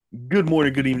Good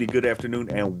morning, good evening, good afternoon,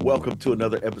 and welcome to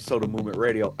another episode of Movement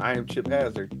Radio. I am Chip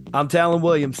Hazard. I'm Talon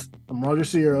Williams, I'm Roger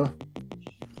Sierra.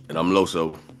 And I'm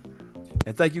Loso.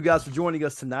 and thank you guys for joining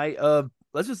us tonight.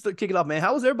 Let's just kick it off, man.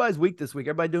 How was everybody's week this week?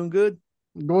 Everybody doing good?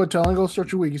 Go ahead, Talon. Go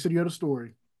start your week. You said you had a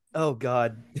story. Oh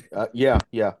God, Yeah.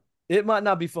 it might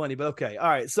not be funny, but okay. All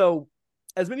right. So,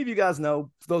 as many of you guys know,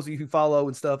 for those of you who follow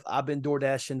and stuff, I've been door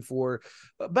dashing for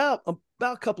about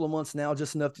a couple of months now,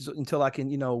 just enough until I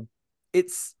can,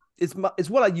 it's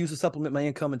what I use to supplement my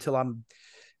income until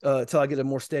I get a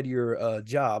more steadier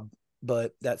job.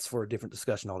 But that's for a different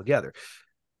discussion altogether.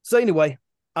 So anyway,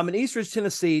 I'm in Eastridge,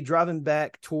 Tennessee, driving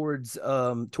back towards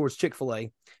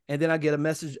Chick-fil-A, and then I get a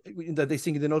message that they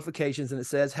send you the notifications, and it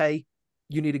says, "Hey,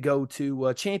 you need to go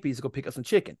to Champy's to go pick up some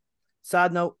chicken."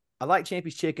 Side note: I like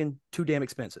Champy's chicken, too damn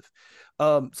expensive.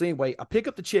 So anyway, I pick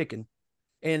up the chicken,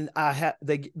 and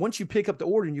once you pick up the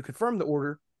order and you confirm the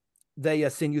order, they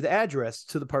send you the address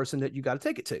to the person that you got to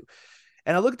take it to.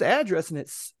 And I look at the address, and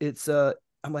it's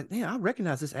I'm like, man, I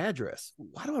recognize this address.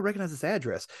 Why do I recognize this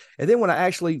address? And then when I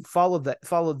actually followed the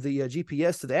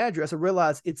GPS to the address, I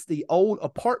realized it's the old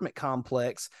apartment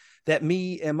complex that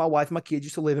me and my wife and my kids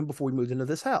used to live in before we moved into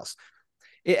this house.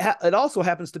 It also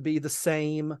happens to be the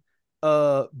same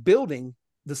building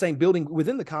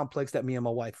within the complex that me and my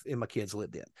wife and my kids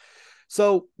lived in.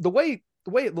 So the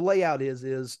layout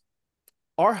is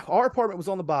our apartment was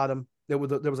on the bottom. There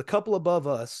was a couple above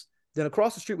us. Then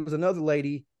across the street was another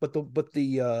lady, but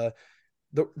the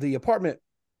apartment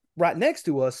right next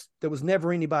to us, there was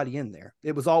never anybody in there.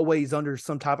 It was always under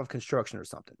some type of construction or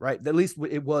something, right? At least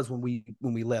it was when we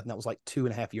left, and that was like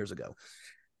 2.5 years ago.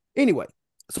 Anyway,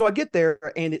 so I get there,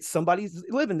 and it's somebody's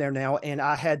living there now, and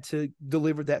I had to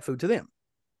deliver that food to them.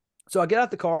 So I get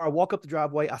out the car, I walk up the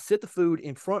driveway, I sit the food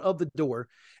in front of the door,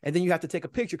 and then you have to take a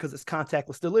picture because it's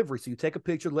contactless delivery. So you take a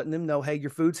picture, letting them know, hey,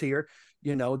 your food's here,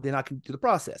 then I can do the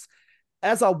process.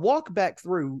 As I walk back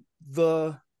through,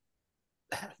 the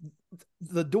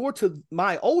door to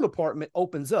my old apartment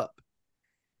opens up,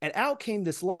 and out came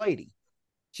this lady.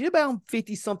 She's about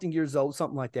 50 something years old,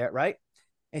 something like that, right?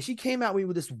 And she came out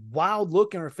with this wild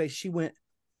look in her face. She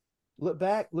looked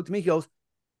back, looked at me, goes,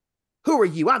 "Who are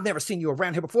you? I've never seen you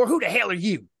around here before. Who the hell are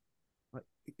you?" Like,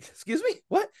 excuse me?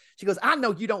 What? She goes, "I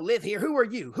know you don't live here. Who are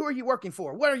you? Who are you working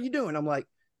for? What are you doing?" I'm like,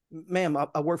 "Ma'am,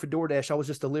 I work for DoorDash. I was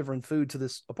just delivering food to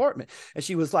this apartment." And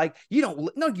she was like, no,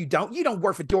 you don't. You don't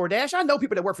work for DoorDash. I know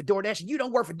people that work for DoorDash, and you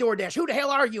don't work for DoorDash. Who the hell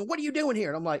are you? What are you doing here?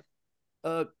 And I'm like,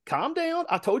 calm down.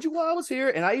 I told you why I was here.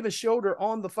 And I even showed her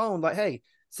on the phone, like, hey,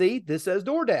 see, this says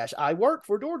DoorDash. I work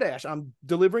for DoorDash. I'm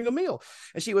delivering a meal.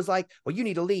 And she was like, well, you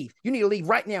need to leave. You need to leave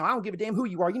right now. I don't give a damn who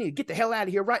you are. You need to get the hell out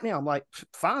of here right now. I'm like,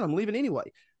 fine, I'm leaving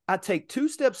anyway. I take 2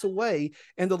 steps away,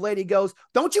 and the lady goes,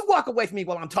 "Don't you walk away from me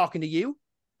while I'm talking to you."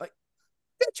 Like,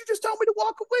 bitch, you just told me to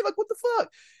walk away. Like, what the fuck?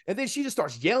 And then she just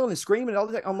starts yelling and screaming and all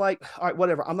that. I'm like, all right,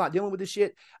 whatever. I'm not dealing with this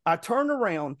shit. I turn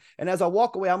around, and as I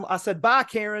walk away, I said, "Bye,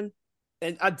 Karen."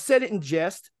 And I said it in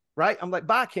jest, right? I'm like,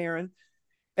 "Bye, Karen."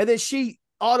 And then she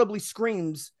audibly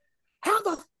screams, "How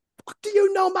the fuck do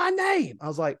you know my name?" I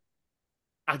was like,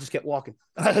 I just kept walking.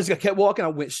 I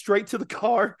went straight to the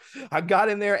car. I got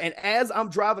in there, and as I'm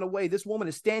driving away, this woman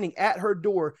is standing at her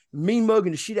door, mean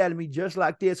mugging the shit out of me, just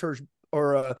like this. Her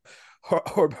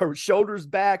shoulders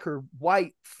back, her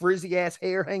white frizzy ass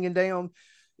hair hanging down.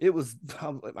 I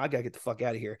gotta get the fuck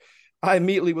out of here. I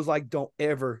immediately was like, "Don't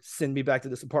ever send me back to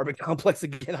this apartment complex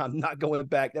again. I'm not going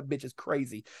back. That bitch is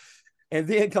crazy." And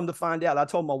then come to find out, I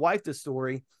told my wife this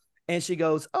story, and she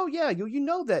goes, "Oh yeah, you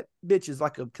know that bitch is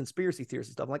like a conspiracy theorist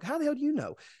and stuff." I'm like, "How the hell do you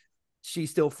know?"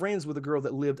 She's still friends with a girl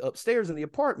that lived upstairs in the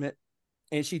apartment,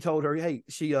 and she told her, "Hey,"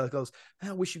 she goes,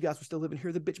 "I wish you guys were still living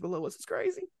here. The bitch below us is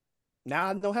crazy." Now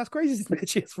I know how crazy this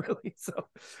bitch is, really.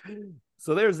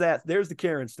 So there's that. There's the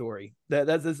Karen story.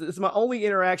 It's my only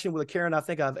interaction with a Karen I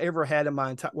think I've ever had in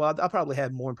my entire. Well, I probably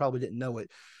had more and probably didn't know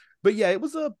it. But yeah, it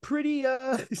was a pretty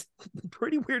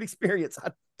pretty weird experience.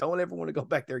 I don't ever want to go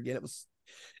back there again.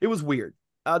 It was weird.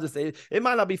 I'll just say it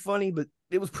might not be funny, but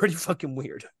it was pretty fucking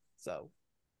weird. So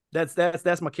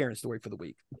that's my Karen story for the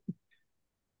week.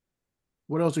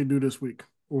 What else did you do this week?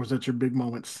 Or was that your big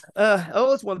moments?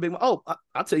 It's one of the big. I'll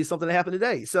tell you something that happened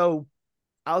today. So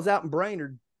I was out in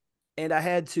Brainerd, and I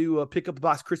had to pick up a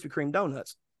box of Krispy Kreme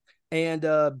donuts, and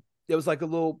there was like a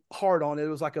little heart on it. It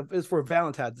was for a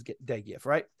Valentine's Day gift,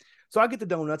 right? So I get the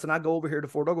donuts, and I go over here to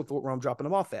Fort Oglethorpe where I'm dropping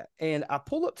them off at, and I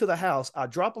pull up to the house. I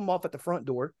drop them off at the front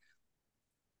door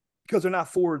because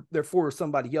they're for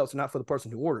somebody else, and not for the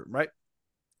person who ordered them, right?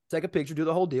 Take a picture, do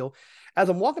the whole deal. As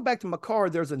I'm walking back to my car,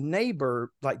 there's a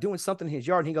neighbor like doing something in his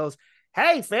yard, and he goes,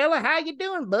 "Hey, fella, how you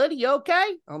doing, buddy? You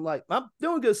okay?" I'm like, "I'm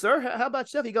doing good, sir. How about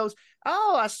yourself?" He goes,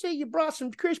 "Oh, I see you brought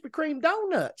some Krispy Kreme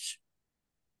donuts.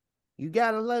 You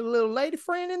got a little lady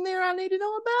friend in there I need to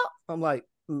know about?" I'm like,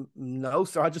 "No,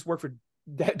 sir. I just work for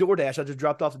DoorDash. I just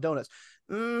dropped off the donuts."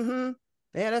 "Mm-hmm.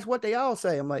 Yeah, that's what they all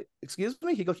say." I'm like, "Excuse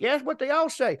me?" He goes, "Yeah, that's what they all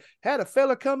say. Had a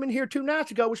fella come in here 2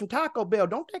 nights ago with some Taco Bell.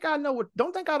 Don't think I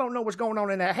don't know what's going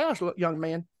on in that house, young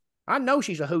man. I know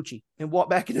she's a hoochie." And walked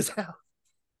back in his house.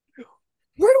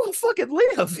 Where do I fucking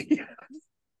live?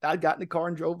 I got in the car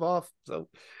and drove off. So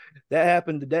that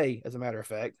happened today, as a matter of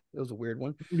fact. It was a weird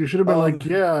one. You should have been like,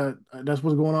 yeah, that's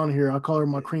what's going on here. I call her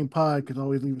my cream pie because I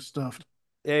always leave it stuffed.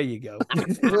 There you go.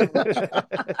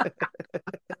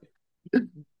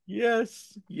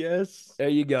 Yes, yes. There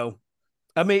you go.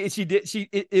 I mean,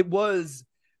 it was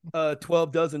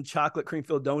 12 dozen chocolate cream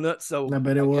filled donuts. So I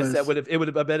bet it was. I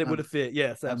bet it would have fit.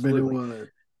 Yes, absolutely. I bet it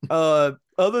was.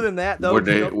 Other than that, though,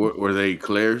 were they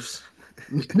Eclairs?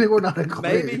 They were not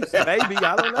Eclairs. Maybe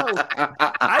I don't know.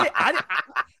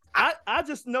 I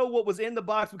just know what was in the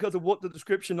box because of what the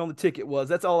description on the ticket was.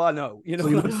 That's all I know. You know,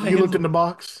 So what I'm saying? you looked in the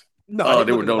box? No, Oh,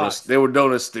 they were donuts. They were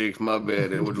donut sticks. My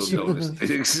bad. They were donut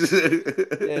sticks.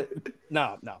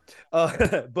 No.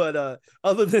 But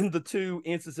other than the 2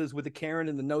 instances with the Karen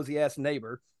and the nosy ass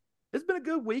neighbor, it's been a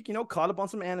good week. You know, caught up on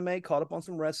some anime, caught up on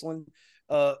some wrestling.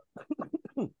 Other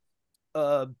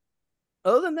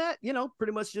than that, you know,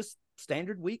 pretty much just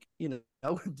standard week. You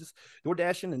know, just door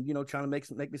dashing and, you know, trying to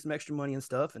make me some extra money and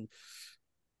stuff, and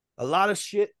a lot of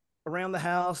shit around the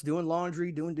house, doing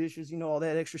laundry, doing dishes, you know, all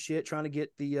that extra shit, trying to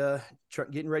get the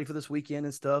getting ready for this weekend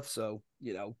and stuff. So,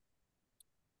 you know,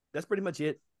 that's pretty much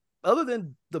it. Other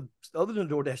than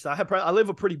DoorDash, I live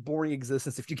a pretty boring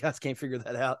existence if you guys can't figure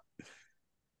that out.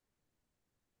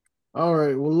 All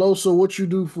right. Well, Loso, what you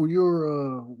do for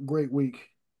your great week?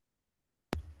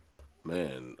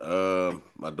 Man,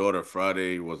 my daughter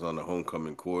Friday was on the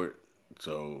homecoming court,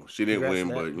 so she didn't Congrats win,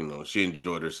 to that. but you know she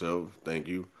enjoyed herself. Thank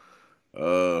you.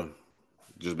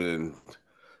 Just been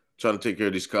trying to take care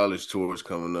of these college tours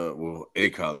coming up. Well, a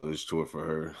college tour for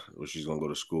her, where she's gonna go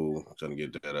to school. Trying to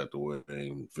get that out the way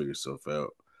and figure stuff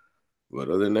out. But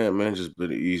other than that, man, just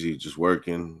been easy, just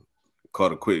working.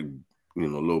 Caught a quick,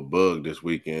 little bug this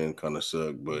weekend, kind of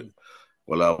sucked. But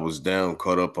while I was down,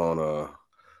 caught up on a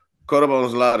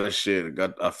lot of shit.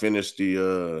 I finished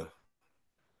the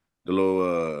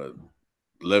little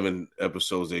 11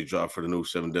 episodes they dropped for the new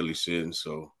Seven Deadly Sins,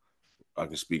 so I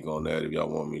can speak on that if y'all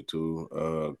want me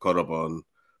to. Caught up on.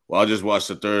 Well, I just watched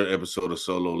the 3rd episode of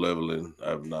Solo Leveling.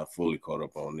 I have not fully caught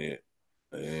up on it,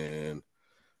 and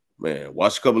man,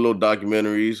 watched a couple little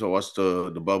documentaries. I watched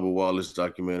the Bubba Wallace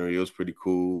documentary. It was pretty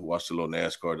cool. Watched a little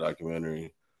NASCAR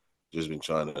documentary. Just been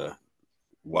trying to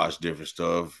watch different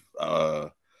stuff. I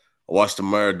watched the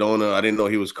Maradona. I didn't know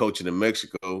he was coaching in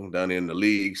Mexico down in the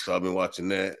league, so I've been watching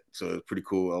that. So it's pretty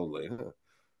cool. I was like, huh.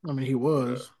 I mean, he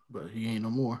was, but he ain't no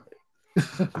more.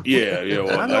 Yeah.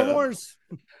 Well,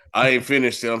 I ain't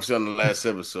finished it. I'm still on the last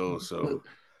episode, so.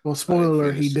 Well,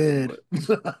 spoiler, he did.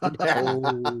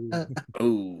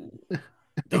 Oh,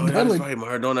 that's right.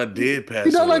 Maradona did pass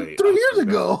away. He died like 3 years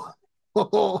ago.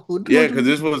 Yeah,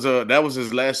 because that was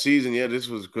his last season. Yeah, this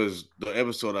was because the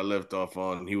episode I left off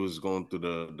on, he was going through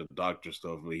the doctor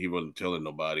stuff, but he wasn't telling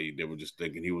nobody. They were just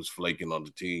thinking he was flaking on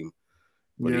the team.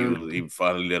 But he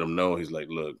finally let them know. He's like,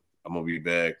 look, I'm going to be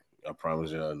back. I promise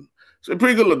you. And it's a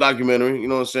pretty good little documentary, you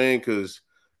know what I'm saying? Because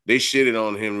they shitted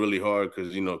on him really hard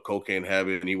because, cocaine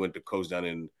habit, and he went to coach down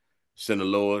in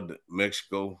Sinaloa,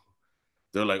 Mexico.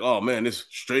 They're like, oh, man, this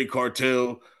straight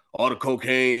cartel, all the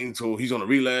cocaine, so he's on a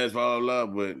relapse, blah, blah,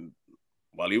 blah. But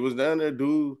while he was down there,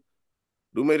 dude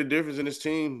made a difference in his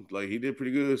team. Like, he did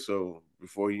pretty good. So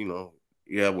before, he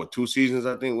had, 2 seasons,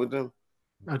 I think, with them?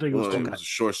 I think it was 2. It was a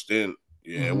short stint.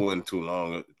 Yeah, It wasn't too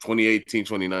long. 2018,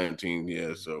 2019,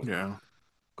 yeah, so. Yeah.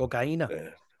 Cocaine.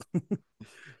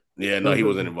 Yeah, no, he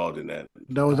wasn't involved in that.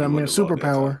 That was that man's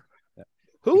superpower.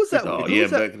 Who was that? Oh,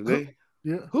 back in the day?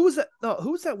 Yeah. Who was that? No,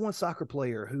 who was that one soccer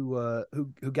player who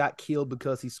got killed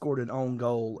because he scored an own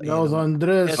goal? That was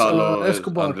Andres Escobar.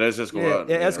 Andres Escobar.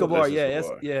 Yeah, Escobar.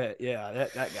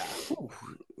 That guy.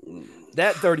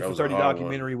 That 30 for 30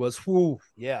 documentary was,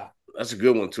 yeah. That's a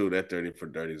good one too. That 30 for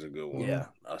 30 is a good one. Yeah,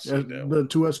 I see that. The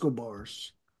 2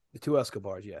 Escobars. The 2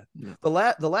 Escobars, yeah. The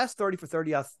last 30 for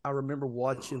 30 I remember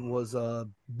watching was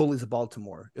Bullies of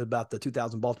Baltimore, about the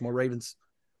 2000 Baltimore Ravens.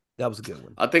 That was a good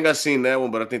one. I think I seen that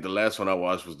one, but I think the last one I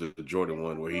watched was the Jordan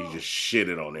one where he just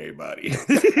shitted on everybody.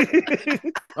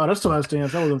 Oh, that's the last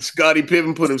dance. That was Scottie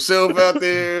Pippen put himself out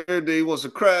there. Then he wants to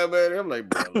cry about it. I'm like,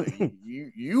 bro, like,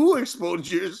 you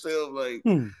exposed yourself. Like,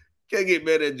 can't get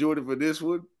mad at Jordan for this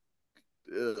one.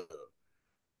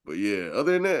 But yeah,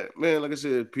 other than that, man, like I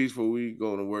said, peaceful week,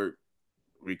 going to work,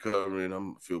 recovering.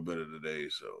 I'm feel better today,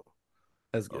 so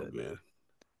That's I'm good, man. good.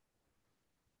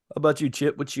 How about you,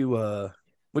 Chip? What you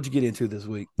get into this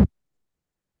week?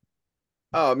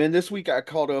 Oh man, this week I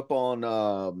caught up on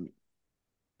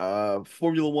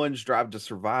Formula One's Drive to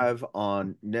Survive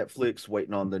on Netflix,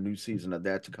 waiting on the new season of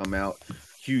that to come out.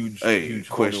 Hey, Huge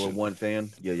Formula question. One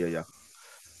fan. Yeah.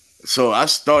 So I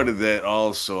started that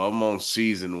also. I'm on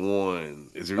season 1.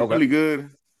 Is it Okay. really good?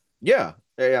 Yeah.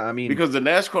 I mean, Because the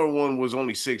NASCAR one was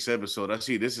only 6 episodes. I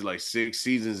see this is like 6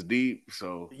 seasons deep.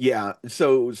 So yeah.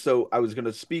 So I was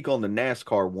gonna speak on the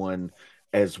NASCAR one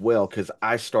as well because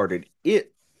I started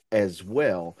it as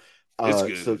well. it's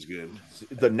good. So It's good.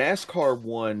 the NASCAR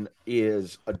one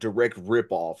is a direct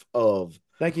ripoff of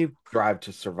Thank you. Drive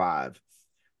to Survive.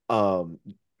 Um,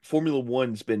 Formula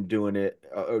One's been doing it.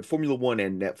 Formula One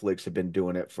and Netflix have been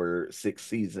doing it for 6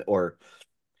 seasons, or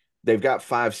they've got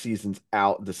 5 seasons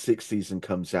out. The sixth season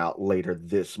comes out later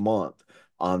this month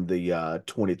on the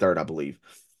 23rd, I believe.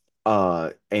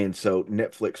 And so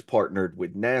Netflix partnered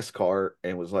with NASCAR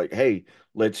and was like, "Hey,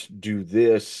 let's do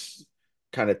this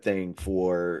kind of thing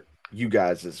for you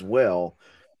guys as well."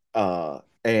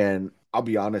 And I'll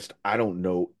be honest, I don't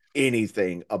know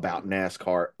anything about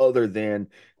NASCAR other than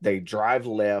they drive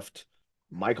left.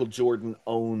 Michael Jordan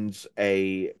owns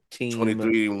a team.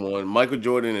 23-1. Michael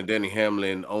Jordan and Denny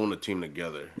Hamlin own a team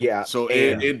together. Yeah, So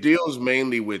and it deals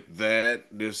mainly with that.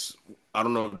 This I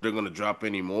don't know if they're gonna drop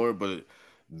any more, but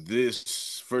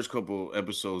this first couple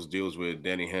episodes deals with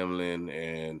Danny Hamlin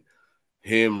and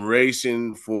him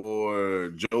racing for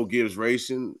Joe Gibbs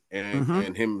Racing Mm-hmm.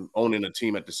 and him owning a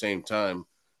team at the same time.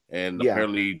 And yeah,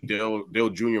 apparently Dale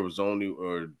Jr. was only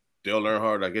or Dale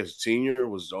Earnhardt, I guess Senior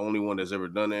was the only one that's ever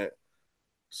done that.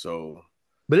 So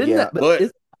But isn't yeah, that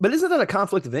but but isn't that a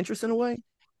conflict of interest in a way?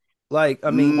 Like,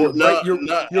 I mean, not you're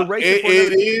racing for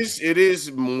another. it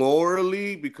is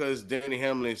morally because Danny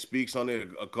Hamlin speaks on it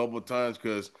a couple of times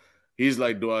because he's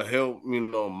like, do I help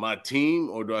my team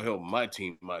or do I help my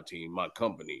team, my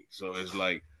company? So it's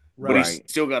like, but he Right. right.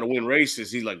 still got to win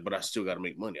races. He's like, but I still got to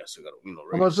make money. I still got to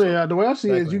I'm gonna race. say So the way I see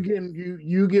it is Exactly.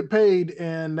 you get paid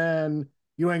and then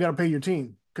you ain't got to pay your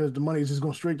team because the money is just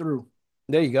going straight through.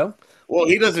 There you go. well,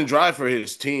 he doesn't drive for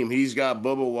his team. He's got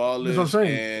Bubba That's what I'm Wallace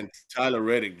saying. and Tyler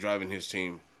Reddick driving his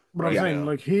team But I'm right Yeah, saying now.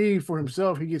 like he for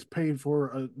himself he gets paid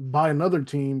for by another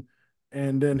team,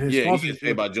 and then his Yeah, he gets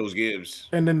paid sponsorship, by Joe Gibbs.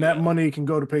 and then that Yeah. money can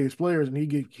go to pay his players, and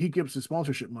he keeps his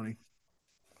sponsorship money.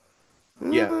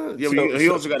 yeah. Yeah, but So he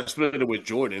so also got to split it with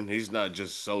Jordan. He's not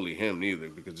just solely him neither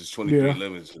because it's Yeah,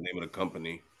 2311 is the name of the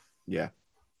company. yeah.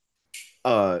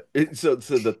 So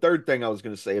the third thing I was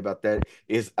going to say about that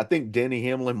is I think Denny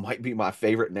Hamlin might be my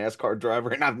favorite NASCAR driver,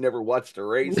 and I've never watched a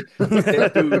race, but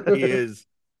that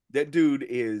dude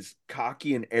is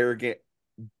cocky and arrogant,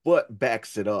 but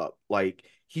backs it up. Like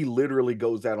he literally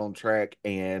goes out on track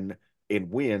and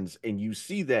wins, and you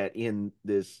see that in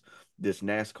this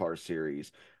NASCAR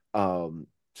series.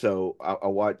 So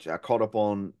I caught up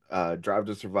on Drive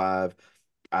to Survive.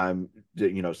 I'm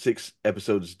 6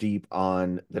 episodes deep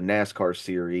on the NASCAR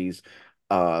series.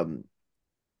 Um,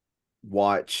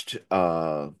 watched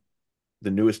the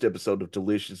newest episode of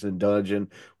Delicious in Dungeon,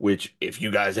 which if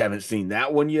you guys haven't seen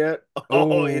that one yet, oh,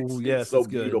 Oh, it's yes, so it's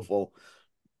good. beautiful.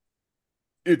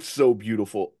 It's so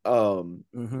beautiful.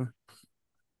 Mm-hmm.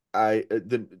 I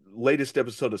the latest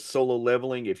episode of Solo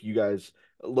Leveling, if you guys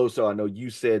Loso, I know you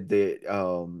said that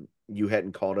you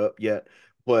hadn't caught up yet,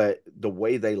 but the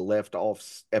way they left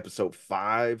off episode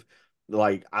 5,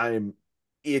 like I'm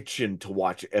itching to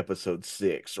watch episode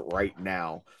 6 right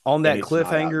now, On and that it's not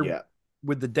out cliffhanger yet.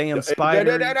 with the damn No, no, no,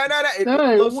 spider. no, no, no,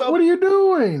 hey, Loso, what are you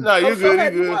doing? No, you're Loso good. You're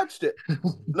hadn't good. watched it.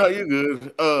 No, you're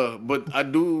good. But I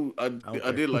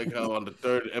Okay. did like how on the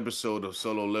third episode of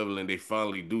Solo Leveling they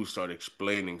finally do start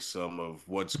explaining some of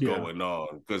what's Yeah, going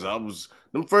on. Because I was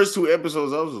them first 2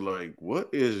 episodes, I was like, what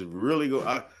is really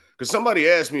going? Because somebody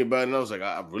asked me about it, and I was like,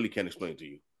 I really can't explain it to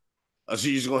you. So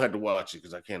you're just gonna have to watch it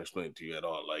because I can't explain it to you at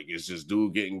all. Like it's just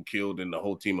dude getting killed and the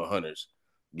whole team of hunters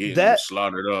getting That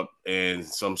slaughtered up, and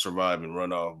some survive and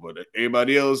run off, but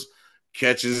everybody else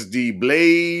catches the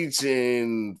blades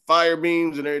and fire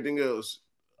beams and everything else.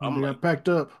 and they I'm like, got packed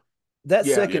up. that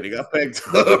Yeah, yeah, second they got packed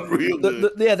the, up real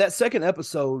good. yeah, that second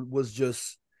episode was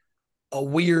just a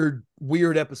weird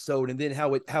episode, and then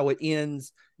how it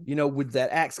ends, with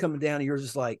that axe coming down, and you're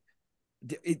just like,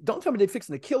 don't tell me they're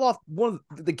fixing to kill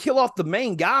off the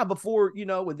main guy before,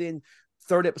 and then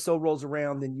third episode rolls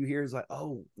around, then you hear it's like,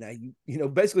 oh, now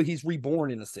basically he's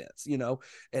reborn in a sense,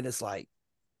 and it's like,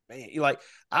 man, like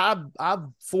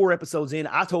I'm 4 episodes in.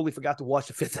 I totally forgot to watch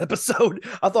the 5th episode.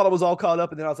 I thought I was all caught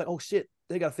up, and then I was like, oh shit,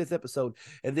 they got a 5th episode.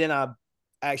 And then I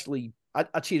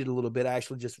cheated a little bit. I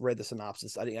actually just read the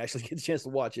synopsis. I didn't actually get a chance to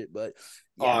watch it, but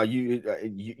yeah.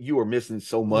 You were missing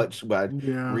so much by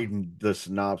reading the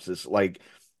synopsis. Like,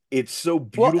 it's so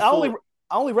beautiful. Well,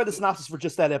 I only read the synopsis for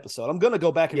just that episode. I'm gonna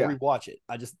go back and rewatch it.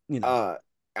 I just,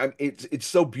 it's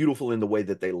so beautiful in the way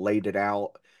that they laid it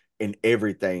out and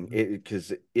everything,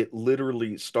 because it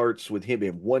literally starts with him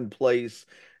in one place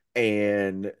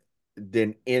and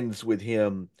then ends with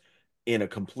him in a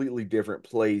completely different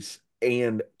place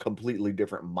and completely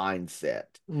different mindset.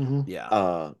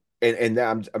 Yeah. And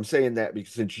I'm saying that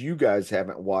because since you guys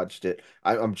haven't watched it,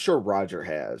 I'm sure Roger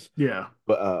has. Yeah.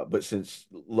 But since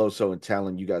Loso and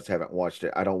Talon, you guys haven't watched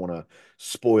it, I don't want to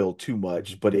spoil too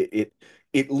much. But it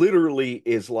literally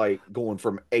is like going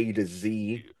from A to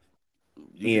Z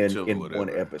in one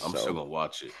episode. I'm still gonna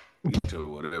watch it. You can tell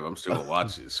me whatever. I'm still gonna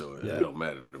watch it, so it don't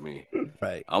matter to me.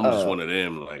 Right. I'm just one of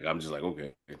them. Like, I'm just like,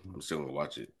 okay, I'm still gonna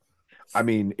watch it. I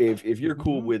mean, if you're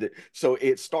cool with it, so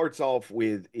it starts off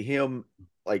with him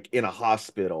like in a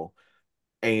hospital,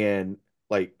 and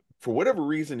like for whatever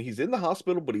reason he's in the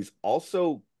hospital, but he's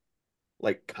also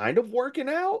like kind of working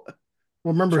out.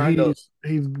 Well, remember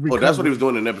he's well, that's what he was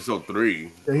doing in episode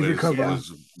 3. Yeah, he's recovering. He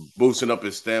was boosting up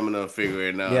his stamina,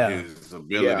 figuring out his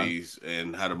abilities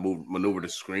and how to maneuver the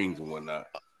screens and whatnot.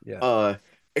 Yeah.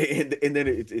 And then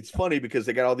it's funny because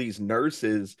they got all these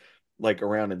nurses like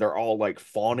around, and they're all like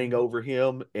fawning over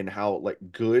him and how like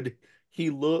good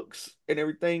he looks and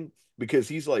everything, because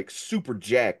he's like super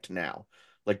jacked now.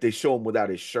 Like, they show him without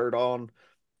his shirt on,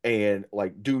 and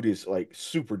like dude is like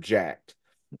super jacked.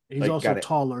 He's like, also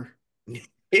taller.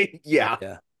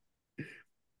 Yeah.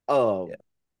 And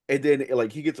then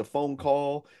like he gets a phone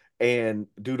call, and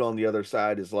dude on the other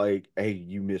side is like, hey,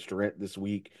 you missed rent this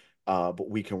week, but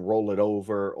we can roll it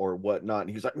over or whatnot. And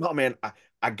he's like, no man,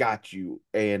 I got you.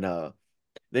 And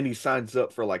then he signs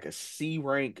up for like a C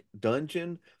rank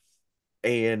dungeon,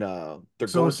 and they're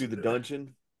going through the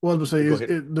dungeon. Well, I was going to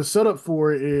say the setup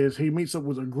for it is he meets up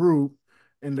with a group,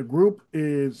 and the group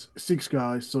is 6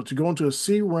 guys. So to go into a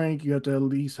C rank, you have to at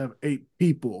least have 8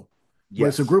 people. Yes. But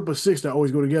it's a group of 6 that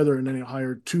always go together, and then they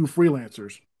hire 2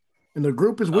 freelancers. And the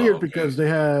group is weird because they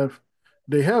have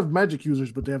magic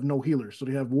users, but they have no healers. So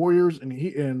they have warriors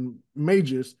and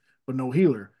mages, but no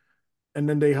healer. And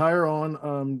then they hire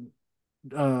on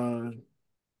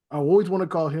I always want to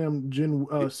call him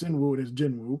Sinwoo. It is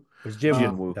Jinwoo. It's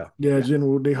Jinwoo. Yeah,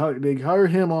 Jinwoo. They hire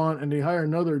him on, and they hire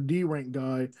another D rank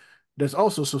guy that's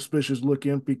also suspicious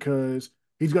looking because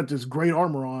he's got this great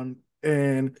armor on,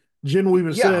 and Jinwoo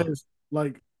even says,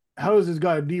 like, how is this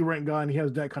guy a D rank guy and he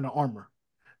has that kind of armor?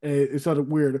 And it's sort of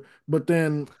weird. But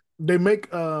then they make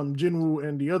Jinwoo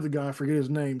and the other guy, I forget his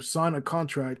name, sign a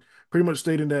contract pretty much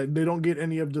stating that they don't get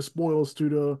any of the spoils to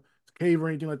the cave or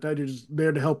anything like that. They're just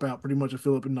there to help out pretty much and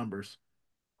fill up in numbers.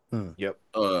 Yep.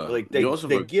 Like they also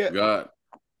forgot.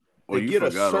 Well, you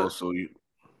forgot also.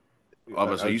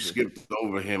 You skipped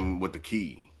over him with the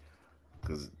key,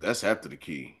 because that's after the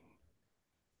key.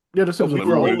 Yeah, that's episode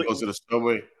 4. When he goes to the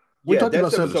subway. We talked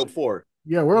that's about episode 4.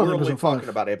 Yeah, we're only episode 5. talking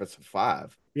about episode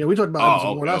 5. Yeah, we talked about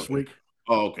episode 4 last week.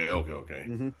 Oh, okay.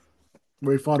 Mm-hmm.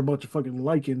 Where he fought a bunch of fucking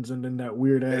lichens and then that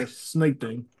weird ass snake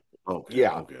thing. Okay.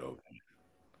 Yeah. Okay.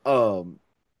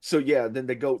 So yeah, then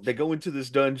they go into this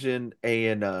dungeon,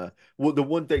 and well, the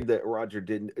one thing that Roger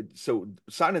didn't, so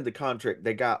signing the contract,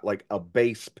 they got like a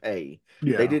base pay.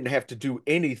 Yeah. They didn't have to do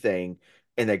anything,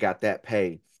 and they got that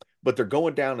pay. But they're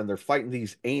going down and they're fighting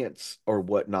these ants or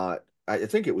whatnot. I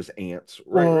think it was ants,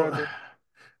 right, Roger?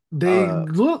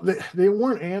 They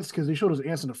weren't ants because they showed us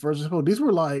ants in the first episode. These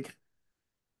were like,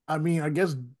 I mean, I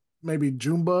guess maybe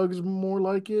June bugs more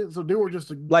like it. So they were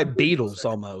just like beetles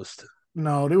almost.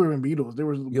 No, they were even beetles. They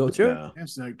were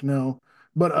insect. No,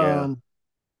 but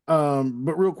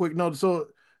but real quick, no. So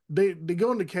they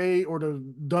go in the cave or the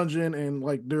dungeon, and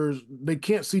like they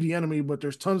can't see the enemy, but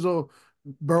there's tons of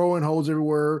burrowing holes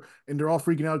everywhere, and they're all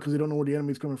freaking out because they don't know where the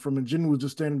enemy's coming from. And Jin was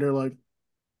just standing there like,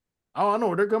 oh, I know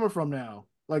where they're coming from now.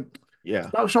 Like,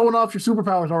 stop showing off your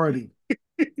superpowers already.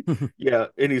 Yeah,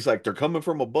 and he's like, they're coming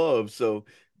from above, so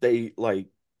they like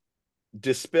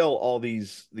dispel all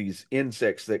these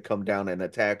insects that come down and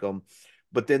attack them.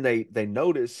 But then they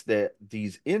notice that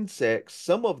these insects,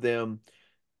 some of them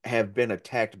have been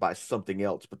attacked by something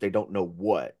else, but they don't know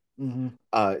what.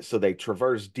 Mm-hmm. So they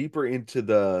traverse deeper into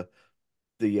the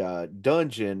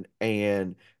dungeon,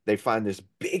 and they find this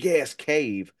big ass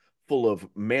cave full of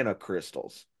mana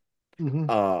crystals.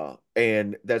 Mm-hmm.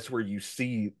 And that's where you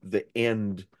see the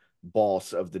end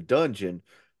boss of the dungeon.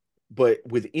 But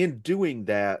within doing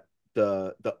that,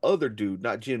 the other dude,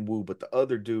 not Jin Woo, but the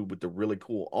other dude with the really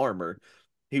cool armor,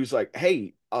 he was like,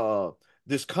 "Hey,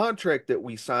 this contract that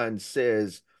we signed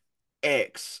says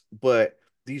X, but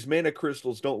these mana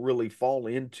crystals don't really fall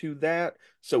into that,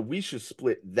 so we should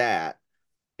split that."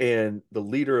 And the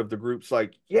leader of the group's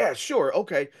like, "Yeah, sure,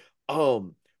 okay.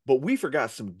 But we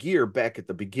forgot some gear back at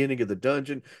the beginning of the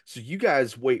dungeon, so you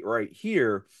guys wait right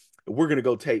here. We're gonna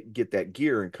go get that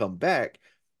gear and come back."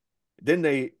 Then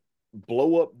they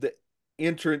blow up the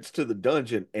entrance to the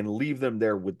dungeon and leave them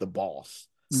there with the boss.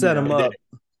 Set them And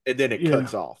then up. it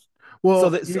cuts off. So Well,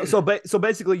 that so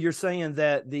basically, you're saying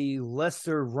that the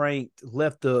lesser ranked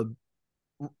left the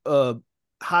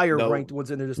higher No, ranked ones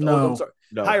in there. Just I'm no. sorry,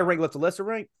 no. higher ranked left the lesser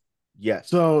ranked. Yes.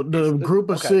 So the group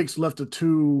of okay. 6 left the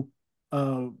 2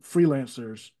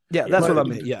 freelancers. Yeah, that's Yeah. what I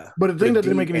meant. Yeah. But the thing The that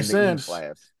didn't D make any and the E sense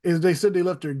class. is they said they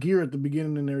left their gear at the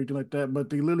beginning and everything like that, but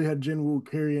they literally had Jinwoo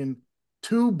carrying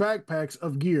 2 backpacks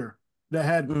of gear that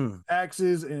had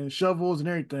axes and shovels and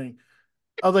everything.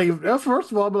 I was like,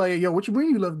 first of all, I'd be like, yo, what you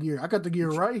mean you left gear? I got the gear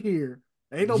right here.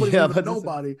 Ain't nobody Yeah, leaving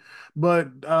nobody.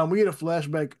 But we get a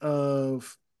flashback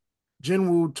of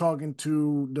Jinwoo talking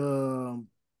to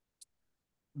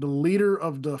the leader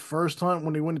of the first time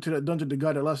when they went into that dungeon, the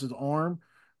guy that lost his arm.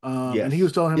 And he was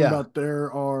Yes. telling him Yeah. about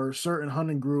there are certain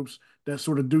hunting groups that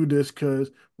sort of do this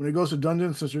because when it goes to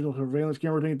dungeons, since there's no surveillance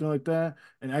camera or anything like that,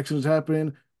 and accidents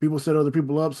happen, people set other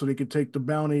people up so they could take the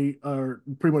bounty or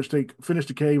pretty much finish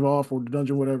the cave off or the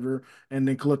dungeon, whatever, and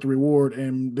then collect the reward.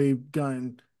 And they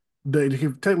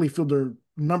have technically filled their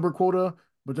number quota,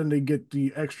 but then they get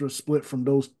the extra split from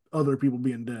those other people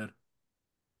being dead.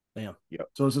 Damn. Yep.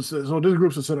 So so this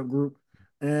group's a setup group,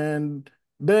 and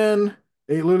then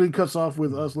it literally cuts off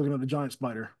with us looking at the giant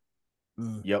spider.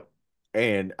 Yep.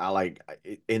 And I like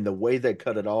in the way they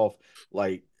cut it off,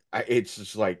 like it's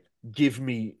just like, give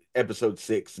me episode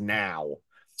 6 now.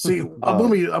 See, I'm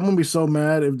gonna be so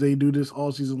mad if they do this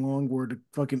all season long, where the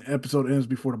fucking episode ends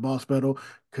before the boss battle.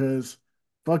 Because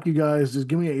fuck you guys, just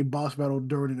give me a boss battle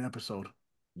during an episode.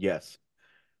 Yes.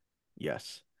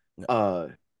 Yes. Uh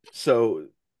so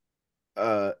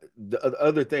the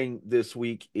other thing this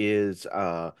week is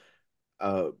uh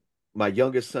my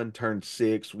youngest son turned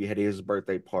 6. We had his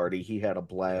birthday party. He had a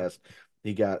blast.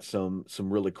 He got some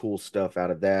really cool stuff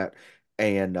out of that.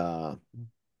 And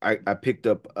I picked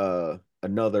up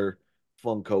another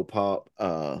Funko Pop.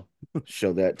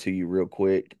 Show that to you real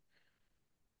quick.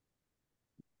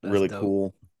 That's Really dope.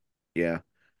 cool. Yeah.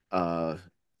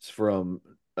 It's from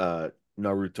Naruto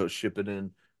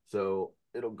Shippuden. So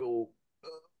it'll go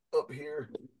up here.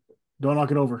 Don't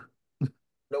knock it over.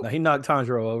 Nope. No, he knocked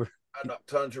Tanjiro over. I knocked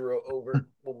Tanjiro over.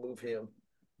 We'll move him.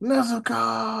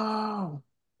 Nezuko!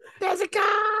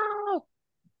 Nezuko!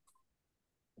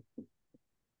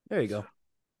 There you go.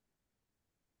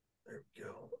 There we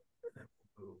go. And then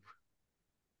we'll move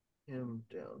him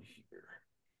down here.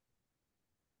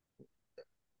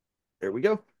 There we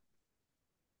go.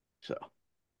 So,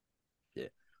 yeah.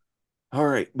 All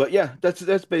right, but yeah,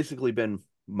 that's basically been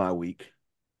my week.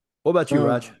 What about you,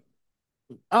 Raj?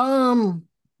 I'm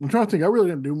trying to think. I really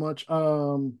didn't do much.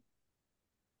 I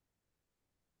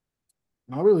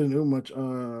really didn't do much.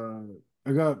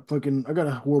 I got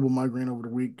a horrible migraine over the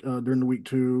week, during the week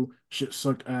too. Shit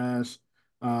sucked ass.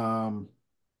 Um,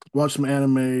 watched some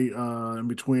anime in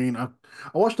between. I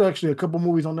watched actually a couple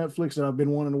movies on Netflix that I've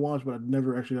been wanting to watch, but I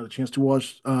never actually got a chance to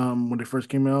watch when they first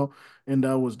came out. And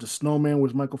that was The Snowman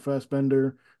with Michael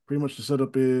Fassbender. Pretty much the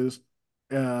setup is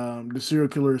the serial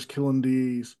killer is killing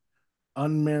these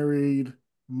unmarried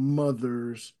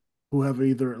mothers who have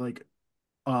either like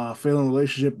failing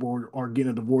relationship or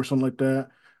getting a divorce, something like that.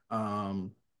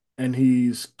 Um, and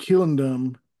he's killing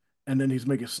them, and then he's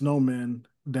making snowmen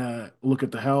that look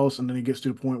at the house, and then he gets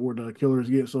to the point where the killer is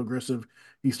getting so aggressive,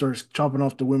 he starts chopping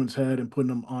off the women's head and putting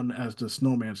them on as the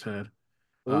snowman's head.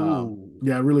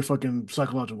 Yeah, really fucking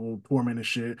psychological torment and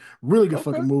shit. Really good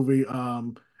fucking movie.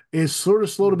 It's sort of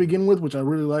slow to begin with, which I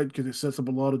really like because it sets up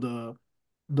a lot of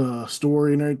the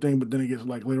story and everything, but then it gets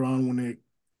like later on when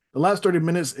the last 30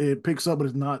 minutes it picks up, but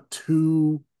it's not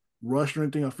too rushed or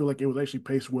anything. I feel like it was actually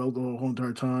paced well the whole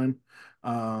entire time.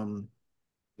 Um,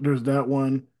 there's that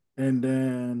one, and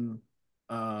then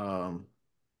um,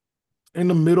 in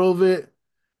the middle of it,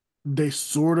 they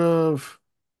sort of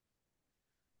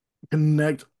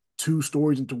connect 2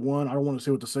 stories into one. I don't want to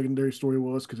say what the secondary story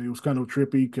was because it was kind of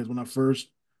trippy. Because when I first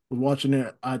was watching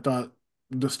it, I thought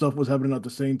the stuff was happening at the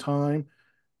same time,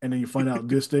 and then you find out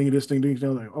this thing, this thing, this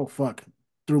thing. Like, oh fuck,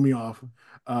 threw me off.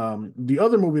 The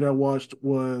other movie that I watched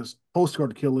was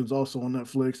Postcard Killers, also on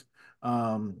Netflix.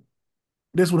 Um,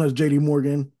 this one has JD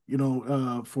Morgan.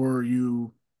 For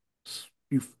you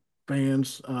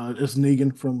fans. It's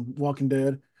Negan from Walking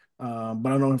Dead, but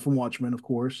I know him from Watchmen, of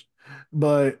course.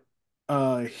 But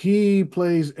he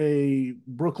plays a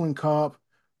Brooklyn cop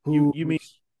You who's you mean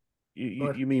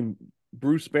you mean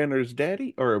Bruce Banner's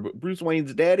daddy or Bruce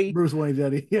Wayne's daddy? Bruce Wayne's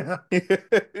daddy. Yeah,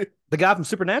 The guy from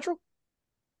Supernatural?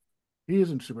 he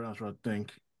is in Supernatural, I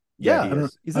think. Yeah, Yeah, he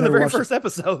is. he's I in the never very watched first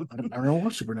episode. I never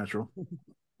watched Supernatural.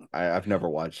 I've never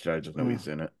watched it. I just know Mm. he's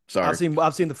in it. Sorry.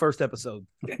 I've seen the first episode.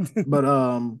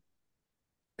 But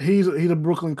he's a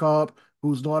Brooklyn cop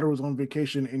whose daughter was on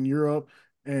vacation in Europe,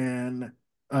 and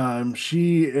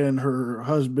she and her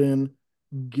husband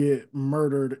get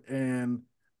murdered, and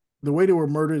the way they were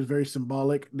murdered is very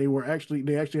symbolic. They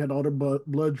actually had all their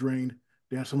blood drained.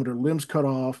 They had some of their limbs cut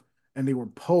off, and they were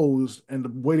posed. And the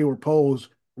way they were posed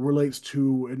relates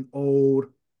to an old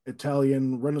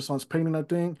Italian Renaissance painting, I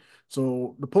think.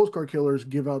 So the postcard killers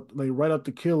they write out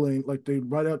the killing, like they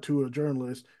write out to a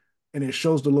journalist, and it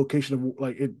shows the location of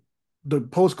like it. The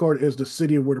postcard is the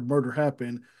city of where the murder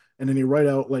happened, and then they write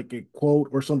out like a quote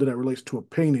or something that relates to a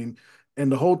painting.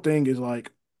 And the whole thing is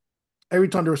like every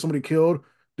time there was somebody killed,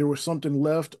 there was something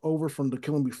left over from the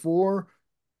killing before,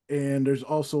 and there's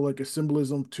also like a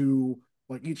symbolism to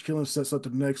like each killing sets up the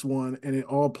next one, and it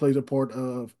all plays a part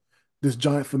of this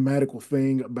giant thematical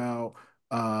thing about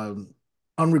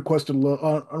unrequested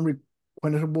love,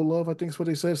 unrequittable love. I think is what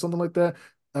they said, something like that.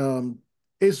 Um,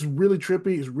 it's really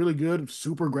trippy. It's really good. It's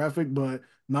super graphic, but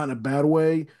not in a bad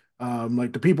way.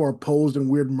 Like the people are posed in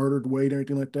weird murdered way and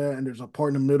everything like that. And there's a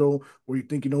part in the middle where you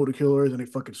think you know who the killer is, and they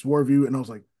fucking swerve you. And I was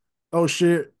like, oh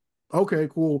shit, okay,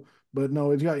 cool. But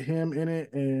no, it's got him in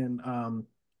it, and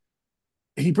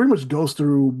he pretty much goes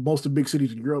through most of the big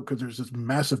cities in Europe because there's just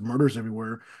massive murders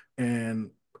everywhere,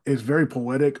 and it's very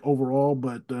poetic overall.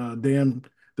 But the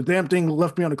damn thing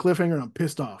left me on a cliffhanger, and I'm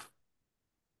pissed off.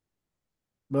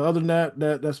 But other than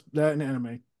that, that's that in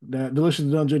anime. That Delicious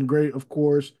Dungeon, great, of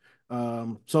course.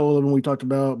 Solo Leveling we talked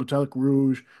about, Metallic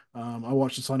Rouge. I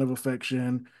watched The Sign of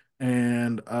Affection,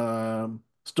 and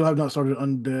still have not started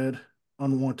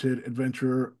Unwanted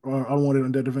Adventure or Unwanted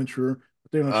Undead Adventure. I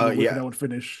think I'm trying to wait for Yeah, that one to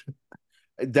finish.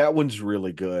 that one's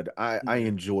really good. I Yeah.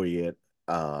 enjoy it.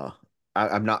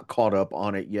 I'm not caught up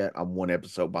on it yet. I'm one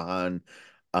episode behind.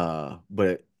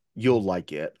 But you'll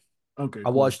like it. Okay, I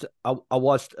cool. watched I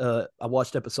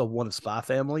watched episode 1 of Spy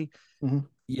Family. Mhm.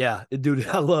 Yeah, dude,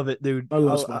 I love it, dude. I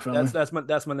love Spy Family.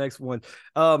 That's my next one.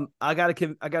 I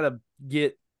gotta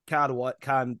get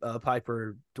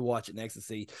Piper to watch it next to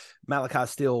see. Malachi's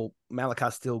still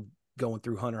going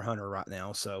through Hunter x Hunter right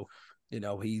now, so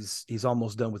he's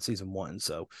almost done with season 1.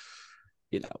 So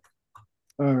you know,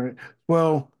 All right.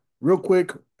 Well, real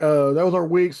quick, that was our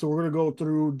week, so we're gonna go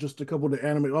through just a couple of the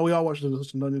anime. Oh, we all watched the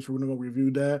Delicious Dungeons, so we're gonna go review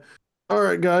that. All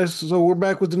right, guys. So we're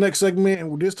back with the next segment,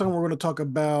 and this time we're gonna talk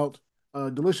about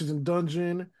Delicious in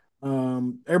Dungeon.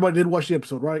 Everybody did watch the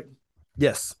episode, right?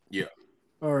 yes, Yeah.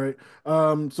 All right.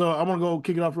 So I'm gonna go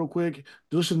kick it off real quick.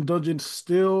 Delicious in Dungeon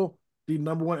still the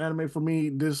number one anime for me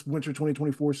this winter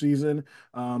 2024 season.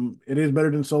 It is better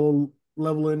than Solo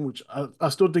Leveling, which I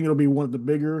still think it'll be one of the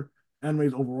bigger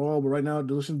animes overall, but right now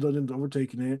Delicious Dungeon's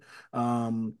overtaking it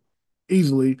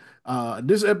easily.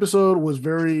 This episode was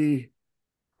very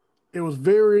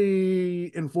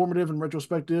informative and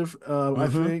retrospective. I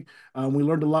mm-hmm. think we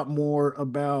learned a lot more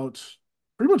about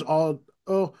pretty much all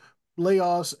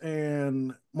Leos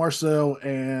and Marcel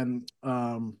and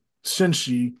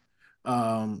Senshi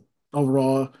um,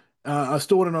 overall. I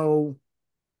still want to know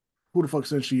who the fuck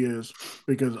Senshi is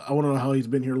because I want to know how he's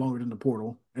been here longer than the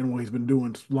portal and what he's been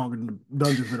doing longer than the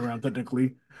dungeon's been around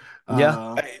technically. Yeah,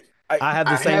 Uh, I have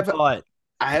the I same have thought.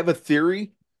 I have a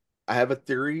theory. I have a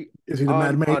theory is he the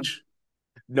Mad on Mage?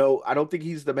 no, I don't think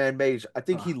he's the man mage. I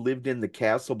think Uh, he lived in the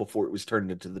castle before it was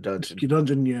turned into the dungeon.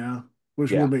 Dungeon, yeah,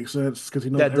 which would Yeah. make sense because he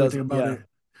knows That everything does, about yeah. it.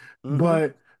 Mm-hmm.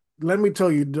 But let me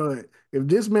tell you, Doug, if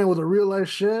this man was a real life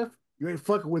chef, you ain't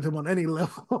fucking with him on any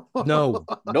level. No,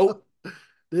 Nope.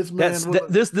 This man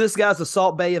was this guy's the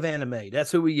Salt Bay of anime.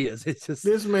 That's who he is. It's just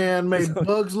this man made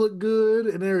bugs look good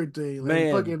and everything. Like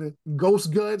man. fucking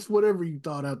ghost guts, whatever you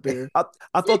thought out there.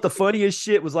 I thought the funniest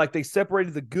shit was like they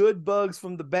separated the good bugs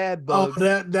from the bad Oh, bugs.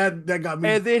 that got me.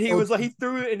 And then he was like, he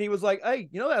threw it and he was like, hey,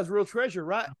 that was real treasure,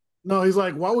 right? No, he's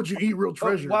like, why would you eat real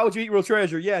treasure? Why would you eat real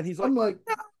treasure? Yeah. And he's like, I'm like,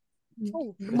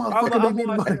 no. motherfucker, they need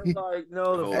money. Like,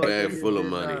 no, the Whole fuck bag you full of did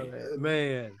money. not,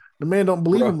 man. The man don't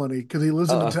believe in Bro. money because he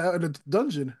lives in the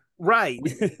dungeon. Right.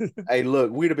 Hey,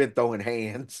 look, we'd have been throwing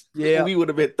hands. Yeah. We would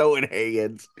have been throwing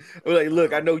hands. We're like,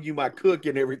 look, I know you my cook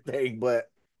and everything, but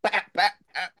bap, bap,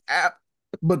 bap, bap.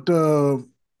 But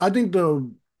I think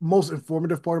the most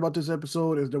informative part about this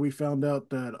episode is that we found out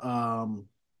that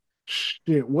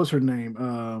Shit, what's her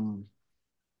name?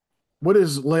 What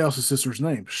is Laos' sister's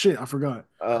name? Shit, I forgot.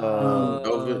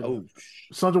 Velvet, Oh,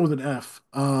 Something with an F.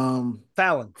 Fallon.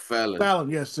 Fallon. Fallon,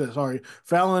 yes, sorry.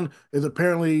 Fallon is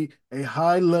apparently a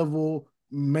high level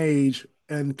mage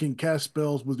and can cast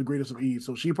spells with the greatest of ease.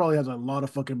 So she probably has a lot of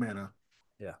fucking mana.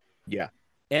 Yeah. yeah.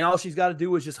 And all she's got to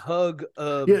do is just hug.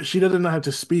 Yeah, she doesn't have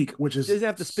to speak, which She is doesn't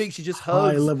have to speak. She just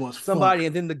high hugs level as somebody, fuck.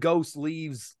 and then the ghost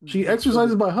leaves. She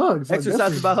exercises by hugs. Like, that's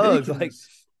Exercises by hugs. Like,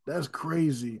 ridiculous. That's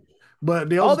crazy. But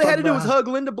they all also they had talked to do was about hug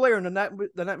Linda Blair, and the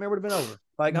nightmare would have been over.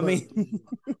 Like, I but mean,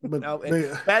 but no,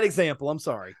 they bad example. I'm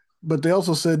sorry. but they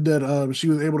also said that she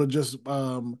was able to just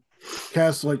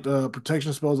cast like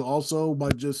protection spells also by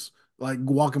just like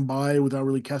walking by without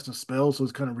really casting spells. So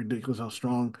it's kind of ridiculous how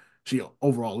strong she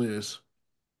overall is.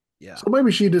 Yeah, So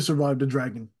maybe she did survive the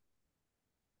dragon.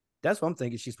 that's what I'm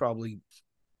thinking. She's probably.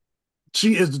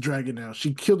 She is the dragon now.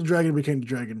 She killed the dragon and became the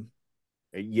dragon.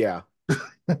 Yeah.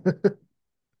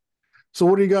 So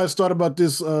what do you guys thought about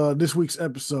this week's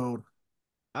episode?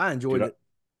 I enjoyed Dude, it.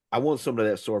 I want some of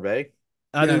that sorbet.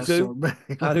 I do Yeah, too.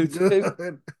 I do too.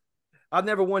 good. I've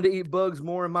never wanted to eat bugs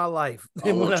more in my life I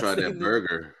than when want I to try that seen this.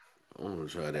 burger. I want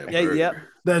to try that Yeah, yeah. burger.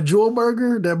 That jewel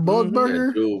burger, that bug Mhm. That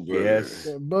burger, dual burger. Yes.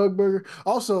 that bug burger.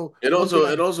 Also, It one thing also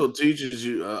it also teaches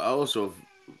you. I also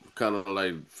kind of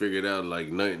like figured out like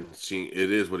nothing.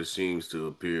 It is what it seems to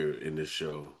appear in this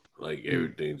show. Like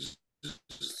everything's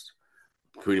just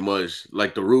pretty much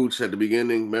like the roots at the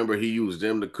beginning. Remember, he used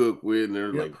them to cook with, and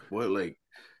they're yep, like, what? Like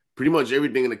pretty much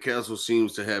everything in the castle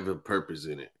seems to have a purpose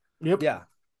in it. yep. Yeah.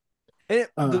 And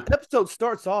the Uh, episode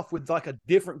starts off with like a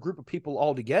different group of people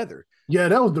altogether. yeah,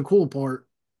 that was the cool part.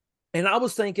 And I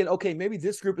was thinking, okay, maybe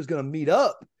this group is going to meet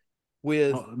up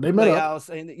with They met up. Laos.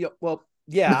 And, well,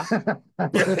 yeah.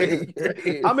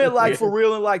 I mean, like for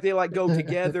real, and like they like go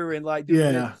together and like do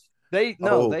Yeah. they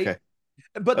no, Oh, they, okay.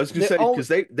 but I was gonna the say only,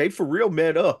 because they for real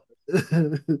met up.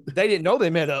 they didn't know they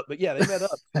met up, but yeah, they met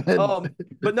up.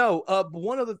 But no,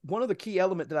 one of the key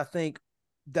element that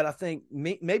I think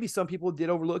maybe some people did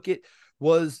overlook it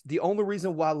was the only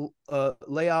reason why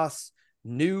Laos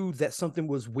knew that something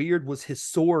was weird was his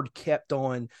sword kept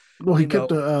on. Well, he You know,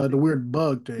 kept the weird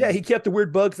bug thing. yeah, he kept the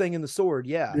weird bug thing in the sword,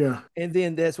 yeah. Yeah. And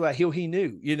then that's why he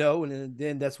knew, and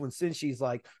then that's when Senshi's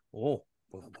like, oh,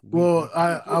 Well,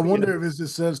 I you wonder know. if it's the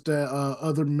sense that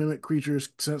other mimic creatures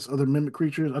sense other mimic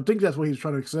creatures. I think that's what he's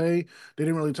trying to say. They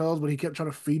didn't really tell us, but he kept trying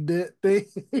to feed that thing.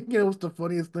 It was the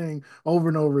funniest thing over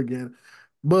and over again. Yeah.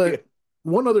 But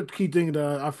one other key thing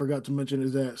that I forgot to mention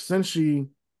is that Senshi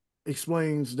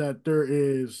explains that there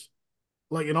is,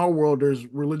 like in our world, there's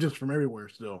religions from everywhere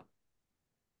still.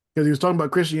 Because he was talking about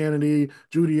Christianity,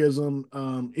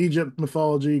 Judaism, Egypt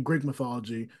mythology, Greek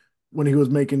mythology, when he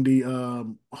was making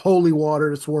the holy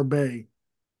water sorbet.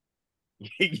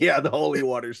 Yeah, the holy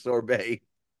water sorbet.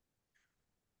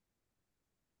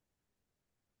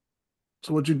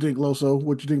 So, what you think, Loso?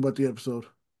 What you think about the episode?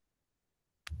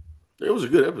 It was a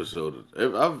good episode.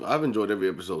 I've enjoyed every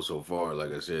episode so far.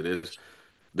 Like I said, it's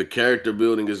the character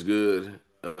building is good.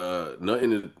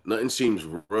 Nothing seems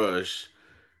rushed.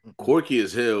 Quirky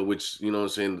as hell, which you know what I'm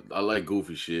saying. I like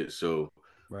goofy shit, so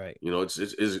Right.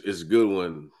 it's a good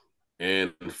one.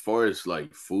 And as far as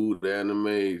like food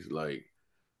anime, like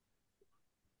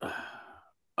I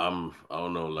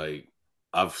don't know, like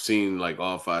I've seen like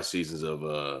all 5 seasons of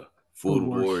Food Food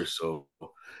Wars. Wars, so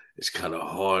it's kind of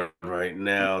hard right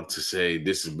now to say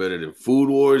this is better than Food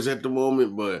Wars at the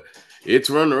moment, but it's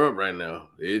runner up right now.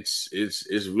 It's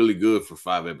really good for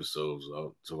 5 episodes,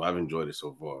 so I've enjoyed it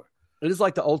so far. It is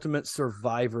like the ultimate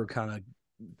survivor kind of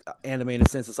anime in a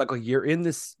sense. It's like you're in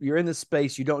this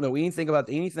space, you don't know anything about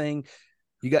anything.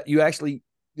 You actually,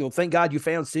 thank God you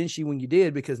found Senshi when you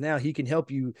did, because now he can help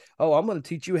you. Oh, I'm going to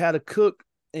teach you how to cook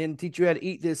and teach you how to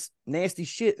eat this nasty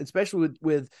shit, especially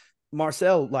with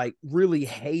Marcel like really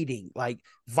hating, like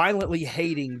violently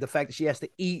hating the fact that she has to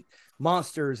eat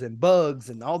monsters and bugs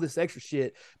and all this extra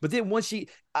shit. But then once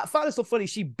I find it so funny,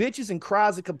 she bitches and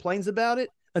cries and complains about it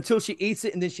until she eats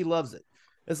it, and then she loves it.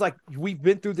 It's like we've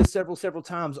been through this several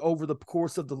times over the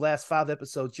course of the last 5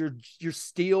 episodes. You're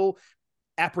still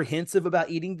apprehensive about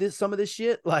eating some of this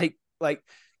shit. Like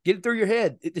get it through your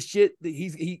head. The shit that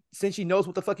he since she knows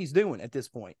what the fuck he's doing at this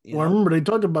point. Well, I remember they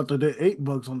talked about they ate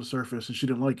bugs on the surface and she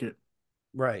didn't like it.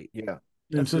 Right. Yeah.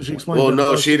 And so she explained Well, that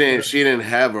no, bugs she didn't. She didn't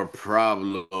have a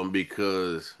problem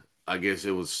because I guess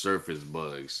it was surface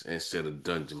bugs instead of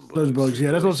dungeon bugs. those bugs.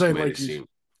 Yeah, that's what I'm saying. Like,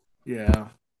 yeah,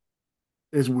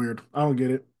 it's weird. I don't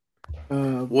get it.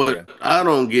 What I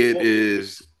don't get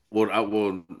is what I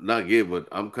will not get, but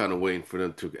I'm kind of waiting for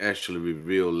them to actually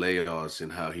reveal Laos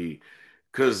and how he,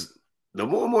 because the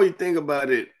more and more you think about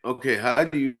it, okay, how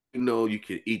do you know you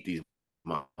can eat these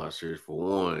monsters for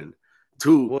one?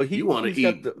 Two, Well, you want to he's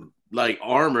got eat the like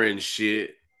armor and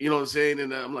shit. You know what I'm saying?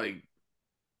 And I'm like,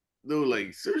 dude,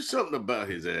 like there's something about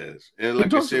his ass. And He like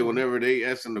I talks. said, whenever they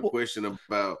asked him the well, question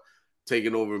about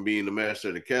taking over and being the master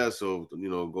of the castle,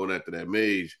 going after that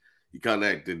mage, he kind of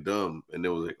acted dumb. And they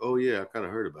was like, oh yeah, I kind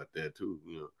of heard about that too.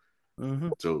 Mm-hmm.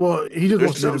 So Well, he just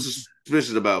wants there's to be something the.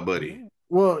 suspicious about Buddy.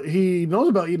 Well, he knows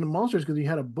about eating monsters because he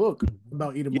had a book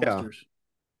about eating yeah, monsters.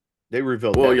 they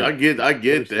revealed Well, that in yeah, the I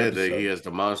get first that he episode. has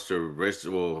the monster rest.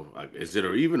 Well, is it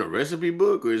even a recipe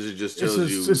book, or is it just It's tells a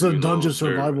you, it's a dungeon their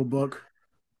survival book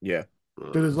Yeah,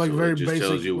 that is like so it very just basic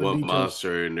tells you with what details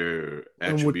monster and their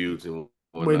and what attributes and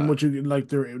when whatnot. what you like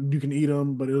there you can eat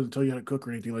them, but it doesn't tell you how to cook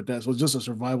or anything like that. So it's just a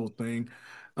survival thing.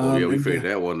 Oh yeah, we And figured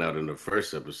that one out in the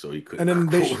first episode. He and couldn't then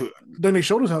cook. then they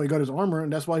showed us how he got his armor,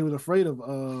 and that's why he was afraid of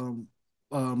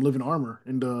living armor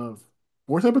in the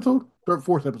fourth episode,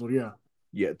 yeah,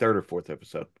 yeah, third or fourth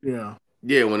episode. yeah.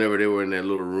 Yeah, whenever they were in that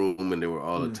little room and they were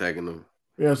all Hmm. attacking him.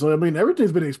 Yeah, so I mean,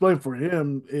 everything's been explained for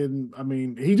him, and I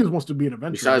mean, he just wants to be an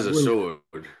adventurer. Besides Like, a really. sword,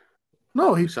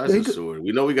 No, besides he the could. sword,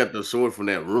 we know we got the sword from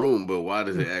that room, but why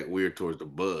does it act weird towards the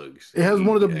bugs? It And has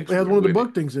one of he the acts it has weird one of the with it.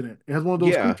 bug things in it. It has one of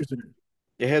those Yeah, creatures in it.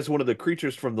 it has one of the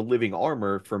creatures from the Living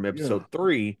Armor from Yeah, episode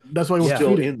 3 that's why he wants to Yeah.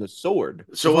 still feed it. in the sword.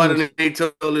 So That's why he why wants didn't they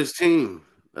tell his team?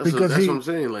 because That's what I'm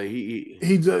saying. Like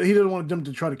he doesn't want them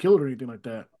to try to kill it or anything like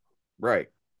that. Right.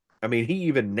 I mean, he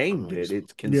even named it.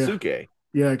 It's Yeah, Kensuke.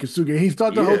 yeah, Kisuke. He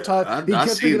thought the whole yeah, time he I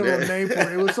kept thinking seen of a name for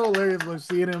it. It was so that. hilarious like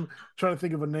seeing him trying to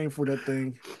think of a name for that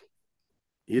thing.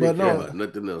 He But didn't care no, about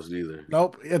nothing else either.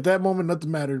 nope. At that moment,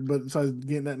 nothing mattered. But besides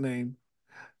getting that name,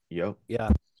 Yep. Yeah.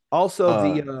 Also, Uh,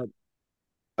 the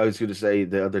I was going to say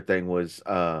the other thing was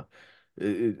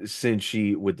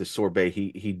Senshi with the sorbet,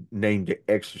 he named it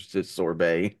Exorcist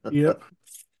sorbet. yep.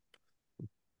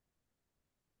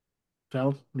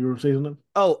 Tal, you were saying something?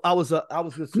 I was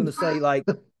just gonna say like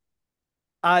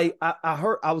I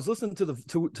heard I was listening to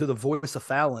the voice of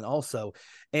Fallon also,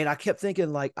 and I kept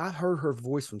thinking like I heard her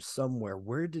voice from somewhere.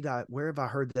 Where have I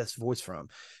heard this voice from?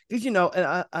 Because and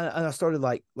I started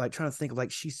like trying to think of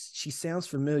like she sounds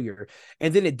familiar,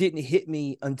 and then it didn't hit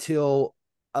me until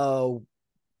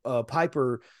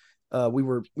Piper, we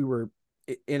were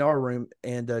in our room,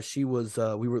 and she was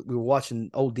we were watching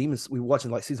old demons. We were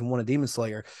watching like season 1 of Demon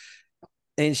Slayer,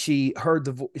 and she heard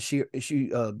she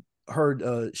heard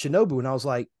Shinobu, and I was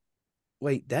like,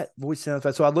 wait, that voice sounds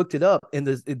fast. So I looked it up, and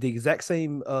the exact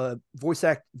same voice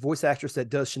actress that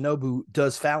does Shinobu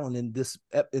does Fallon in this.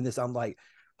 I'm like,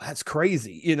 that's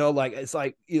crazy, like it's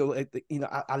like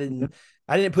I didn't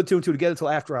put two and two together until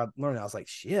after I learned it. I was like,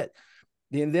 shit.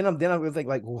 And then I'm gonna think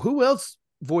like, well, who else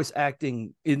voice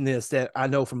acting in this that I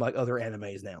know from like other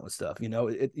animes now and stuff.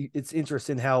 It's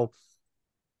interesting how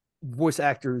voice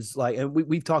actors like, and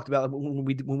we've talked about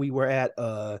when we were at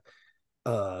was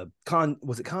it Con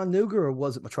Nuga or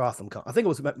was it Metrotham Con? I think it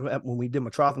was when we did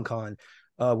Metrotham Con,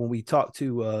 when we talked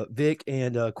to Vic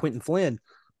and Quentin Flynn,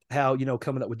 how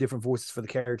coming up with different voices for the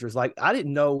characters. Like I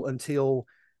didn't know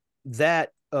that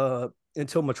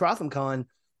until Metrotham Con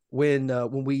when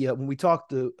we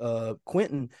talked to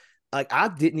Quentin. Like I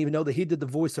didn't even know that he did the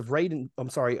voice of Raiden. I'm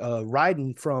sorry,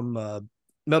 Raiden from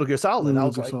Metal Gear Solid. I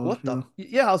was like, what the?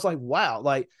 Yeah, I was like, wow,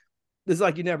 like it's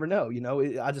like you never know.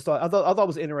 I thought it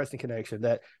was an interesting connection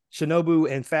that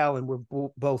Shinobu and Fallon were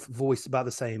both voiced by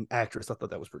the same actress. I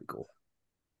thought that was pretty cool.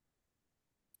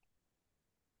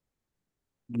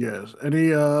 Yes.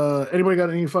 Anybody got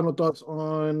any final thoughts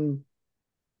on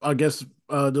I guess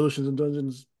Delicious in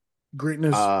Dungeons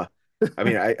greatness? I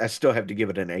mean, I still have to give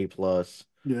it an A plus.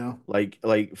 Yeah.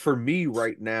 Like for me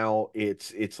right now,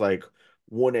 it's like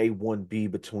 1A, 1B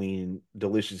between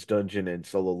Delicious Dungeon and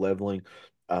Solo Leveling.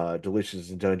 Delicious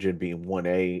Dungeon being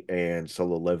 1A and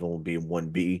Solo Leveling being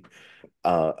 1B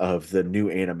of the new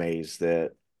animes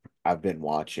that I've been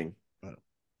watching.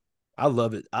 I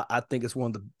love it. I think it's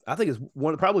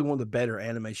probably one of the better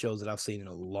anime shows that I've seen in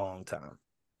a long time.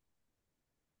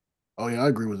 Oh yeah, I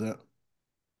agree with that.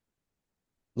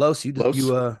 Los, you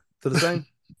for the same?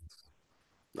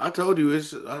 I told you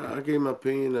I gave my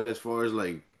opinion as far as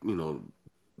like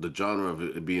the genre of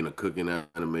it being a cooking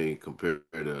anime compared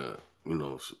to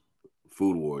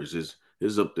Food Wars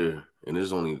is up there, and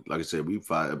it's only like I said we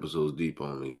 5 episodes deep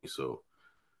on me, so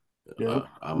Yeah.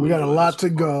 I'm We got a enjoying it lot so to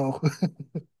far. go.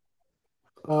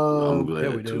 I'm um Yeah,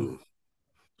 we glad do. too.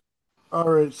 all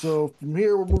right, so from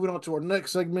here we're moving on to our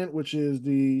next segment, which is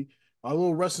our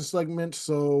little wrestling segment.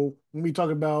 So when we talk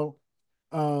about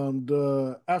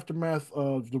the aftermath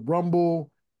of the Rumble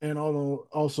and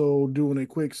also doing a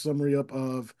quick summary up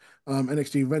of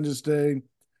NXT Vengeance Day.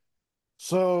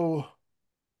 So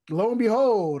lo and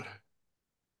behold,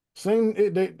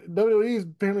 WWE's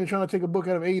apparently trying to take a book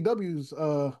out of AEW's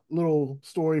little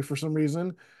story for some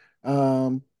reason.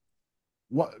 Um,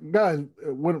 what guys?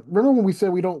 Remember when we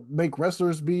said we don't make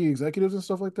wrestlers be executives and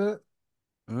stuff like that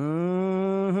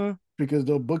Mm-hmm. because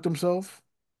they'll book themselves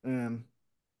and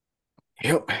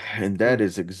Yep. And that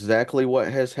is exactly what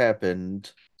has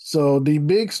happened. so the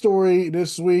big story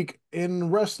this week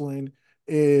in wrestling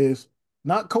is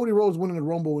not Cody Rhodes winning the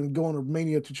Rumble and going to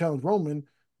Mania to challenge Roman,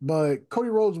 but Cody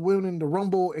Rhodes winning the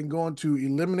Rumble and going to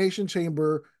Elimination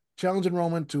Chamber, challenging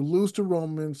Roman to lose to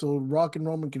Roman so Rock and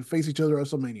Roman can face each other at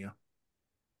WrestleMania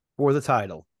For the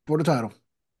title. for the title.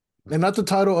 And not the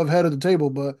title of head of the table,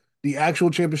 but the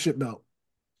actual championship belt.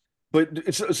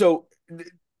 But so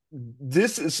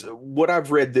this is what I've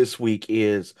read this week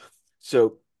is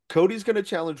so Cody's going to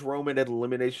challenge Roman at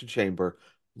Elimination Chamber,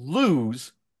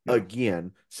 lose Yeah.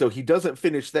 again, so he doesn't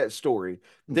finish that story.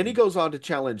 Then he goes on to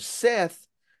challenge Seth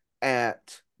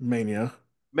at Mania.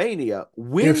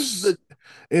 wins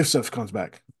If Seth comes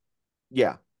back.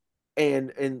 yeah.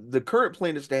 And the current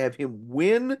plan is to have him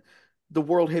win the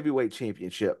World Heavyweight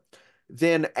Championship.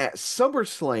 Then at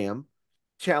SummerSlam,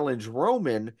 challenge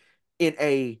Roman in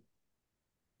a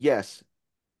yes,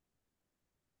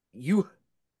 you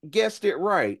guessed it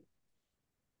right,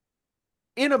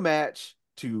 in a match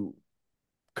to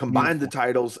combine the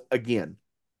titles again.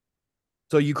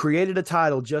 So you created a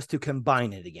title just to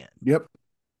combine it again. Yep.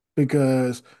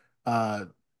 Because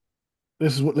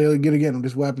this is what they get again.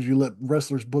 This is what happens. You let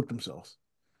wrestlers book themselves.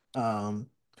 Um,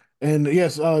 and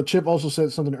yes, Chip also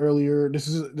said something earlier. This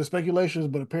is the speculations,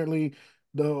 but apparently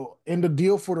the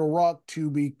deal for The Rock to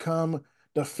become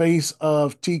the face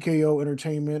of TKO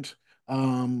Entertainment,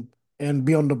 and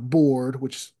be on the board,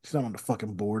 which he's not on the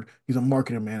fucking board. He's a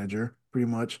marketing manager, pretty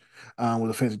much, with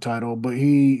a fancy title, but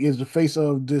he is the face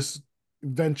of this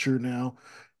venture now.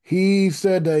 He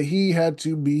said that he had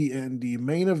to be in the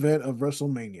main event of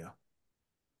WrestleMania.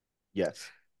 Yes.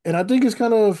 And I think it's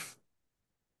kind of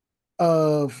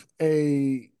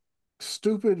a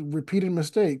stupid repeated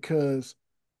mistake because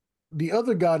the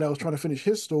other guy that was trying to finish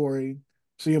his story,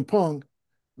 CM Punk,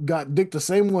 got dicked the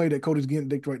same way that Cody's getting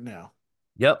dicked right now.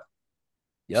 Yep.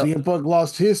 CM Punk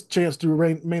lost his chance to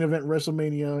main event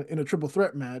WrestleMania in a triple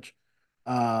threat match.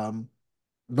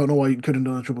 Don't know why you couldn't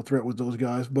have done a triple threat with those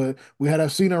guys, but we had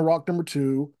Cena Rock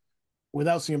 #2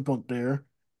 without CM Punk there.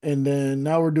 And then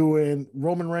now we're doing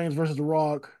Roman Reigns versus The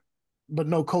Rock, but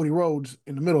no Cody Rhodes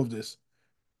in the middle of this.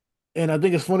 And I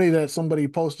think it's funny that somebody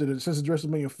posted it since it's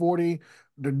WrestleMania 40,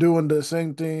 they're doing the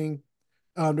same thing.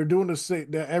 They're doing the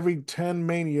same that every 10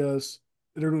 manias,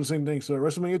 they're doing the same thing. So at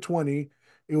WrestleMania 20,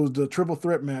 it was the triple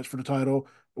threat match for the title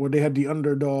where they had the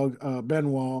underdog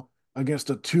Benoit against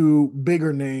the two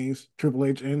bigger names, Triple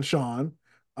H and Shawn.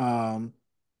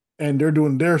 And they're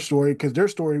doing their story because their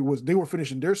story was they were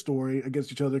finishing their story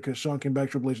against each other because Shawn came back,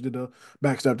 Triple H did the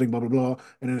backstab thing, blah blah blah,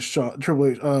 and then Triple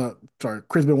H,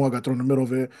 Chris Benoit got thrown in the middle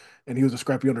of it, and he was a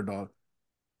scrappy underdog.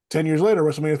 10 years later,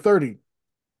 WrestleMania 30,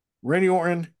 Randy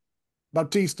Orton,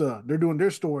 Batista, they're doing their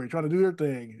story, trying to do their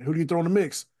thing. Who do you throw in the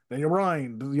mix? Daniel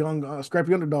Bryan, the young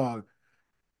scrappy underdog.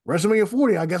 WrestleMania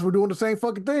 40, I guess we're doing the same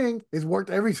fucking thing. It's worked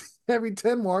every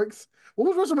 10 marks.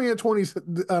 What was WrestleMania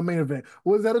 20's main event?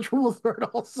 Was that a triple threat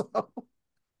also?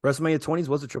 WrestleMania 20s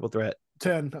was a triple threat.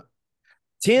 10.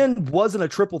 10 wasn't a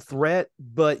triple threat,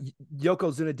 but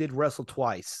Yokozuna did wrestle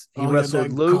twice. He Oh,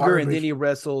 wrestled yeah, Luger, garbage. and then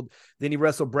he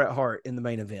wrestled Bret Hart in the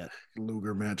main event.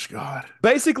 Luger match, God.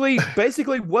 Basically,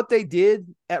 what they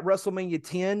did at WrestleMania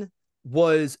 10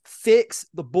 was fix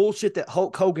the bullshit that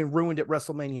Hulk Hogan ruined at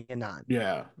WrestleMania 9.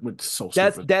 Yeah, it's so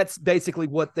stupid. That's basically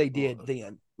what they did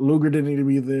then. Luger didn't need to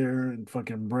be there, and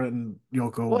fucking Bret and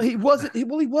Yoko. Well, he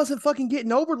wasn't fucking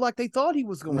getting over like they thought he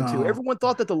was going to. Everyone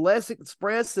thought that the Les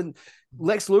Express and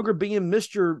Lex Luger being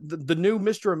the new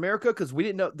Mr. America, because they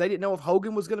didn't know if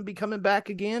Hogan was going to be coming back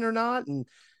again or not, and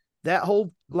that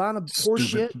whole line of horse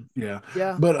shit. Yeah.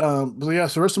 But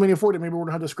so WrestleMania 40, maybe we're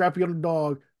gonna have the scrappy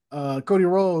underdog, Cody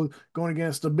Rhodes going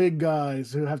against the big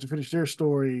guys who have to finish their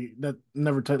story that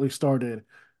never tightly started.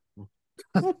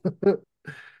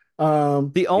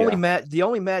 The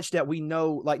only match that we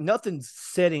know, like nothing's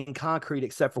set in concrete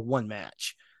except for one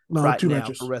match. No, right 2 now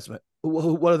matches. For wrestling.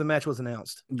 What other match was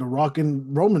announced? The Rock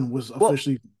and Roman was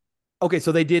officially. Okay,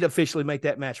 so they did officially make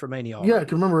that match for Mania. Yeah,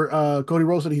 because remember, Cody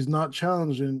Rhodes said he's not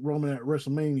challenging Roman at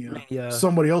WrestleMania. Yeah.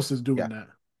 Somebody else is doing that.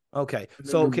 Okay,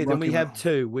 so then we have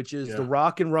 2, which is The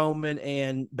Rock and Roman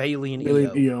and Bayley and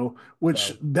Io,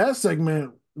 which that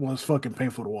segment was fucking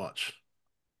painful to watch.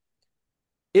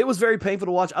 It was very painful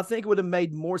to watch. I think it would have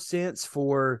made more sense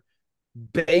for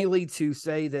Bayley to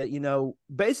say that,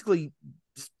 basically,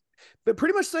 but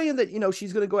pretty much saying that,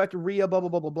 she's going to go after Rhea, blah, blah,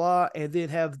 blah, blah, blah, and then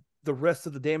have the rest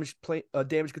of the damage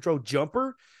control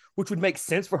jumper, which would make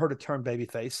sense for her to turn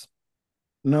babyface.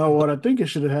 No, what I think it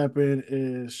should have happened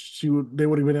is they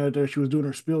would have been out there. She was doing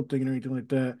her spill thing and everything like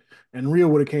that, and Rhea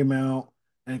would have came out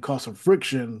and caused some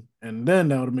friction, and then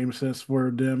that would have made sense for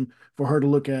her to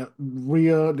look at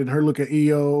Rhea, then her look at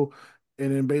Io,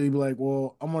 and then Bayley be like,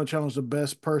 "Well, I'm gonna challenge the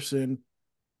best person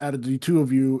out of the two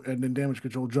of you," and then Damage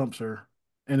Control jumps her,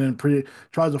 and then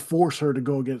tries to force her to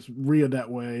go against Rhea that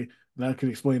way. And I can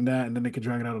explain that, and then they can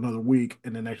drag it out another week,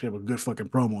 and then actually have a good fucking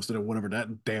promo instead of whatever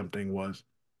that damn thing was.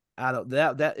 I don't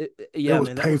yeah, it was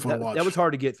man, painful to watch. That was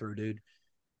hard to get through, dude.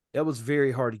 That was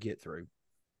very hard to get through.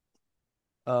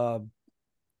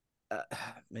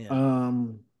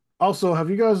 Man. Also, have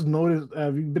you guys noticed?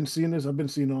 Have you been seeing this? I've been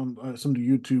seeing on some of the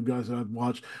YouTube guys that I've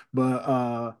watched,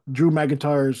 but Drew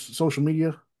McIntyre's social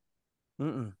media.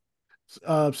 Mm-mm.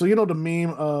 So you know the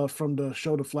meme from the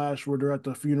show The Flash where they're at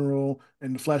the funeral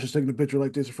and the Flash is taking a picture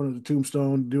like this in front of the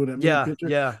tombstone, doing that meme picture.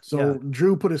 Yeah. So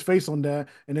Drew put his face on that,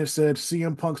 and it said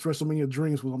CM Punk's WrestleMania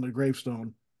Dreams was on the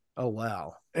gravestone. Oh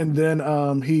wow! And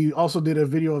then he also did a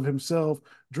video of himself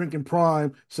drinking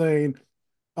Prime, saying,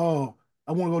 "Oh,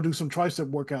 I want to go do some tricep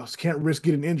workouts. Can't risk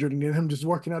getting injured." And then him just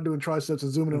working out doing triceps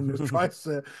and zooming on his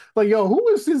tricep. Like, yo, who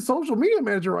is his social media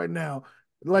manager right now?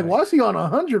 Like, why is he on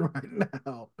 100 right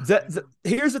now?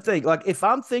 Here's the thing. Like, if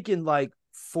I'm thinking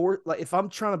if I'm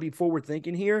trying to be forward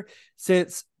thinking here,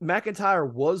 since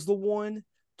McIntyre was the one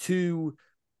to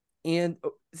end.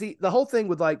 See, the whole thing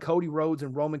with like Cody Rhodes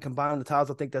and Roman combining the titles,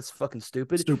 I think that's fucking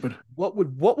stupid. Stupid. What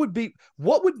would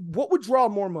draw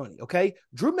more money? Okay,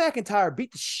 Drew McIntyre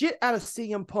beat the shit out of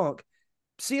CM Punk.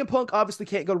 CM Punk obviously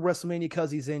can't go to WrestleMania because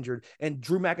he's injured, and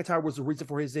Drew McIntyre was the reason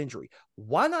for his injury.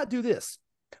 Why not do this?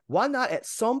 Why not at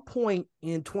some point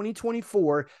in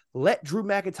 2024 let Drew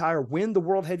McIntyre win the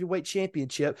World Heavyweight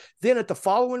Championship? Then at the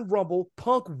following Rumble,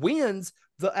 Punk wins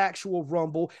the actual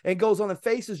Rumble and goes on and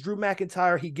faces Drew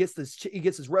McIntyre. He gets his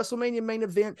WrestleMania main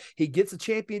event, he gets a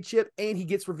championship, and he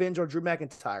gets revenge on Drew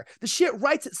McIntyre. The shit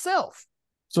writes itself.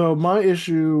 So my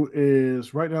issue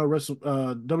is right now,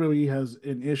 WWE has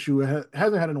an issue. It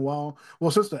hasn't had in a while.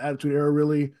 Well, since the Attitude Era,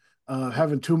 really,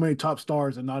 having too many top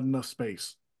stars and not enough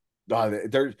space.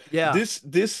 The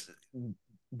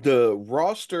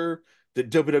roster that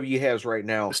WWE has right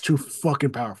now is too fucking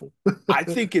powerful. I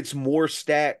think it's more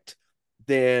stacked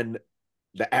than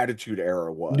the Attitude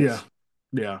Era was.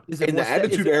 Yeah. And the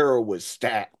Attitude Era was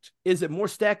stacked. Is it more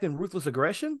stacked than Ruthless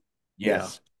Aggression?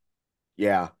 Yes.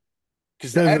 Yeah.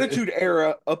 Because the Attitude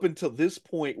Era, up until this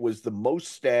point, was the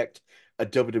most stacked a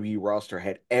WWE roster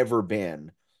had ever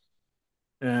been.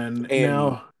 And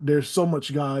now there's so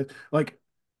much guys. Like,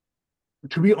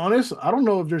 to be honest, I don't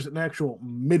know if there's an actual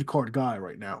mid-card guy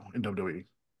right now in WWE.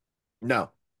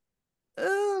 No.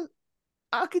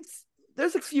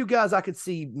 There's a few guys I could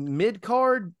see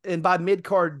mid-card, and by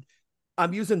mid-card,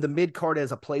 I'm using the mid-card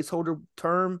as a placeholder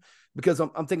term because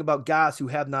I'm thinking about guys who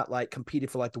have not like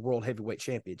competed for like the World Heavyweight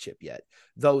Championship yet.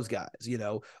 Those guys,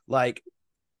 like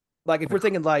if we're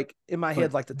thinking like in my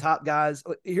head, like the top guys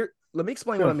here. Let me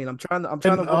explain what I mean. I'm trying to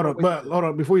hold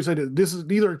on. Before you say that,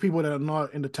 these are people that are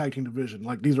not in the tag team division.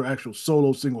 Like these are actual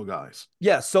solo single guys.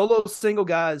 Yeah, solo single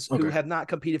guys who have not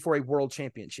competed for a world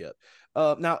championship.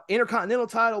 Now, Intercontinental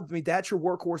title, I mean, that's your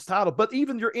workhorse title, but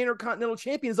even your Intercontinental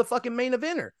champion is a fucking main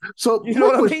eventer. So you know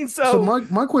what I mean? So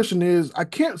my question is, I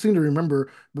can't seem to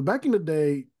remember, but back in the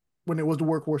day when it was the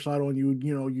workhorse title, and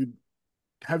you'd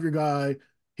have your guy,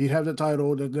 he'd have the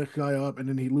title, the next guy up, and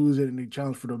then he'd lose it, and he'd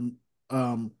challenge for the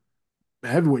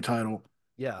heavyweight title.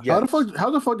 Yeah. How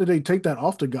the fuck did they take that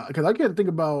off the guy? Because I can't think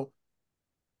about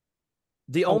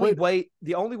the only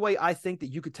way I think that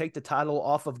you could take the title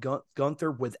off of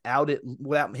Gunther without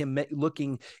him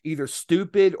looking either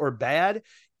stupid or bad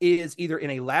is either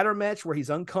in a ladder match where he's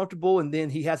uncomfortable and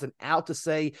then he has an out to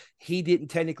say he didn't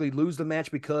technically lose the match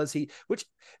because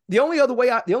the only other way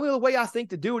I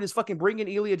think to do it is fucking bring in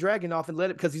Ilya Dragunov and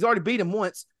let it, because he's already beat him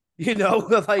once.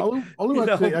 Like only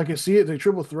I can see it. They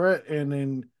triple threat, and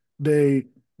then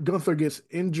Gunther gets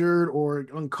injured or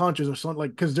unconscious or something,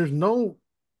 like, because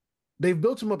they've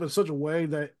built him up in such a way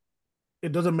that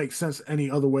it doesn't make sense any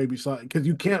other way besides, because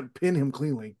you can't pin him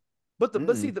cleanly. But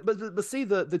see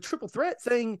the triple threat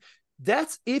thing,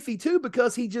 that's iffy too,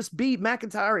 because he just beat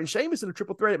McIntyre and Sheamus in a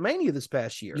triple threat at Mania this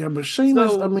past year. Yeah, but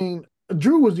Sheamus, I mean,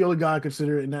 Drew was the only guy I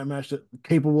consider in that match that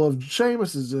capable of.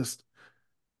 Sheamus is just.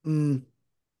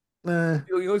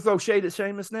 You throw shade at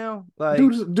Sheamus now? Like,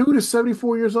 dude is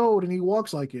 74 years old and he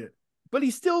walks like it. But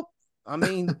he's still, I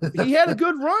mean, he had a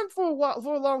good run for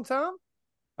a long time.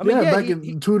 I mean, back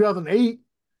in 2008.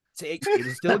 It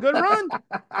was still a good run.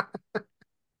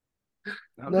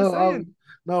 I'm just saying.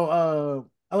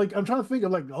 I'm trying to think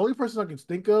of like the only person I can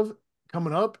think of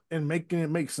coming up and making it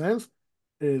make sense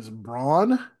is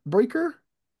Braun Breaker.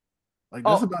 Like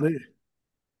that's about it.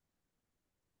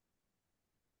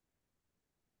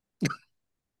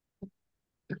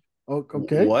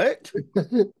 Okay. What?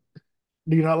 Do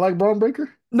you not like Braun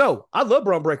Breaker? No, I love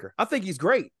Braun Breaker. I think he's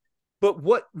great. But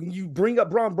when you bring up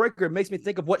Braun Breaker, it makes me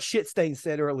think of what Shitstain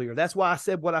said earlier. That's why I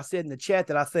said what I said in the chat,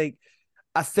 that I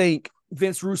think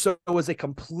Vince Russo is a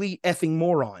complete effing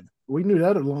moron. We knew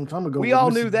that a long time ago. We all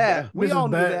knew that. We all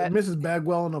knew that. Mrs.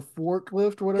 Bagwell on a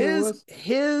forklift, or whatever it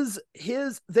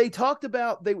was. They talked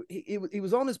about he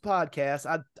was on his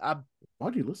podcast.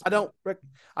 Why do you listen? I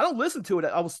don't listen to it.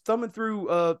 I was thumbing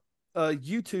through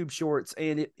YouTube shorts,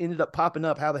 and it ended up popping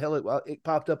up. How the hell it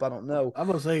popped up, I don't know. I'm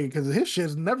gonna say, because his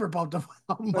shit's never popped up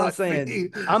on my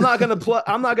feed. I'm not gonna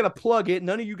plug it.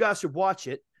 None of you guys should watch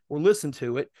it or listen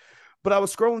to it. But I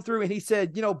was scrolling through, and he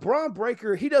said, Braun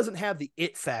Breaker, he doesn't have the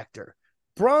it factor.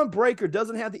 Braun Breaker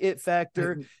doesn't have the it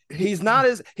factor. He's not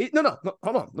as no,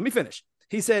 hold on, let me finish.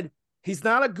 He said he's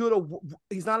not a good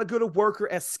a worker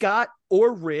as Scott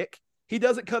or Rick. He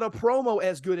doesn't cut a promo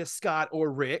as good as Scott or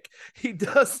Rick. He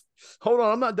does. Hold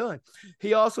on, I'm not done.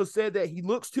 He also said that he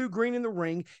looks too green in the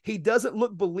ring. He doesn't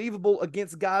look believable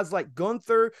against guys like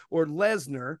Gunther or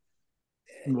Lesnar.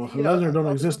 Well, Lesnar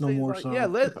don't exist no more. Like, so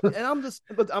and I'm just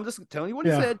telling you what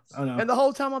he said. And the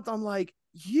whole time I'm like,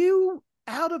 you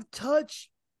out of touch,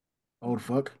 old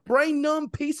fuck, brain numb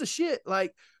piece of shit.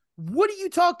 Like, what are you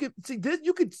talking? See, this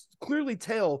you could clearly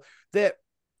tell that.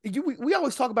 We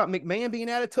always talk about McMahon being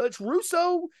out of touch.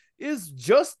 Russo is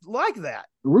just like that.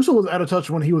 Russo was out of touch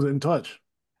when he was in touch.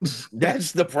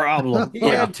 That's the problem.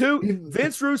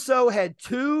 Vince Russo had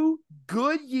 2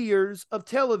 good years of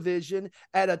television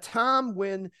at a time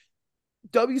when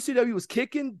WCW was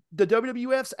kicking the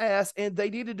WWF's ass, and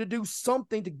they needed to do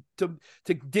something to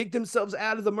dig themselves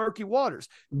out of the murky waters.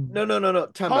 No.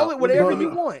 Call it whatever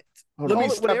you want. Let me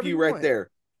stop you right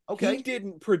there. Okay. He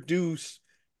didn't produce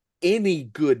any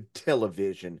good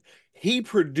television. He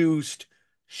produced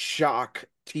shock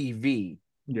TV.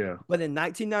 Yeah. But in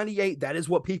 1998, that is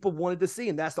what people wanted to see.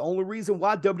 And that's the only reason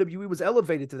why WWE was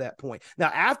elevated to that point.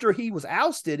 Now, after he was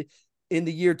ousted in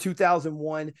the year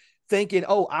 2001, thinking,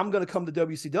 I'm going to come to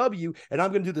WCW and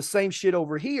I'm going to do the same shit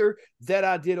over here that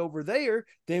I did over there,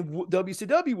 then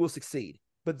WCW will succeed.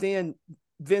 But then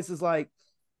Vince is like,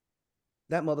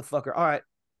 that motherfucker. All right.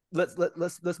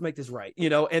 Let's make this right,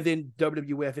 and then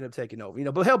WWF ended up taking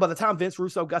over, but hell, by the time Vince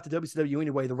Russo got to WCW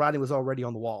anyway, the writing was already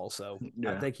on the wall. So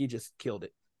I think he just killed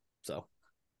it. So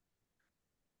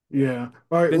yeah.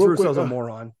 All right. Vince Russo's a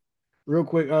moron. Real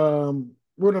quick.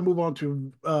 We're going to move on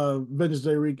to Vengeance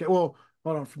Day recap. Well,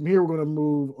 hold on. From here, we're going to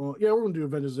move on. Yeah, we're going to do a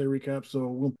Vengeance Day recap.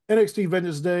 So NXT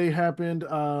Vengeance Day happened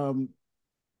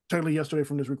technically yesterday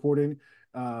from this recording.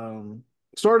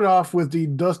 Started off with the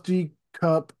Dusty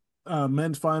Cup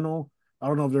men's final. I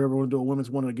don't know if they're ever going to do a women's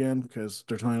one again, because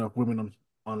there's not enough women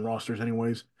on rosters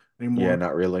anyways anymore. Yeah,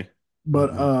 not really.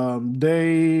 But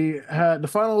they had the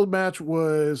final match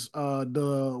was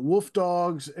the Wolf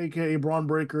Dogs, aka Braun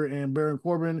Breaker and Baron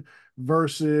Corbin,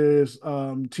 versus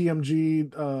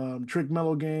TMG, Trick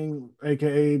Mellow Gang,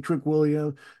 aka Trick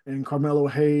William and Carmelo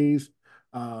Hayes.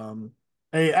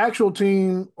 A actual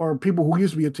team, or people who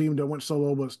used to be a team that went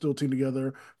solo but still teamed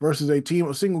together, versus a team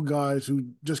of single guys who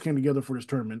just came together for this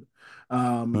tournament.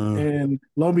 And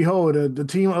lo and behold, the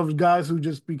team of guys who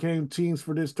just became teams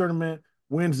for this tournament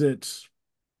wins it.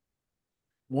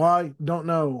 Why? Don't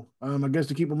know. I guess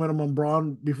to keep momentum on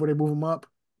Braun before they move him up.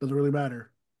 Doesn't really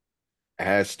matter. It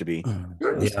has to be.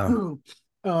 Yeah.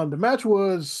 The match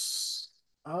was,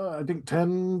 I think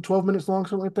 10, 12 minutes long,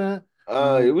 something like that.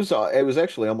 It was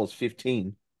actually almost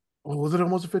 15. Oh, was it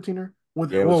almost a 15er?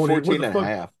 It was 14 and a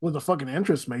half. With a fucking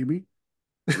entrance, maybe.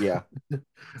 Yeah. It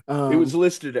was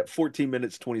listed at 14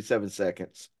 minutes, 27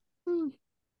 seconds.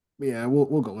 Yeah,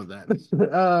 we'll go with that.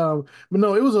 But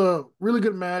no, it was a really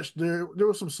good match. There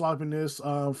was some sloppiness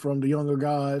from the younger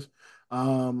guys.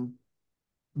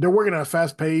 They're working at a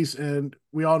fast pace, and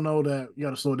we all know that you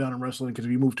got to slow down in wrestling, because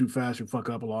if you move too fast, you fuck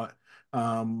up a lot.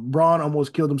 Braun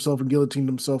almost killed himself and guillotined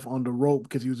himself on the rope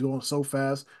because he was going so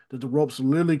fast that the ropes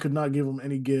literally could not give him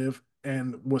any give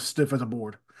and was stiff as a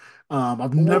board.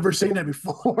 I've never seen that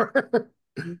before.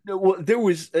 Well, there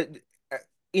was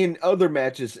in other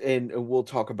matches, and we'll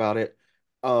talk about it.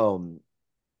 The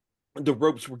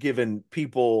ropes were giving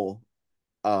people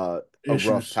a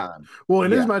rough time. Well,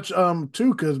 in this match,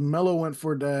 too, because Mello went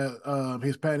for that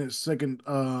his patented second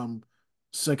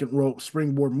second rope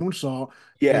springboard moonsault,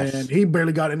 and Yes. he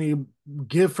barely got any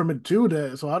give from it to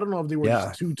that. So I don't know if they were just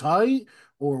Yeah. too tight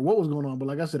or what was going on. But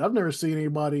like I said, I've never seen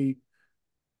anybody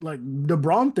like the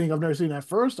Braun thing. I've never seen at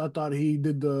first. I thought he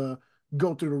did the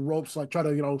go through the ropes, like try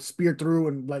to spear through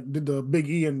and like did the Big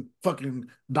E and fucking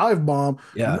dive bomb.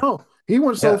 Yeah. No, he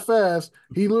went so Yeah. fast.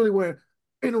 He literally went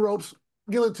in the ropes,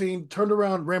 guillotine, turned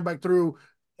around, ran back through.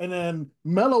 And then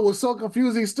Mello was so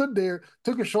confused. He stood there,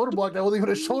 took a shoulder block that wasn't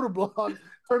even a shoulder block,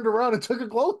 turned around and took a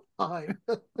clothesline.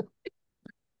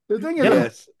 The thing is, Yeah.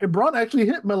 Yes. and Braun actually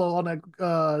hit Mello on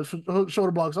that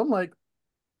shoulder block. So I'm like,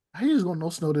 how you just gonna no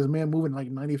snow this man moving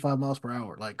like 95 miles per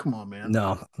hour? Like, come on, man.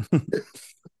 No.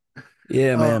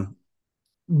 Yeah, Uh, man.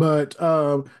 but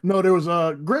no, there was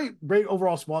great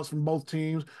overall spots from both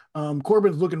teams.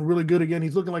 Corbin's looking really good again.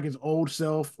 He's looking like his old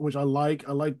self, which I like.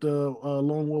 I like the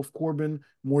Lone Wolf Corbin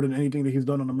more than anything that he's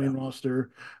done on the main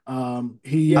roster. Yeah.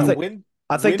 He I think When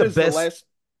the is the best. last?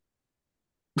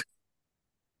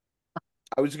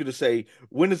 I was going to say,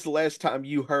 when is the last time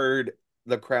you heard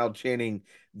the crowd chanting,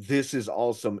 "This is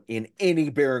awesome" in any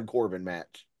Baron Corbin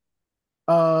match?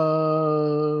 um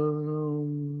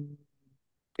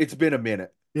It's been a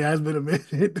minute. yeah, it's been a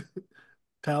minute.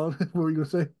 Talon, what were you gonna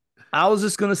say? I was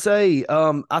just gonna say,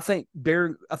 I think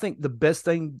the best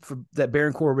thing that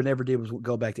Baron Corbin ever did was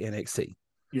go back to NXT.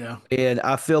 Yeah. And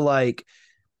I feel like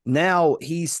now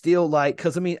he's still like,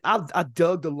 because I mean, I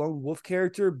dug the Lone Wolf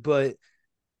character, but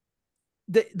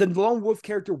the Lone Wolf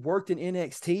character worked in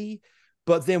NXT,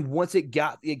 but then once it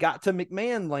got to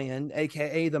McMahon land,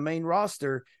 aka the main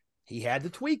roster, he had to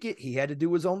tweak it. He had to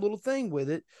do his own little thing with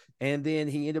it, and then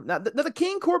he ended up. Now the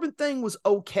King Corbin thing was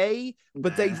okay,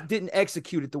 but they didn't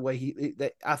execute it the way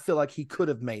I feel like he could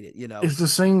have made it. It's the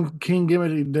same King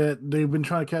gimmick that they've been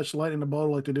trying to catch the light in the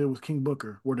bottle like they did with King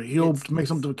Booker, where the heel makes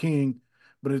him to a king,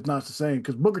 but it's not the same.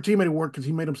 Because Booker T made it work because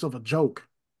he made himself a joke.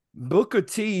 Booker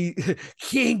T,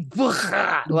 King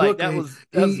Booker, like Booker,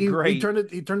 that was great.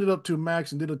 he turned it up to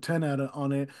max and did a 10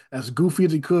 on it as goofy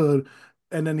as he could,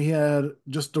 and then he had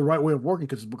just the right way of working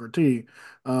because it's Booker T.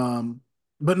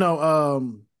 But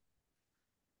no,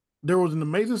 there was an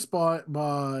amazing spot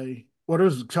by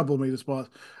there's a couple of amazing spots.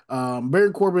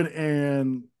 Baron Corbin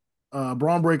and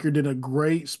Braun Breaker did a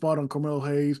great spot on Carmelo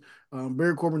Hayes.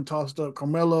 Baron Corbin tossed up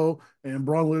Carmelo, and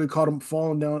Braun literally caught him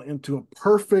falling down into a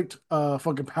perfect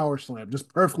fucking power slam,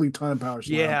 just perfectly timed power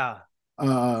slam. Yeah.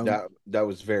 That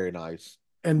was very nice.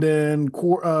 And then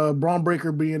Braun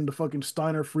Breaker, being the fucking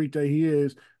Steiner freak that he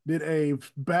is, did a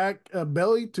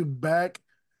belly to back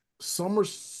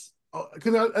somersault,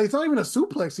 because it's not even a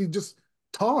suplex. He just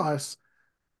tossed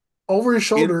over his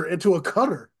shoulder into a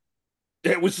cutter.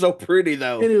 It was so pretty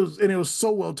though. And it was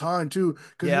so well timed too.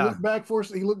 Because Yeah. he looked back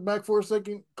for a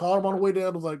second, caught him on the way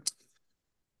down, was like,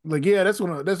 yeah, that's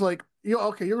like,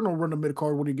 okay, you're gonna run the mid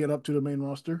card when you get up to the main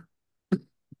roster.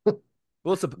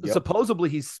 Well, Yep. supposedly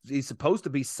he's supposed to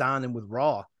be signing with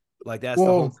Raw. Like that's the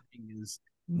whole thing is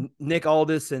Nick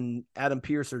Aldis and Adam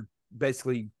Pearce are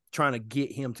basically trying to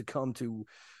get him to come to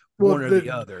one or the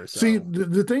other. So. See,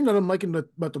 the thing that I'm liking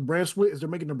about the brand split is they're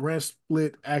making the brand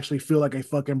split actually feel like a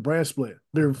fucking brand split.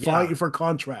 They're fighting for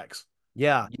contracts.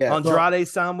 Yeah. Yeah. Andrade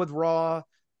signed with Raw.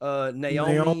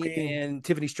 Naomi and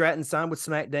Tiffany Stratton signed with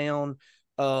SmackDown.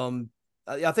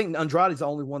 I think Andrade's the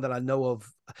only one that I know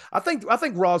of. I think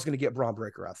Raw's going to get Braun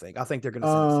Breaker. I think they're going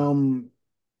to.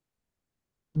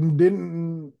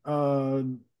 Didn't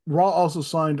Raw also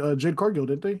signed Jade Cargill?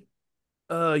 Didn't they?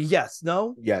 Yes.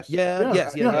 No. Yes. Yeah.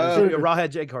 Yes. Yeah. Raw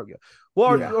had Jade Cargill.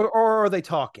 Well, or are they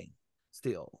talking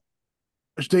still?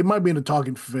 They might be in the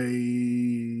talking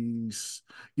phase.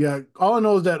 Yeah. All I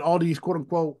know is that all these quote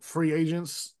unquote free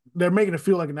agents, they're making it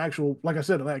feel like an actual, like I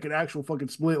said, like an actual fucking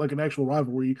split, like an actual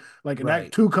rivalry,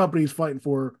 like two companies fighting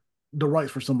for the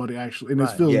rights for somebody actually, and it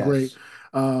feels great.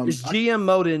 It's GM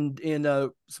mode in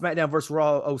SmackDown versus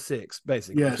Raw 06,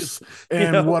 basically. Yes,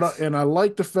 and and I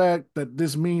like the fact that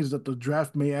this means that the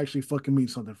draft may actually fucking mean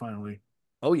something finally.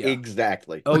 Oh yeah,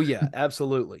 exactly. Oh yeah,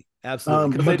 absolutely. Because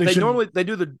they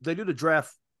do the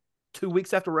draft 2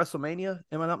 weeks after WrestleMania.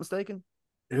 Am I not mistaken?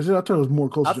 Is it? I thought it was more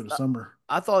closer to the summer.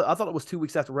 I thought it was 2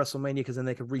 weeks after WrestleMania because then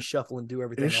they could reshuffle and do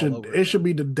everything. It should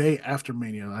be the day after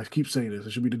Mania. I keep saying this.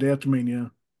 It should be the day after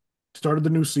Mania. Started the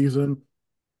new season.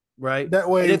 Right. That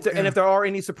way. And if there are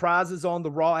any surprises on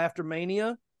the Raw after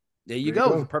Mania, there you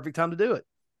go. It's the perfect time to do it.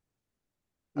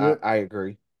 I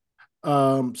agree.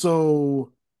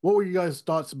 So what were you guys'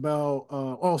 thoughts about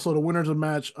also the winners of the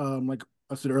match? Like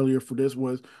I said earlier, for this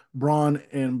was Braun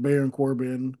and Baron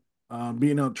Corbin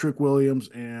beating out Trick Williams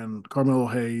and Carmelo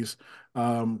Hayes.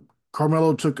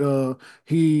 Carmelo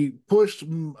he pushed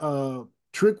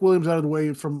Trick Williams out of the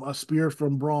way from a spear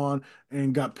from Braun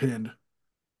and got pinned.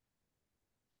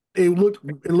 It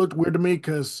looked weird to me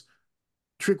because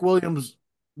Trick Williams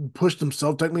pushed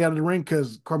himself technically out of the ring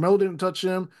because Carmelo didn't touch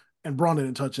him and Braun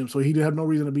didn't touch him, so he didn't have no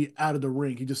reason to be out of the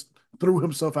ring. He just threw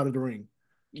himself out of the ring.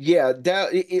 Yeah,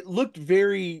 it looked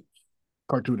very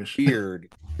Cartoonish.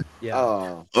 weird.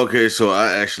 Yeah. Okay, so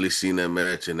I actually seen that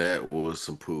match, and that was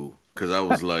some poo. Because I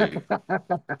was like,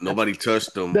 nobody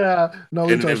touched him. Yeah, no,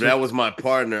 and if that was my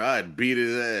partner, I'd beat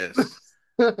his ass.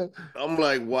 I'm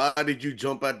like, why did you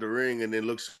jump out the ring and then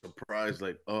look surprised?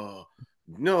 Like, oh,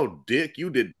 no, Dick, you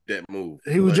did that move.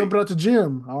 He was jumping out the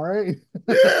gym. All right.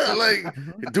 Yeah, like,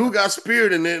 dude got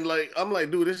speared, and then, like, I'm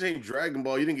like, dude, this ain't Dragon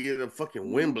Ball. You didn't get a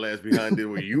fucking wind blast behind it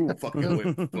where you fucking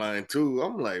went flying too.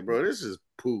 I'm like, bro, this is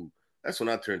poo. That's when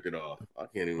I turned it off. I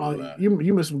can't even lie.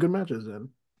 You missed some good matches then.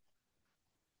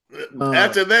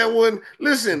 After that one,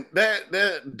 listen, that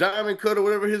diamond cut or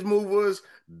whatever his move was,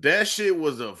 that shit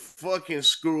was a fucking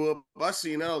screw up. I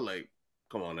seen out like,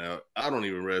 come on now, I don't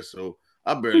even wrestle.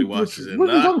 I barely watch this,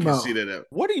 and I can see that.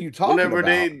 What are you talking about?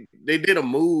 Whenever they did a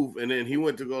move, and then he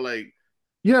went to go like,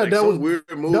 that was weird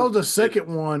move. That was the second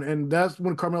one, and that's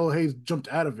when Carmelo Hayes jumped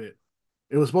out of it.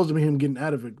 It was supposed to be him getting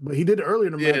out of it, but he did it earlier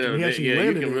in the match. And he actually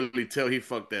landed you can really tell he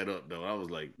fucked that up though. I was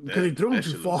like, because he threw him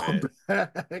too far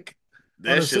back.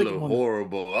 That shit looked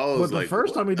horrible. I was but the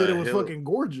first time he did it was fucking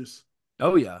gorgeous.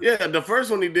 Oh yeah, yeah. The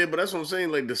first one he did, but that's what I'm saying.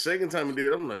 Like the second time he did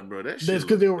it, I'm like, bro, that shit. That's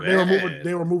because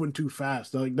they were moving too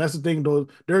fast. Like that's the thing. Though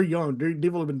they're young.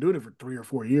 They've only been doing it for 3 or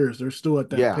 4 years. They're still at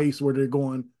that pace where they're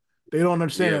going. They don't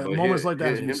understand that moments like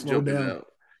that. Him slow down.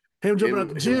 Him jumping out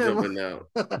the gym.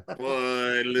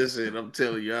 Boy, listen, I'm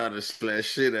telling y'all to slash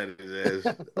shit out of his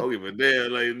ass. Don't give a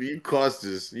damn. Like you caused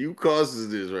this. You caused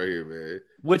this right here, man.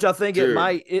 Which I think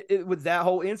it with that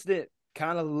whole incident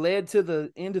kind of led to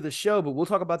the end of the show, but we'll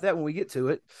talk about that when we get to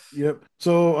it. Yep.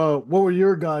 So what were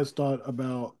your guys' thought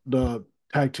about the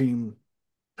tag team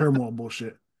turmoil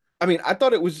bullshit? I mean, I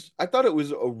thought it was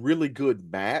a really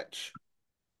good match.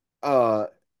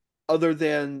 Other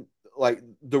than like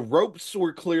the ropes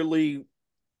were clearly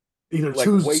either like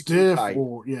too stiff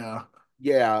or yeah.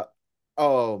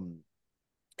 And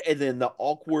then the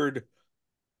awkward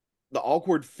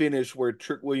finish where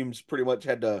Trick Williams pretty much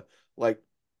had to like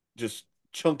just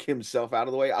chunk himself out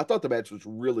of the way. I thought the match was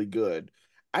really good.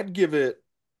 I'd give it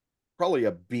probably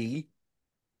a B.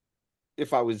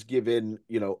 If I was given,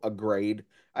 a grade,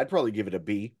 I'd probably give it a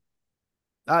B.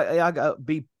 I got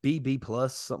B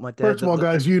plus, something like that. First of all,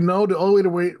 guys, the only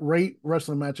way to rate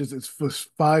wrestling matches is for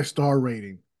 5-star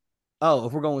rating. Oh,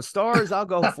 if we're going stars, I'll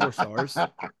go 4 stars.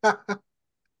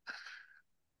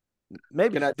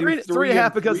 Maybe three and a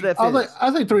half because of that finish.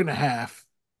 I think 3.5.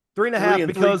 3.5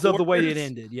 because of the way it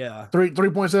ended. Yeah.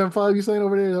 3.75. You saying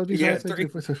over there? Yeah, 3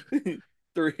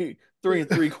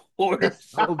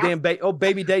 3.75. Oh,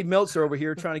 baby Dave Meltzer over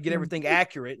here trying to get everything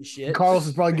accurate and shit. Carlos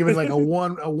is probably giving like a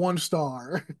 1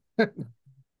 star.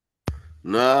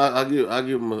 Nah, I'll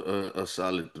give him a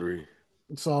solid 3.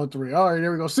 Solid 3. All right,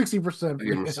 there we go. 60%.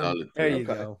 Give him a solid 3. There you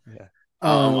go. Yeah.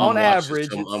 On average,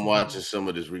 I'm watching some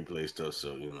of this replay stuff,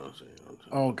 so you know what I'm saying.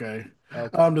 Okay.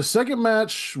 The second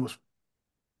match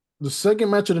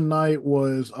of the night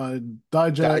was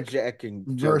Dijak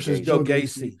versus Joe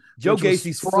Gacy. Joe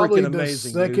Gacy's freaking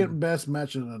amazing. The second best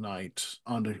match of the night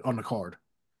on the card.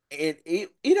 And it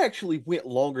actually went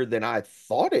longer than I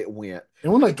thought it went. It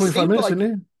went like 25 minutes, didn't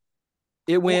it?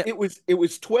 It went. It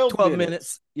was 12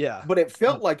 minutes. Yeah, but it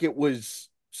felt like it was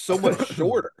so much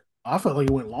shorter. I felt like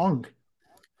it went long.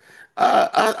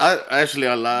 I actually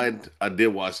lied. I did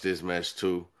watch this match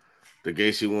too, the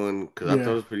Gacy one, because I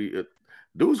thought it was pretty.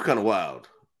 Dude's kind of wild.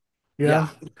 Yeah.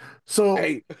 So,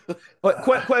 hey, but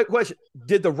quick question: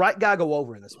 did the right guy go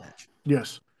over in this match?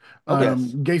 Yes.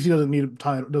 Gacy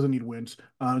doesn't need wins.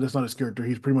 That's not his character.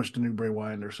 He's pretty much the new Bray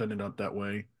Wyatt, and they're setting it up that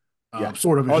way.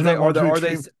 Sort of.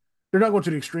 They're not going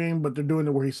to the extreme, but they're doing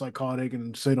it where he's psychotic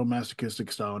and sadomasochistic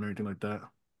style and everything like that.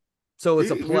 So it's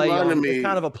it's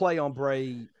kind of a play on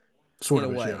Bray, sort in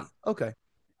of a way. Yeah. Okay.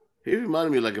 He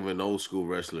reminded me like of an old school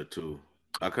wrestler too.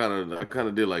 I kind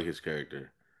of did like his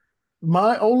character.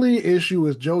 My only issue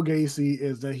with Joe Gacy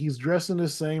is that he's dressing the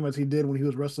same as he did when he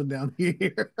was wrestling down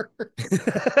here.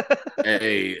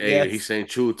 hey, yes. He's staying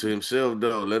true to himself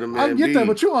though. Let him. I get that,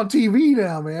 but you're on TV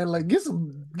now, man. Like, get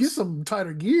some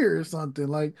tighter gear or something.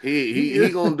 Like he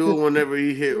gonna do it whenever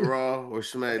he hit Raw or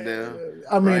SmackDown.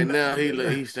 I mean, right now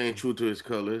he's staying true to his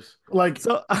colors. Like,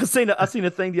 so I seen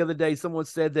a thing the other day. Someone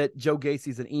said that Joe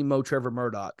Gacy's an emo Trevor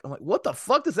Murdoch. I'm like, what the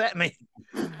fuck does that mean?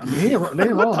 I mean, they ain't What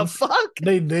wrong. the fuck?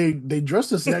 They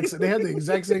dressed the exact. They had the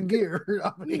exact same gear.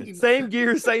 I mean, same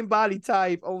gear, same body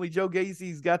type. Only Joe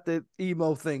Gacy's got the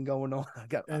emo thing going on.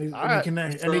 and All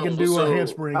he can do a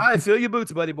handspring. right, fill your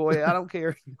boots, buddy boy. I don't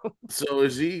care. So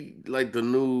is he like the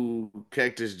new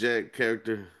Cactus Jack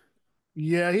character?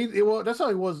 Yeah, well, that's how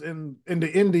he was in the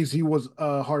Indies. He was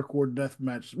a hardcore death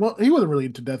match. Well, he wasn't really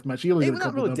into death match. He only He did a was not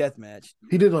couple really of them. death match.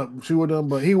 He did a few of them,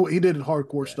 but he did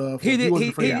hardcore stuff. He Like, did.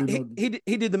 wasn't afraid to do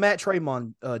He did the Matt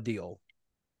Tremont deal.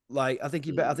 Like I think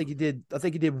he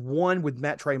did one with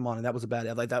Matt Tremont, and that was about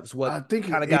it. Like that was what I think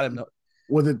kind of got him.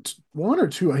 Was it one or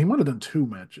two? He might have done two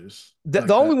matches.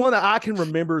 The only one that I can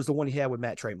remember is the one he had with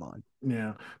Matt Tremont.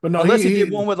 Yeah, but no, unless he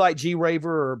did one with like G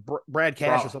Raver or Brad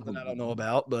Cash or something I don't know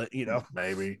about, but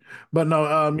maybe. But no,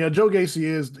 yeah, Joe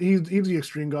Gacy he's the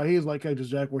extreme guy. He is like Cactus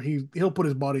Jack, where he'll put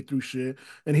his body through shit,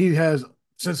 and he has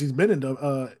since he's been in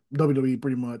WWE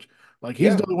pretty much. Like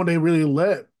he's the only one they really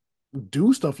let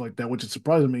do stuff like that, which is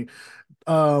surprising me.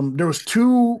 There was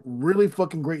two really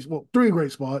fucking three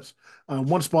great spots.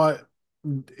 One spot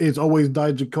is always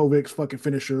Dijakovic's fucking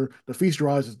finisher. The Feast Your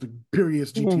Eyes is the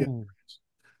purest GTS.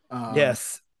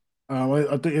 Yes.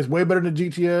 I think it's way better than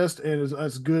GTS and is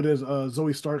as good as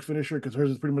Zoe Stark's finisher because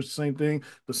hers is pretty much the same thing.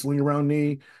 The sling around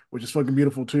knee, which is fucking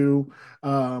beautiful too.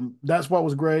 That spot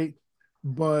was great.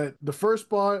 But the first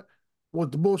spot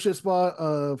was the bullshit spot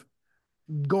of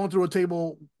going through a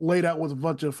table laid out with a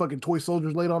bunch of fucking toy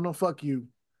soldiers laid on them. Fuck you.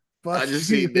 I just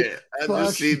seen that.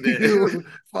 Bro,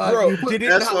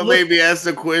 that's what made me ask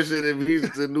the question if he's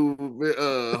the new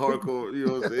hardcore. You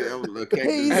know what I'm saying?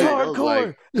 He's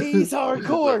hardcore. He's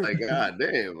hardcore. Like, God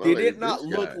damn. Did it not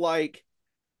look like?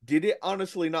 Did it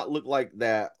honestly not look like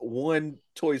that one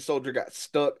toy soldier got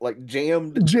stuck, like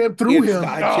jammed through him?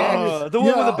 The one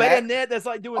with the bayonet that's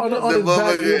like doing he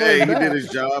did his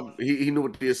job. He knew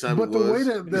what the assignment was. But the way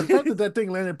the fact that thing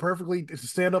landed perfectly to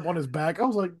stand up on his back, I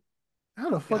was like, how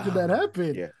the fuck did that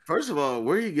happen? Yeah. First of all,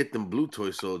 where you get them blue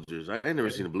toy soldiers? I ain't never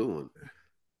seen a blue one.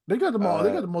 They got them all.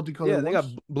 They got the multicolored. Yeah, they got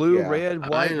blue, red,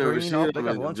 white, green. They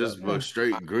got just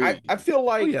straight green. I feel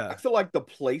like the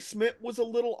placement was a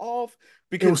little off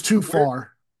because it was too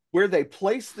far. Where they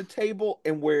placed the table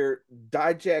and where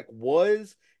Dijak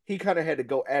was, he kind of had to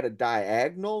go at a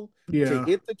diagonal to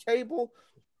hit the table.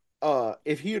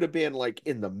 If he would have been like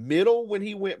in the middle when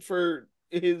he went for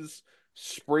his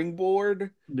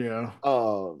springboard, it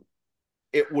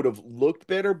would have looked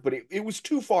better, but it was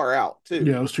too far out too.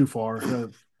 Yeah, it was too far.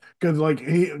 Because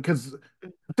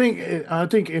I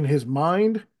think in his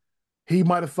mind, he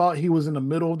might have thought he was in the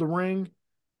middle of the ring,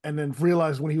 and then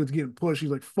realized when he was getting pushed, he's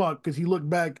like, "Fuck!" Because he looked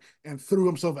back and threw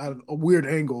himself at a weird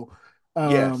angle.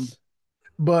 Yes,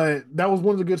 but that was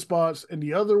one of the good spots, and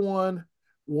the other one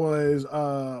was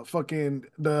fucking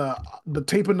the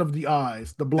taping of the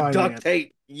eyes, the blind duct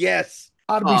tape. Yes.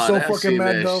 I'd be so fucking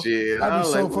mad though. I'd be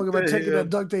so fucking mad. Taking that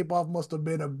duct tape off must have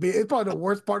been a bit. It's probably the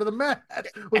worst part of the match.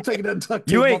 Was taking that duct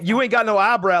tape. You ain't got no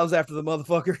eyebrows after the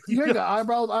motherfucker. You ain't got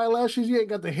eyebrows, eyelashes. You ain't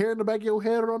got the hair in the back of your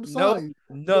head or on the side.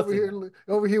 Nothing.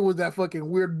 Over here was that fucking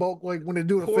weird bulk. Like when they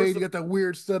do the fade, you got that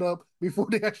weird setup before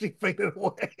they actually fade it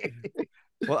away.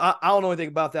 Well, I don't know anything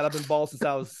about that. I've been bald since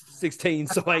I was 16,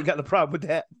 so I ain't got no problem with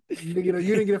that. You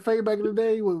didn't get a fade back in the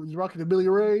day when was rocking the Billy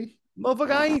Ray.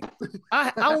 Motherfucker,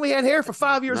 I only had hair for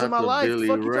 5 years of my life. What the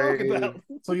fuck you talking about?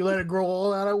 So you let it grow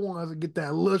all out at once and get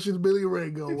that luscious Billy Ray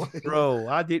going. Bro,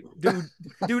 I did, dude.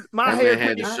 My hair,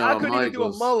 I couldn't even do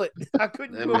a mullet. I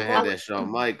couldn't do a mullet. Had that Shawn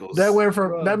Michaels.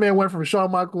 That man went from Shawn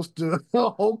Michaels to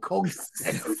Hulk Hogan.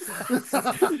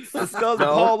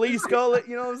 Paul Lee Scullet.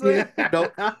 You know what I'm saying? No,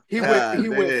 he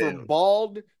went from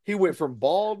bald. He went from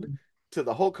bald to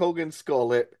the Hulk Hogan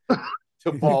Scullet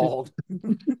to bald.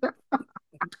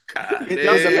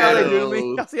 Y'all see how they do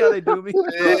me? Y'all see how they do me?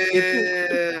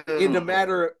 In the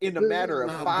matter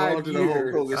of 5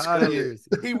 years,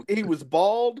 he was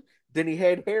bald. Then he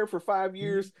had hair for 5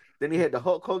 years. Then he had the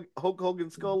Hulk Hogan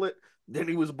Scullet. Then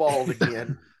he was bald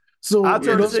again. So I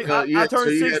turned 16. So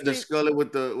you had the scullet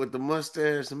with the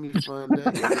mustache. Let me find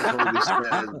out.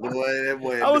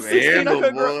 I was 16.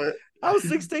 I was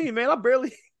 16, man.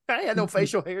 I had no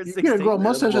facial hair at 16. You didn't grow a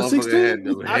mustache at 16?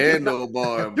 Dude, I didn't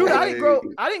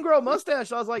grow a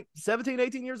mustache. I was like 17,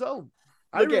 18 years old.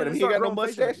 Look at him. He got no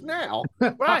mustache now.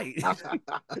 Right.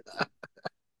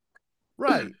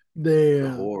 Right.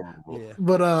 Damn. Horrible. Yeah.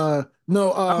 But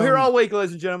no, I'm here all week,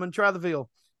 ladies and gentlemen. Try the veal.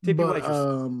 Tippy waitress.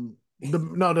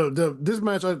 This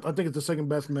match I think it's the second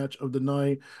best match of the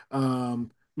night.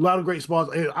 A lot of great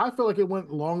spots. I feel like it went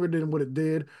longer than what it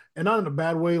did, and not in a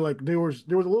bad way. Like there was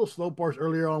a little slow parts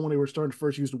earlier on when they were starting to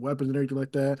first use the weapons and everything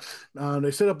like that.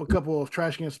 They set up a couple of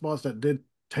trash can spots that did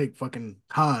take fucking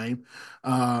time,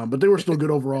 but they were still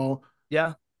good overall.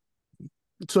 Yeah.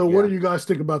 So, what do you guys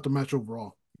think about the match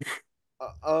overall?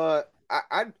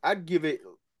 I'd give it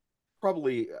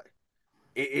probably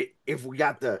if we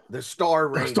got the star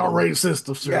rating. Star rating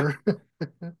system, sir.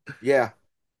 Yeah.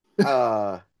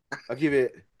 I'll give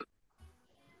it.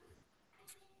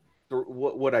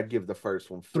 What I'd give the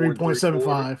first one?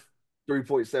 3.75.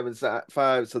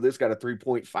 3.75. So this got a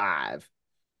 3.5.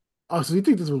 Oh, so you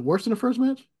think this was worse than the first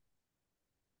match?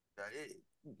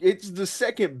 It's the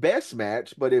second best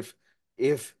match, but if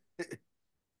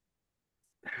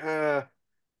I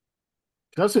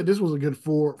said this was a good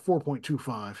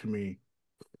 4.25 for me.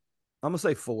 I'm gonna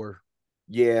say 4.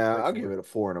 Yeah, I'll give it a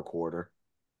 4.25.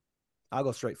 I'll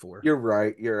go straight 4. You're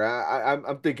right.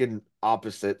 I'm thinking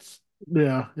opposites.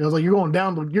 Yeah, it was like you're going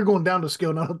down the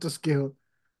scale, not up the scale.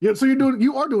 Yeah, so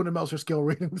you are doing the Meltzer scale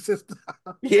rating system.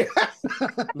 Yeah,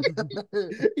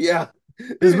 yeah.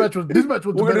 This match was the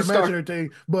better match and everything,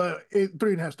 but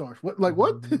 3.5 stars.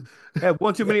 What? Had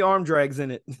one too many arm drags in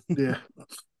it. Yeah,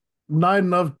 not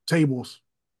enough tables.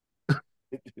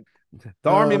 The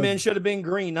Army men should have been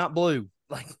green, not blue.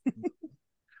 Like,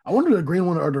 I wonder if the green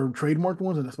one are the trademarked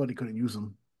ones, and that's why they couldn't use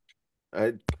them.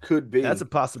 It could be. That's a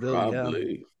possibility.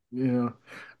 Probably. Yeah.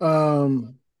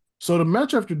 So the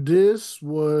match after this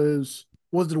was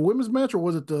it the women's match or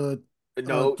was it the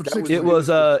no? It was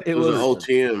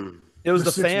OTM. It was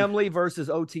the family versus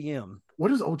OTM. What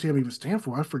does OTM even stand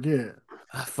for? I forget.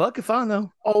 Fuck if I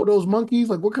know. Oh, those monkeys!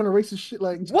 Like, what kind of racist shit?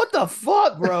 Like, what the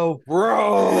fuck, bro?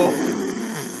 Oh,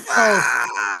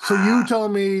 so you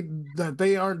telling me that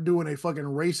they aren't doing a fucking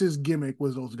racist gimmick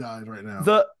with those guys right now?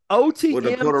 The OTM with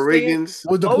the Puerto Ricans,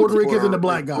 with the Puerto Ricans and the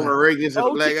black guy. Puerto Ricans and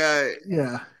the black guy.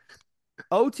 Yeah.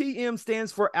 OTM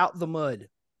stands for out the mud.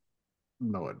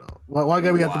 No, it don't. Why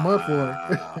got we got the mud for?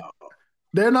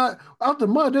 They're not out the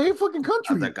mud. They ain't fucking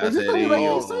country. Out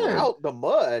the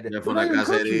mud.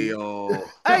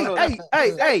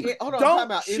 Hey, hold on,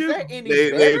 don't shoot. Is that any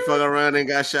they fuck around and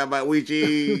got shot by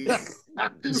Ouija.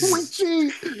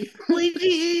 Ouija.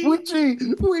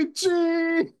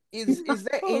 Is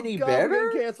that any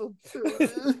better? Canceled.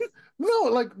 No,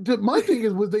 like my thing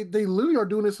is they literally are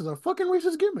doing this as a fucking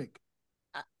racist gimmick.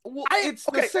 Well, it's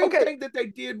the same thing that they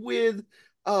did with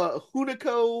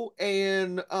Hunico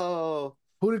and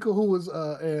Hunico, who was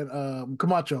and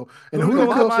Camacho, and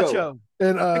Camacho.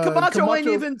 And Camacho ain't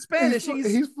even Spanish.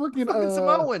 He's fucking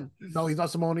Samoan. No, he's not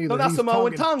Samoan either. No, not he's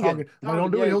Samoan. Tongan. No, don't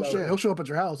do it. He'll show up at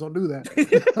your house. Don't do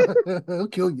that. He'll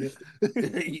kill you.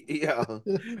 Yeah.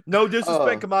 No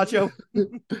disrespect, Camacho.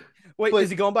 Wait, is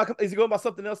he going by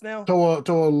something else now? Toa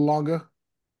Longa.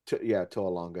 Toa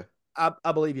Longa.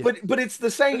 I believe you. But it's the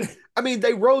same. I mean,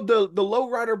 they rode the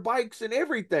lowrider bikes and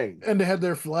everything. And they had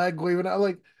their flag waving out.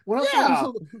 Like when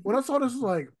I saw this,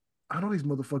 like, I know these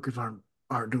motherfuckers aren't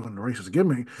doing the racist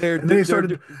gimmick. They showed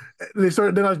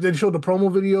the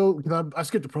promo video because I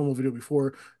skipped the promo video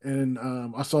before, and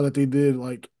I saw that they did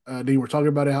they were talking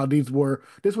about it, how this was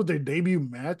their debut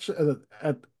match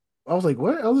I was like,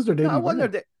 what? Oh, this is their debut. No, it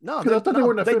wasn't I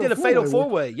thought they did a fatal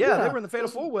four-way. Yeah, they were in the fatal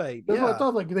four-way. That's what I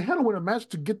thought. Like they had to win a match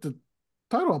to get the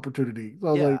title opportunity.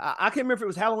 So I can't remember if it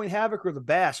was Halloween Havoc or the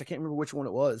Bash. I can't remember which one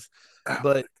it was,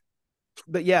 but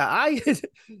yeah, I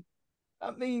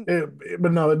mean,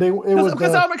 but no, it was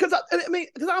because I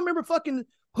remember fucking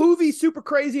Hoovy Super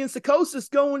Crazy and Psychosis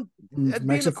going at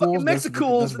being the fucking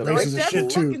Mexicools. That's racist shit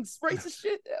too. Racist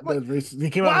shit. That's racist. He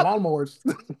came out of lawnmowers.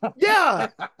 Yeah.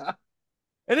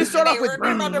 And it started off with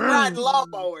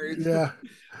lawnmowers. Yeah.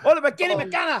 Hola, Bikini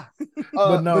Bacana.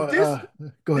 But no,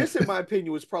 this, in my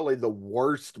opinion, was probably the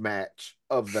worst match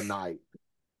of the night.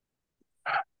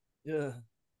 Yeah.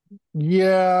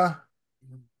 Yeah.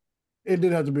 It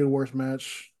did have to be the worst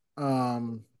match. It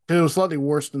was slightly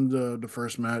worse than the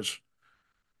first match.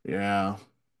 Yeah.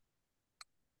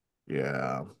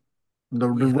 Yeah. The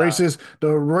black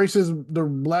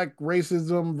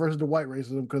racism versus the white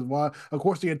racism. Because of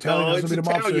course, the Italian has to be the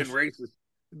Italian racist.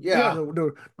 Yeah.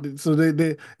 So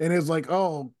they and it's like,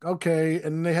 oh, okay,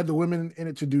 and they had the women in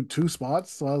it to do 2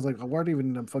 spots. So I was like, why aren't even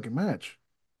in the fucking match?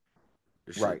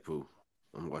 Right. Poo.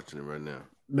 I'm watching it right now.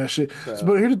 That shit.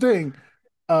 But here's the thing.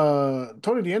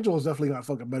 Tony D'Angelo has definitely got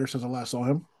fucking better since I last saw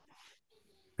him.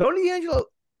 Tony D'Angelo,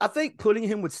 I think putting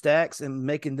him with Stacks and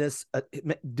making this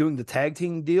doing the tag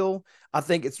team deal, I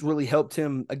think it's really helped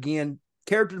him again.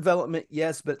 Character development,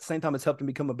 yes, but at the same time, it's helped him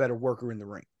become a better worker in the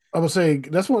ring. I would say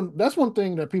that's one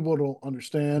thing that people don't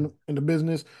understand in the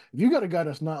business. If you got a guy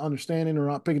that's not understanding or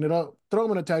not picking it up, throw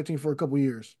him in a tag team for a couple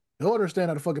years. He'll understand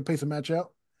how to fucking pace a match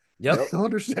out. Yep. He'll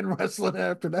understand wrestling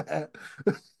after that.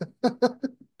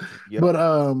 Yep. But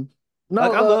No,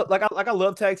 I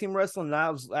love tag team wrestling, and I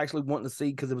was actually wanting to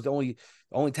see because it was the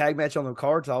only tag match on the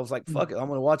card. So I was like, "Fuck it, I'm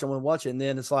gonna watch it." And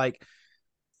then it's like,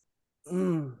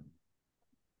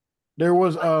 there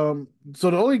was so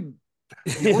the only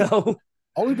you know,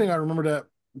 only thing I remember that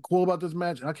cool about this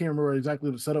match, and I can't remember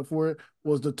exactly the setup for it,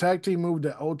 was the tag team move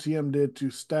that OTM did to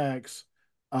Stacks.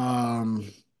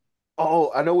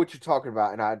 Oh, I know what you're talking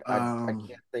about, and I Um,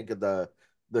 can't think of the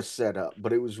setup,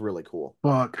 but it was really cool.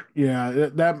 Fuck yeah,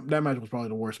 that match was probably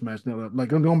the worst match. Now,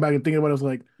 like I'm going back and thinking about it, it's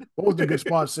like, what was the good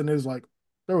spots? And it's like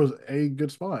there was a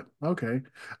good spot. Okay,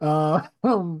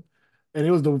 and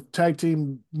it was the tag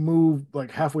team move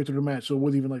like halfway through the match, so it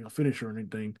wasn't even like a finish or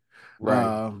anything.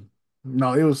 Right.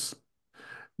 No, it was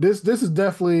this. This is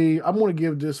definitely. I'm gonna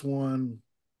give this one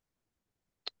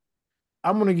a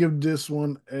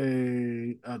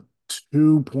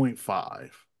 2.5.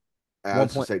 I one was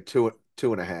to point say two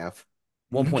and a half.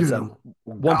 1.7, God.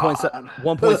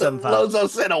 1.75, Lozo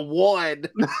said a one.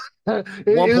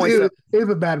 It was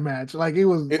a bad match. Like it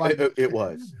was like It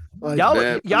was. like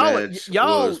That match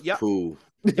was cool.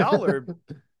 y'all are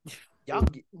y'all.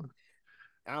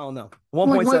 I don't know.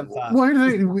 like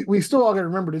 1.75. we still all got to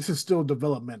remember this is still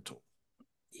developmental.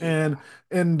 Yeah.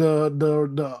 And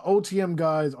the OTM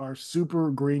guys are super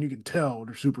green. You can tell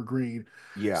they're super green.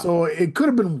 Yeah. So it could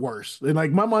have been worse. And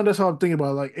like my mind, that's how I'm thinking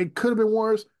about it. Like it could have been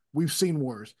worse. We've seen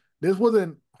worse. This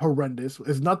wasn't horrendous.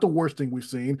 It's not the worst thing we've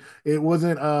seen. It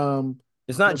wasn't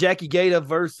It's not Jackie Gata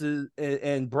versus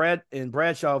and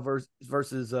Bradshaw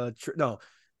versus no,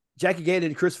 Jackie Gata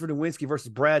and Christopher Nowinski versus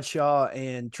Bradshaw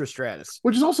and Trish Stratus.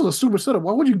 which is also a super setup.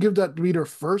 Why would you give that to be their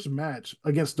first match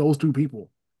against those two people?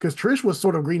 Because Trish was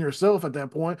sort of green herself at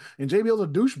that point, and JBL's a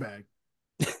douchebag.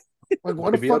 Like,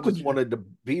 why the JBL fuck would just you? wanted to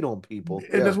beat on people.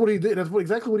 And Yeah. that's what he did.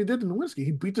 Exactly what he did to Nowinski.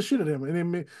 He beat the shit out of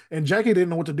him, and Jackie didn't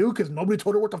know what to do because nobody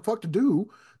told her what the fuck to do.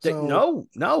 So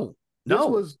No. this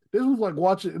was like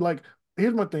watching. Like,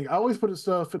 here's my thing. I always put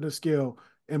stuff in the scale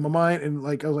in my mind, and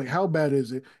like I was like, how bad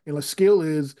is it? And the scale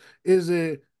is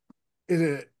it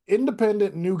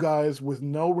independent new guys with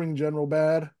no ring general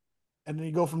bad? And then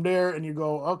you go from there and you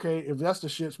go, okay, if that's the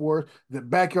shit's worst, the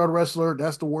backyard wrestler,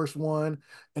 that's the worst one.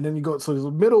 And then you go, so there's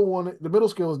the middle one, the middle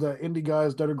scale is the indie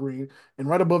guys that are green. And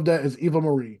right above that is Eva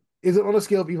Marie. Is it on the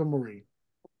scale of Eva Marie?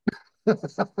 It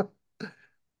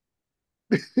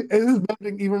is better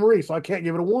than Eva Marie, so I can't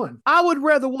give it a one. I would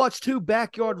rather watch two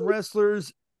backyard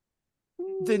wrestlers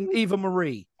than Eva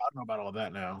Marie. I don't know about all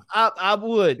that now. I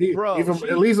would, bro.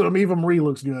 At least Eva Marie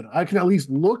looks good. I can at least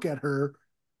look at her.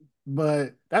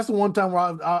 But that's the one time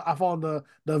where I fall the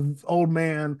old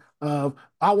man of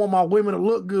I want my women to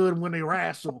look good when they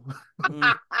wrestle,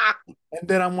 and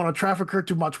then I want to traffic her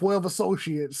to my 12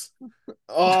 associates.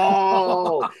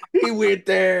 Oh, he went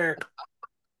there.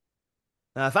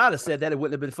 Now, if I'd have said that, it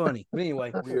wouldn't have been funny. But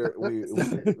anyway,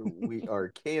 we are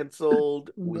canceled.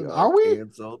 We Are we?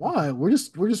 canceled. Why? We're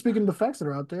just speaking the facts that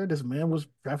are out there. This man was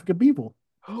trafficking people.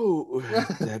 Oh,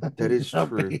 that is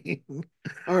true.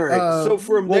 All right. So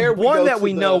from there, one that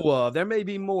we know of. There may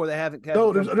be more that haven't.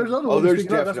 No, there's other ones. Oh, there's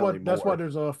definitely that's why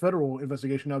there's a federal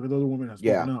investigation now because other women have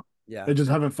spoken up. Yeah, they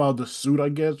just haven't filed the suit, I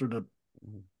guess, or to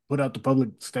put out the public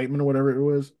statement or whatever it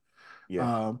was.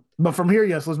 Yeah. But from here,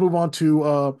 yes, let's move on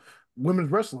to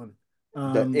women's wrestling. The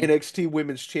NXT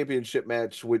Women's Championship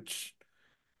match, which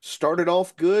started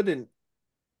off good and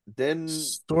then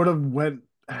sort of went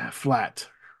flat.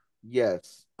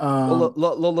 Yes.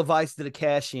 Lola Vice did a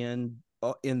cash in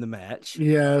the match.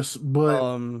 Yes, but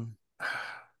well,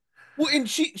 and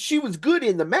she was good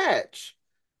in the match.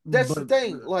 That's the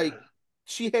thing. Like,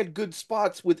 she had good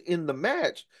spots within the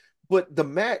match, but the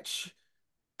match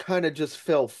kind of just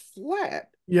fell flat.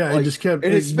 Yeah, like, it just kept,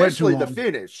 and especially the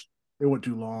finish. It went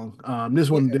too long.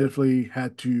 This one definitely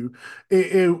had to.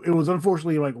 It was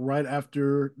unfortunately like right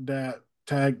after that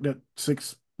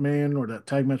 6-man or that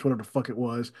tag match, whatever the fuck it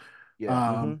was.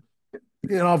 Yeah.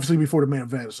 And obviously before the main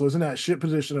event, so it's in that shit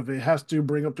position of it has to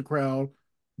bring up the crowd.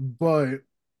 But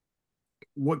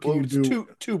what can you do?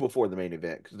 Two before the main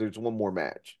event because there's one more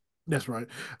match. That's right.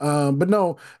 But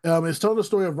no, it's telling the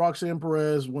story of Roxanne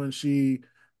Perez when she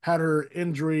had her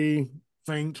injury,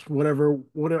 faint, whatever.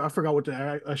 I forgot what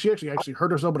she actually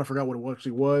hurt herself, but I forgot what it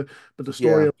actually was. But the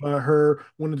story of her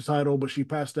winning the title, but she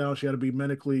passed out. She had to be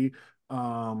medically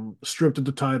stripped of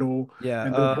the title. Yeah,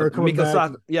 and her coming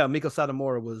back. Miko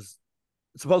Satomura was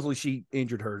supposedly she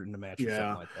injured her in the match or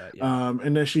something like that. Yeah.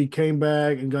 And then she came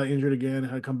back and got injured again and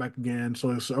had to come back again. So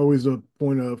it's always a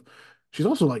point of she's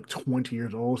also like 20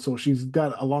 years old, so she's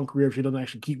got a long career. If she doesn't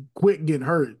actually quit getting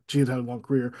hurt, she's had a long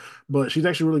career. But she's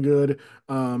actually really good.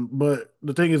 But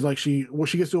the thing is, like she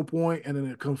gets to a point and then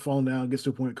it comes falling down, gets to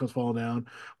a point, it comes falling down.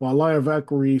 While Lyra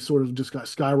Valkyrie sort of just got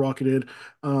skyrocketed.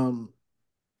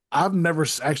 I've never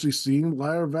actually seen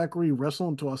Lyra Valkyrie wrestle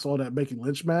until I saw that Becky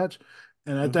Lynch match,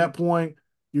 and at that point,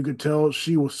 you could tell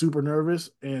she was super nervous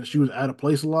and she was out of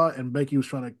place a lot, and Becky was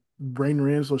trying to rein her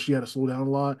in, so she had to slow down a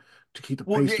lot to keep the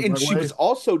Well, pace the and right she way. was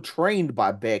also trained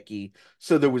by Becky,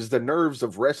 so there was the nerves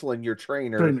of wrestling your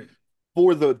trainer Trainer.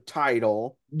 for the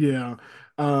title. Yeah.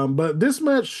 But this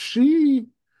match, she's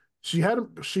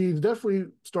definitely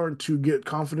starting to get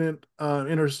confident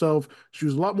in herself. She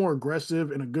was a lot more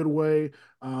aggressive in a good way.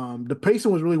 The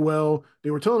pacing was really well.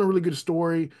 They were telling a really good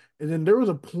story. And then there was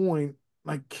a point,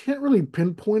 I can't really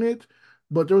pinpoint it,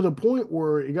 but there was a point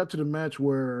where it got to the match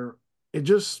where it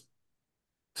just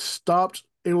stopped.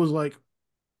 It was like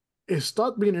it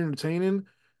stopped being entertaining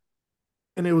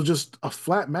and it was just a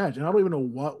flat match. And I don't even know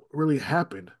what really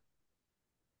happened.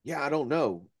 Yeah, I don't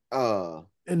know.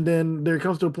 And then there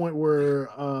comes to a point where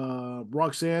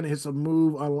Roxanne hits a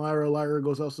move on Lyra. Lyra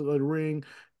goes outside the ring,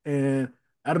 and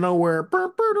out of nowhere,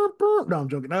 no, I'm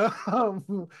joking.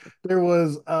 There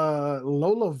was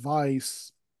Lola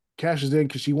Vice cashes in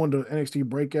because she won the NXT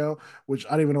breakout, which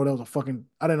I didn't even know that was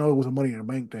I didn't know it was a Money in the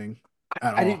Bank thing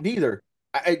at I all. didn't either.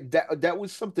 That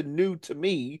was something new to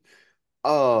me.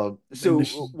 And So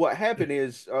what happened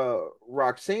is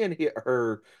Roxanne hit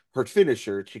her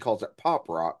finisher. She calls it Pop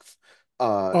Rocks.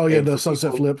 oh yeah, And the for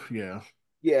sunset people, flip, yeah,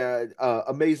 yeah,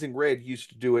 Amazing Red used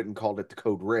to do it and called it the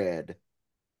Code Red.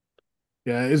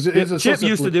 yeah. It's a Chip sunset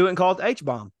used to flip, do it and called H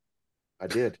bomb. I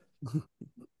did.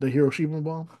 the Hiroshima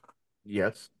bomb.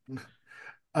 Yes.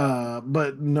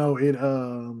 But no, it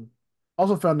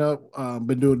also found out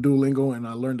been doing Duolingo and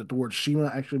I learned that the word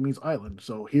Shima actually means island.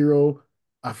 So hero,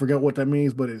 I forget what that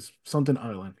means, but it's something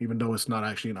island, even though it's not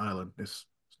actually an island. It's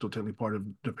still technically part of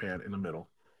Japan in the middle,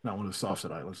 not one of the soft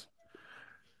set islands.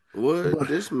 What But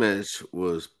this match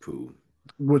was poo.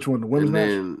 which one? The women's And match?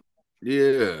 then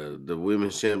yeah, the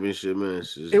women's championship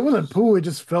match It wasn't is. poo, it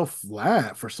just fell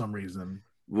flat for some reason.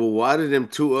 Well, why did them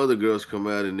two other girls come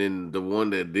out and then the one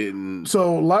that didn't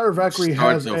So Lyra Valkyrie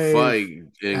start the fight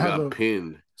and has got a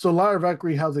pinned? so Lyra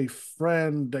Valkyrie has a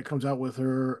friend that comes out with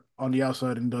her on the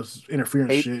outside and does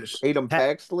interference shit. Tatum Pa-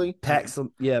 Paxley.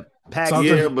 Paxton, yeah, Something.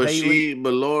 Yeah, Paxton, but Haley.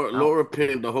 Oh, Laura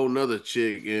pinned a whole nother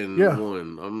chick and Yeah,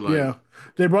 won. I'm like, yeah.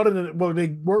 They brought in, well, they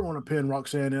weren't going to pin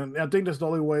Roxanne, and I think that's the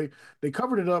only way. They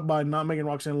covered it up by not making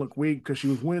Roxanne look weak because she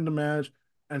was winning the match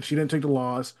and she didn't take the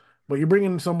loss. But you're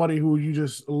bringing in somebody who you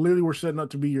just literally were setting up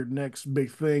to be your next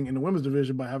big thing in the women's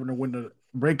division by having her win the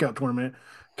breakout tournament,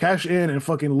 cash in, and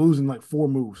fucking losing like four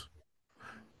moves.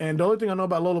 And the only thing I know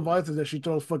about Lola Vice is that she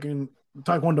throws fucking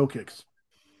taekwondo kicks.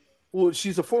 Well,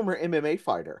 she's a former MMA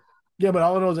fighter. Yeah, but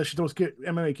all I know is that she throws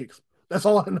MMA kicks. That's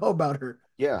all I know about her.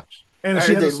 Yeah. And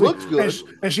she And has a they sleep, looked good.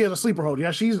 and she has a sleeper hold.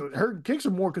 Yeah, she's her kicks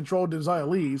are more controlled than Xia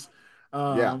Li's,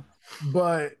 Yeah.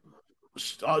 but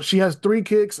she has three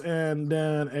kicks and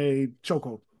then a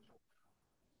chokehold.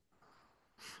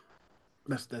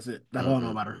 That's it. That's all I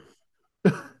know about her.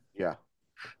 Yeah.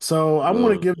 So I'm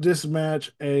going to well, give this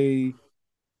match a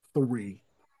 3.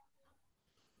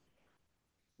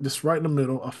 Just right in the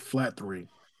middle, a flat 3.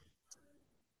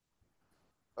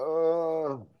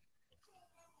 Uh,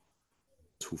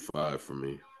 2.5 for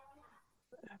me.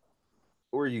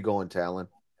 where are you going, Talon?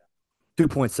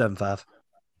 2.75.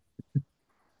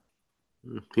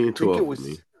 He ain't I too think it off for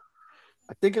me. was.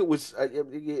 I think it was.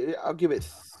 I'll give it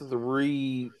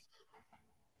three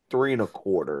and a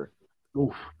quarter.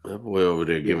 Oof. That boy over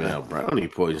there giving out brownie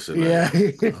points Yeah.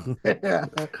 tonight. Yeah.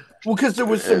 Well, because there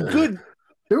was some good.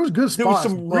 There was good There was spots,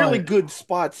 some really but good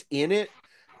spots in it.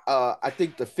 I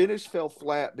think the finish fell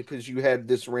flat because you had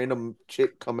this random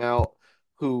chick come out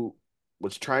who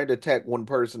was trying to attack one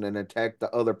person and attack the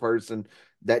other person.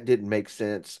 That didn't make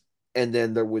sense. And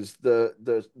then there was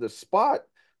the spot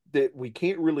that we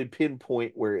can't really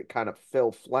pinpoint where it kind of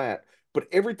fell flat, but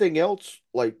everything else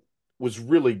like was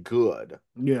really good.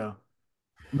 yeah.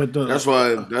 But That's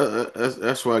why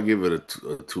I give it a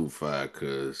 2.5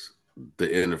 because the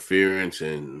interference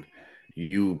and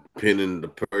you pinning the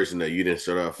person that you didn't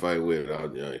start out fight with,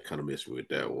 it kind of missed me with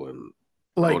that one.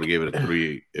 I would have like gave it a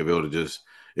 3 if it would have just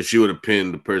if she would have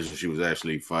pinned the person she was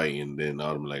actually fighting, then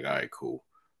I'd be like, all right, cool.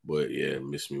 But yeah, it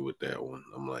missed me with that one.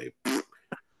 I'm like,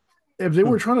 if they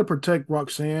were trying to protect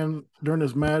Roxanne during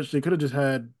this match, they could have just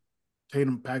had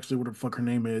Tatum Paxley, whatever the fuck her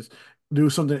name is, do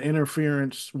something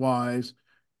interference wise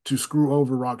to screw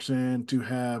over Roxanne to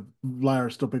have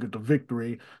Lyra still pick up the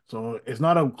victory. So it's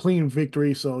not a clean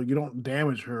victory, so you don't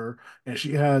damage her, and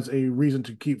she has a reason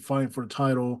to keep fighting for the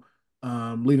title,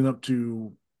 leading up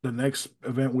to the next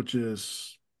event, which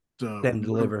is Stand and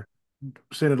Deliver.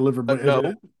 Stand and Deliver. But is no,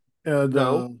 it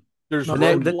no. There's no,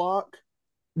 Roadblock.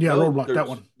 Yeah, No, Roadblock. That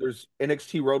one. There's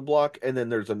NXT Roadblock, and then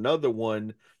there's another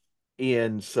one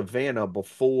in Savannah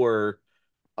before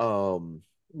Stand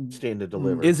and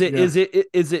Deliver. Is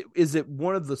it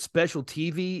one of the special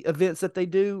TV events that they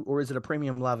do, or is it a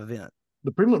premium live event?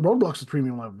 The premium Roadblock's is a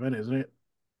premium live event, isn't it?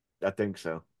 I think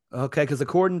so. Okay, because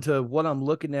according to what I'm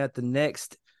looking at, the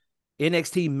next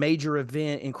NXT major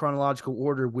event in chronological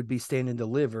order would be Stand and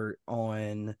Deliver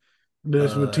on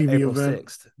this is a TV April event.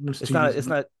 6th. It's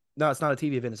not a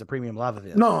TV event, it's a premium live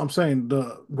event. No, I'm saying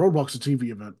the Roadblock's a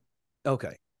TV event.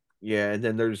 Okay. Yeah, and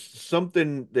then there's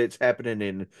something that's happening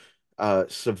in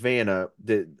Savannah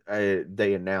that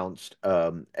they announced.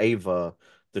 Ava,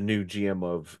 the new GM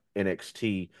of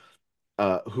NXT,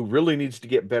 who really needs to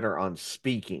get better on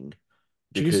speaking.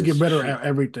 She needs to get better at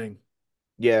everything.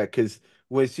 Yeah, because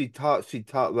when she talks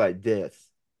like this,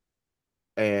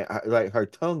 and like her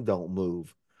tongue don't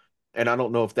move, and I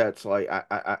don't know if that's like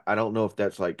I don't know if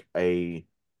that's like a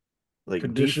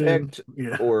condition, defect,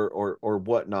 yeah, or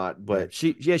whatnot. But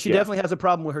she definitely has a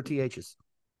problem with her THs.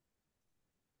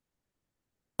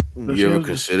 You ever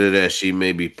consider that she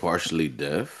may be partially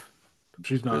deaf?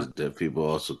 She's not. Because deaf people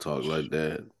also talk like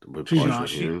that. She's not.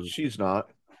 She's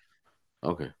not.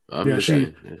 Okay.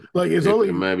 It's only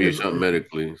it might be something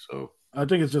medically. So I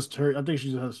think it's just her. I think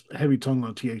she has heavy tongue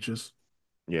on THs.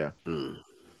 Yeah.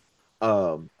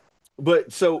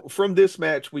 But so from this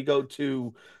match, we go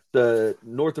to the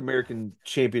North American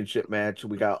Championship match.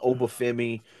 We got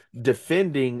Obafemi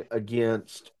defending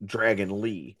against Dragon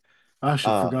Lee. I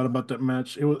actually forgot about that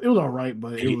match. It was all right,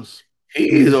 but he's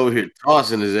over here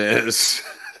tossing his ass.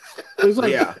 It's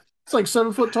like it's like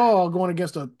 7 foot tall going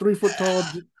against a 3 foot tall.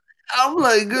 I'm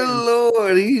like, good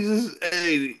Lord,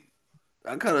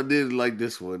 I kind of did like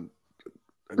this one.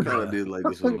 I kind of did like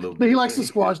this one a little bit. He likes the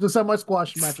squash, the semi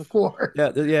squash match, of course.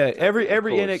 Yeah. Every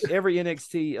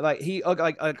NXT, like he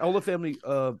like Obafemi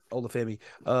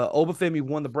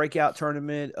won the breakout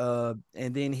tournament, and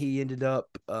then he ended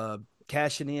up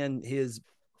cashing in his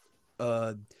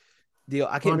deal.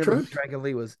 I can't remember who Dragon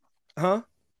Lee was, huh?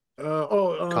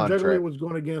 Dragon Lee was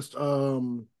going against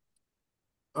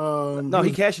no,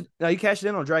 he cashed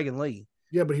in on Dragon Lee.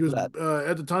 Yeah, but he was at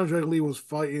the time Dragon Lee was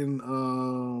fighting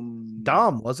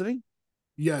Dom, wasn't he?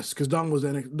 Yes, because Dom was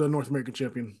the North American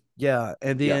champion. Yeah,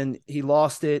 and then he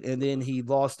lost it, and then he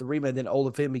lost the rematch. Then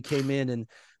Olafemi came in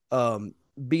and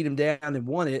beat him down and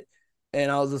won it. And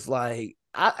I was just like,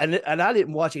 I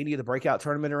didn't watch any of the breakout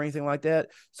tournament or anything like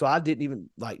that, so I didn't even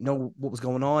know what was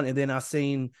going on. And then I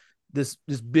seen this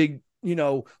big,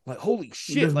 like, holy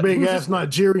shit, this like, big ass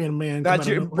Nigerian man,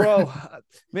 bro,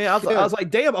 man, I was like,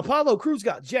 damn, Apollo Crews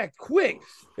got jacked quick.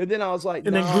 And then I was like,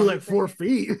 and then grew like 4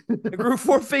 feet. It grew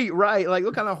 4 feet, right? Like,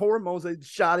 what kind of hormones they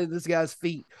shot in this guy's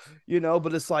feet,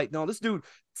 But it's like, no, this dude,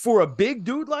 for a big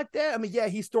dude like that, I mean, yeah,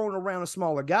 he's throwing around a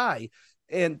smaller guy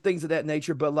and things of that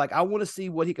nature, but like, I want to see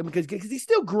what he can, because he's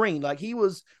still green. Like,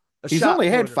 he's only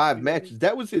had 5 matches.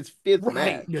 That was his 5th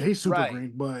match. Yeah, he's super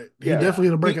green, but he definitely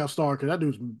is a breakout star, because that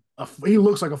dude's he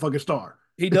looks like a fucking star.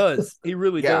 He does. He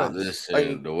really does.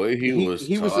 Listen, the way he was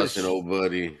tossing old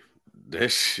buddy, that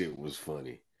shit was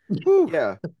funny.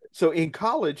 Yeah. So in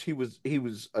college, he was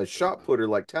a shot putter,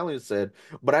 like Talion said,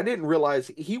 but I didn't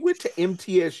realize he went to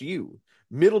MTSU,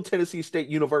 Middle Tennessee State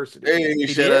University. Hey,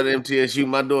 shout out to MTSU.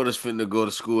 My daughter's finna go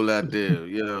to school out there.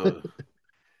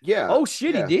 Yeah. Oh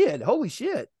shit, he did. Holy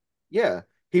shit. Yeah.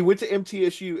 He went to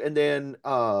MTSU, and then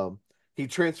he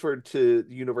transferred to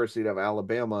the University of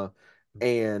Alabama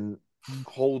and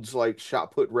holds like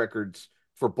shot put records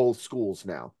for both schools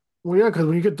now. Well, yeah, because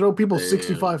when you could throw people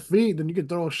 65 feet, then you could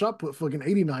throw a shot put fucking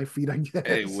 89 feet, I guess.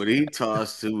 Hey, when he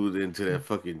tossed dude into that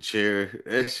fucking chair,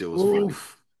 that shit was funny.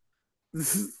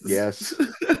 Yes.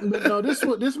 No,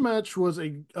 this match was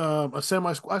a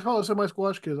semi squash. I call it semi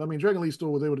squash because I mean Dragon Lee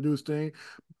still was able to do his thing,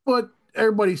 but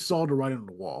everybody saw the writing on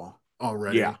the wall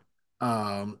already. Yeah.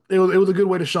 It was a good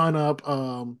way to shine up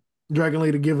Dragon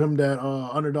Lee, to give him that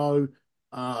underdog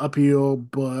appeal,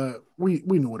 but we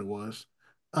knew what it was.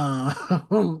 I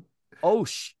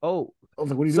was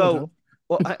like, what are you doing?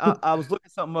 Well, I was looking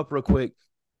something up real quick.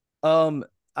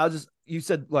 You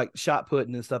said like shot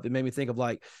putting and stuff. It made me think of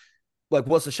like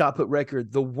what's the shot put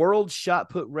record? The world shot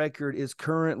put record is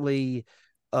currently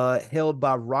held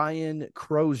by Ryan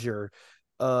Crozier,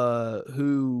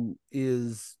 who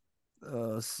is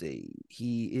let's see,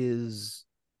 he is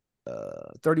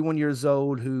 31 years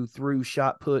old, who threw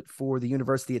shot put for the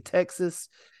University of Texas.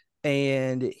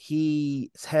 And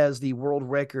he has the world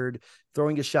record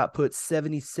throwing a shot put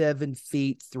 77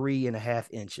 feet, 3.5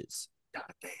 inches. God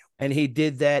damn. And he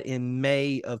did that in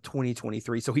May of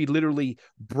 2023. So he literally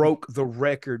broke the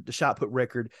record, the shot put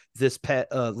record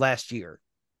last year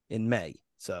in May.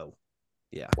 So,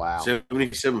 yeah. Wow.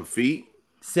 77 feet?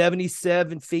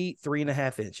 77 feet,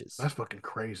 3.5 inches. That's fucking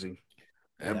crazy.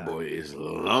 That boy is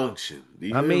launching.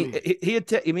 I mean, he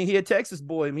a Texas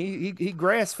boy. I mean, he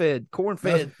grass fed, corn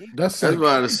fed. That's what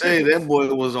I was saying. That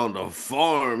boy was on the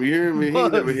farm. You hear me? He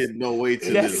never hit no weight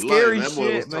to his scary life. That boy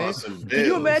shit, was man. tossing bells. Can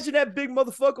you imagine that big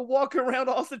motherfucker walking around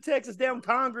Austin, Texas, down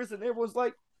Congress, and everyone's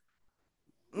like,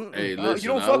 "Hey, listen,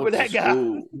 you don't fuck with that guy."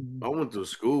 I went to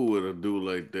school with a dude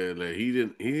like that. Like he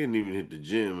didn't even hit the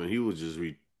gym, and he was just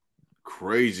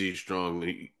crazy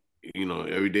strong.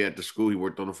 Every day after school, he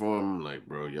worked on the farm. I'm like,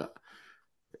 bro, you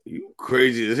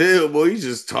crazy as hell, boy. You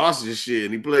just tossing shit.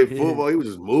 And he played football. He was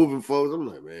just moving folks. I'm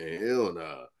like, man, hell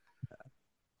nah.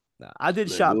 I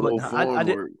did shot put. I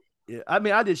did. Yeah, I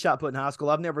mean, I did shot put in high school.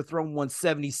 I've never thrown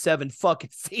 177 fucking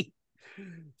feet.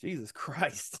 Jesus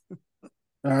Christ.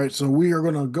 All right, so we are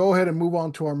going to go ahead and move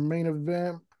on to our main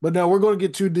event. But now we're going to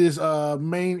get to this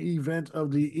main event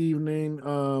of the evening,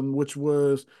 which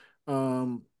was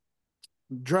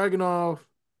Dragunov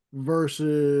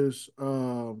versus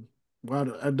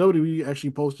WWE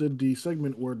actually posted the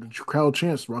segment where the crowd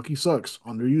chants Rocky sucks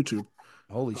on their YouTube.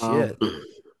 Holy shit.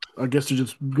 I guess they're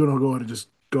just gonna go ahead and just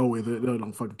go with it. They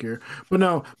don't fucking care. But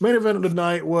no, main event of the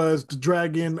night was the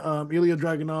Dragon, Ilya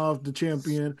Dragunov, the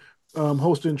champion,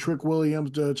 hosting Trick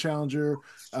Williams, the challenger,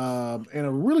 and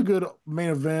a really good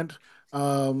main event.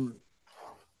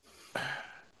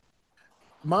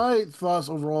 My thoughts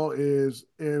overall is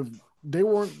if they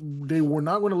were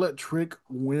not going to let Trick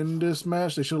win this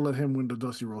match, they should have let him win the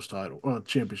Dusty Rhodes title or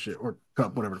championship or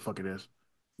cup, whatever the fuck it is.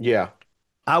 Yeah.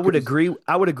 I would agree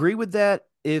with that.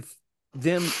 I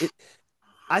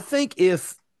think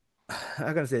if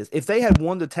I gotta say this, if they had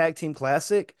won the tag team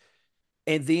classic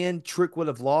and then Trick would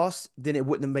have lost, then it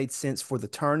wouldn't have made sense for the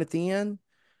turn at the end.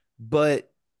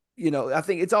 But I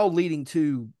think it's all leading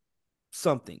to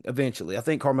something eventually. I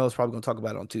think Carmelo's probably going to talk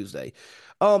about it on Tuesday.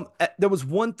 There was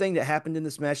one thing that happened in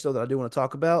this match though that I do want to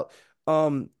talk about.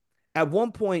 At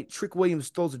one point, Trick Williams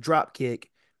throws a drop kick,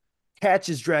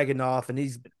 catches Dragunov, and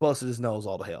he's busted his nose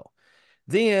all to hell.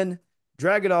 Then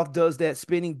Dragunov does that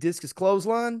spinning discus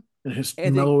clothesline, and hits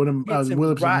him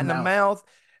right in the mouth.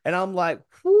 And I'm like,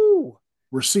 whoo.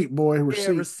 Receipt, boy.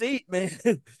 Receipt. Yeah, receipt, man.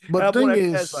 But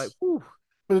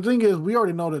the thing is, we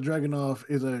already know that Dragunov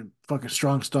is a fucking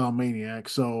strong style maniac.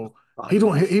 So you're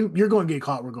going to get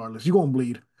caught regardless. You're going to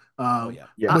bleed. Yeah.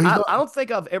 I don't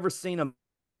think I've ever seen a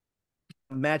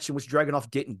match in which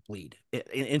Dragunov didn't bleed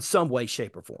in some way,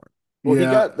 shape, or form. Well, he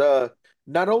got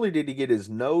not only did he get his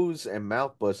nose and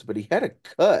mouth busted, but he had a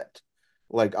cut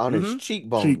like on his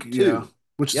cheekbone too. Yeah,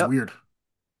 which is weird.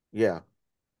 Yeah.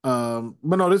 But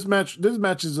no, this match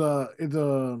is I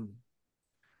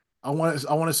want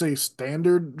to say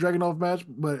standard Dragunov match,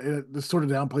 but it sort of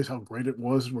downplays how great it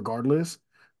was regardless.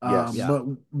 But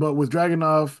with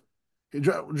Dragunov,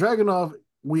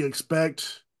 we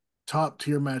expect top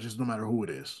tier matches no matter who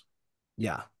it is.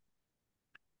 Yeah.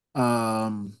 I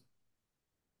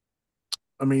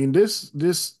mean, this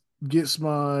gets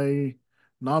my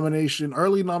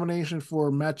early nomination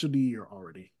for match of the year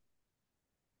already.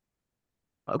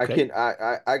 Okay.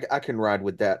 I can ride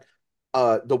with that.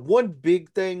 The one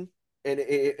big thing, and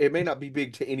it may not be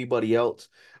big to anybody else,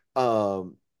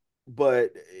 but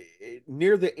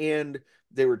near the end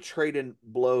they were trading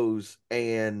blows,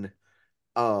 and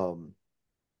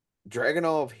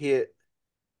Dragunov hit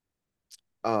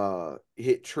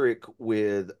Trick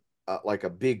with like a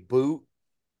big boot,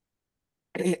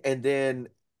 and then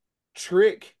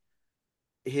Trick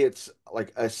hits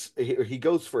like he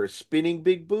goes for a spinning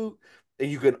big boot, and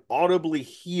you can audibly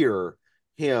hear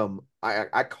him.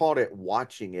 I caught it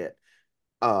watching it.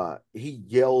 He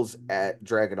yells at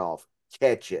Dragunov,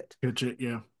 catch it.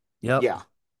 Yeah. Yep. Yeah.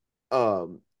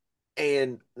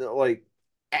 And like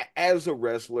as a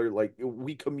wrestler, like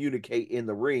we communicate in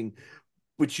the ring,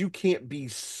 but you can't be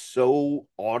so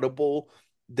audible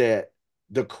that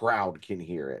the crowd can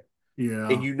hear it. Yeah.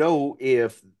 And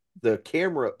if the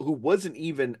camera, who wasn't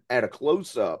even at a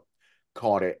close-up,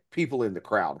 caught it, people in the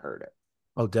crowd heard it.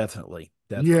 Oh, definitely.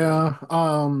 Yeah.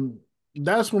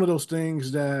 That's one of those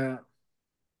things that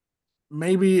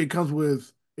maybe it comes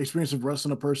with experience of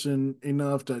wrestling a person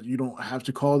enough that you don't have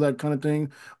to call that kind of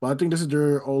thing. But I think this is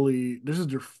their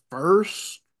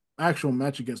first actual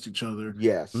match against each other.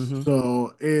 Yes.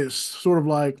 So it's sort of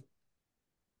like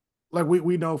like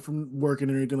we know from working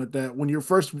and anything like that, when you're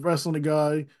first wrestling a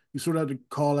guy, you sort of have to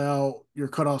call out your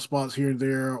cutoff spots here and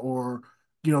there, or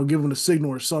give them a signal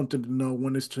or something to know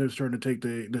when it's his turn to take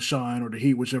the shine or the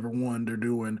heat, whichever one they're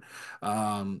doing.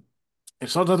 Um, and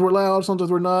sometimes we're loud,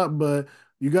 sometimes we're not, but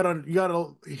you gotta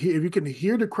if you can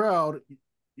hear the crowd,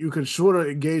 you can sort of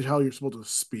engage how you're supposed to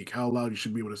speak, how loud you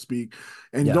should be able to speak,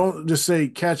 and Yeah. don't just say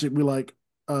catch it. Be like,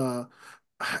 I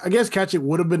guess catch it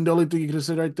would have been the only thing you could have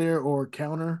said right there, or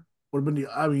counter would have been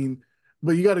the. I mean,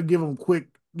 but you got to give them quick.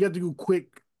 You have to do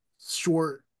quick,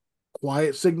 short,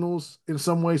 quiet signals in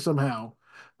some way somehow.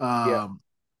 Yeah. Um,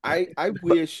 I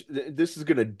wish this is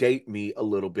gonna date me a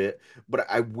little bit, but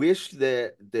I wish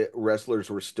that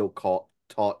wrestlers were still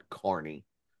taught Carney.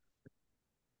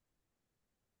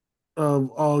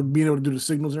 being able to do the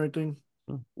signals and everything.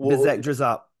 Well, Bizak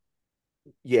Drizop.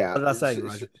 yeah. What did I say,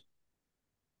 Roger?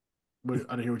 But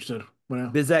I didn't hear what you said. What now?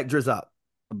 Bizak Drizop.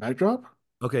 A backdrop?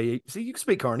 Okay, see, you can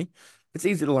speak Carney. It's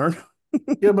easy to learn.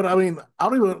 Yeah, but I mean, I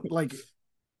don't even like.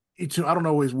 I don't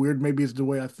know. It's weird. Maybe it's the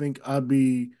way I think.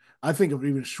 I think of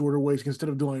even shorter ways instead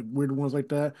of doing like weird ones like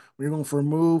that. When you're going for a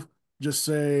move, just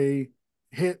say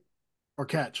hit or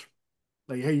catch.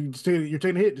 Like, hey, you're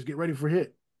taking a hit. Just get ready for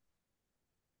hit.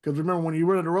 Because remember, when you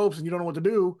run the ropes and you don't know what to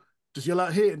do, just yell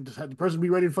out hit and just have the person be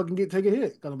ready to fucking take a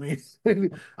hit. I mean,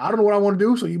 I don't know what I want to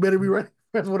do, so you better be ready.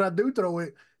 That's what I do. Throw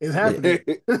it. It's happening.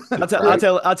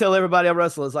 I tell everybody I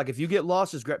wrestle. It's like, if you get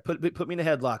lost, just put me in a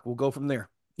headlock. We'll go from there.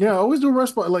 Yeah, I always do a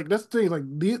rest spot. Like that's the thing. Like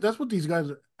that's what these guys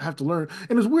have to learn.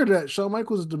 And it's weird that Shawn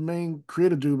Michaels is the main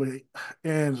creative dude,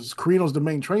 and Carino's the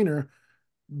main trainer.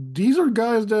 These are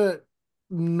guys that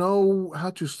know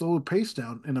how to slow the pace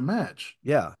down in a match.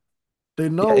 Yeah. They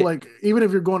know, like, even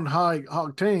if you're going high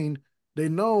octane, they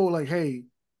know, like, hey,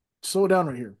 slow down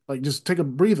right here. Like, just take a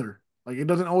breather. Like, it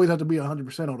doesn't always have to be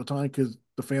 100% all the time because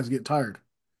the fans get tired.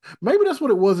 Maybe that's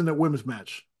what it was in that women's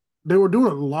match. They were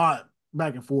doing a lot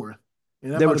back and forth.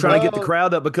 And they were trying to get the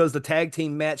crowd up because the tag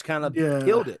team match kind of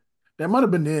killed it. That might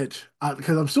have been it.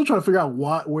 Because I'm still trying to figure out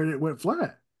where it went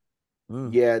flat.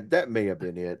 Yeah, that may have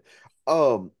been it.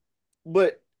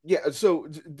 But yeah, so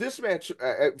this match,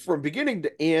 from beginning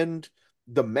to end,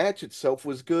 the match itself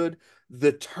was good.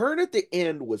 The turn at the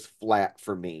end was flat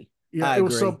for me. Yeah, it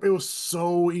was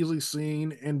so easily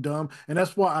seen and dumb, and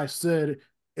that's why I said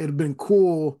it'd been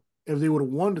cool if they would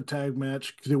have won the tag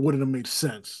match because it wouldn't have made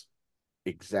sense.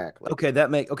 Exactly. Okay.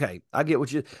 I get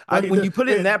what when you put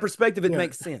it in that perspective, it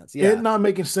makes sense. Yeah. It not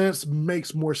making sense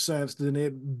makes more sense than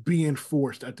it being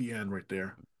forced at the end right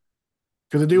there.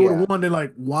 Because if they would have won, then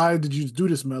like, why did you do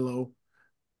this, Melo?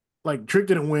 Like Trick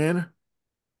didn't win,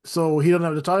 so he doesn't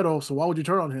have the title. So why would you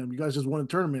turn on him? You guys just won a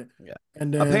tournament. Yeah.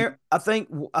 And then I think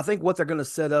what they're going to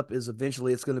set up is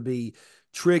eventually it's going to be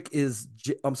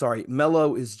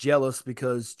Melo is jealous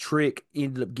because Trick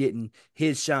ended up getting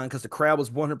his shine because the crowd was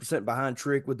 100% behind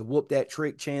Trick with the whoop that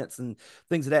Trick chants and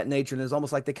things of that nature. And it's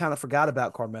almost like they kind of forgot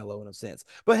about Carmelo in a sense.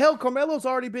 But hell, Carmelo's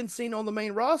already been seen on the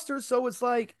main roster, so it's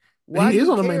like, why he is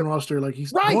on the main roster, like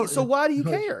he's right. So why do you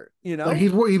care? You know, like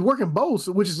he's working both,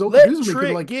 which is so confusing.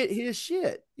 Let Trick get his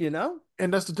shit. You know,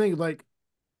 and that's the thing. Like,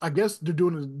 I guess they're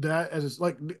doing that as it's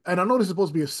like, and I know this is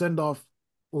supposed to be a send off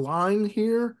line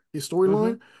here, his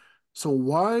storyline. Mm-hmm. So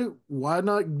why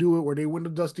not do it where they win the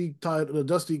Dusty title,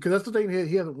 because that's the thing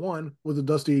he hasn't won with the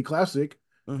Dusty Classic.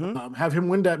 Mm-hmm. Have him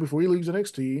win that before he leaves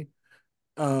NXT,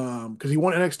 because he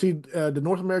won NXT, the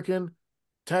North American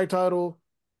tag title,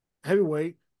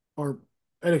 heavyweight, or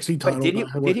NXT title. Wait,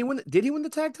 did he win? Did he win the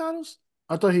tag titles?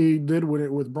 I thought he did win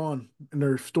it with Braun in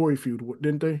their story feud,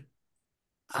 didn't they?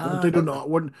 Let me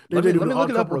look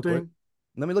it up real quick.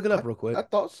 Let me look it up real quick. I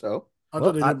thought so.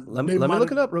 Let me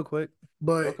look it up real quick.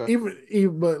 But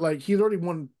but like he's already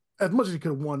won as much as he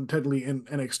could have won technically in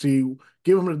NXT.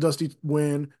 Give him a Dusty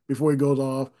win before he goes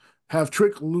off. Have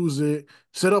Trick lose it.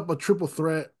 Set up a triple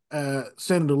threat at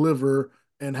Stand and Deliver,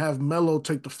 and have Melo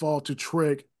take the fall to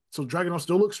Trick. So Dragunov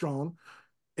still looks strong.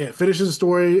 It finishes the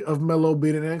story of Melo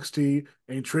being in NXT,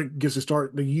 and Trick gets to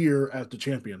start the year as the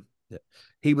champion. Yeah.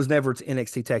 He was never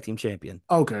NXT Tag Team Champion.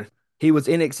 Okay. He was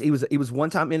NXT. He was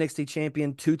one-time NXT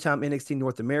champion, two-time NXT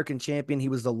North American champion. He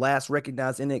was the last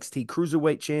recognized NXT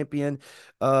Cruiserweight champion.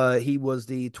 He was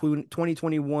the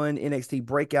 2021 NXT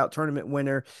Breakout Tournament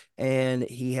winner, and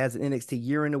he has an NXT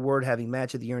Year in Award, having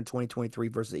Match of the Year in 2023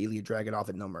 versus Ilya Dragunov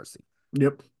at No Mercy.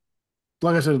 Yep.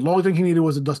 Like I said, the only thing he needed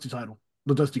was a Dusty title,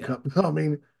 the Dusty Cup. I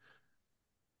mean,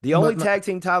 the only tag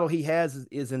team title he has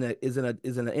is in an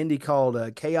indie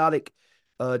called Chaotic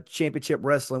Championship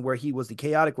Wrestling, where he was the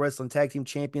Chaotic Wrestling Tag Team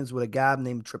Champions with a guy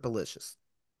named Tripalicious.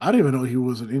 I didn't even know he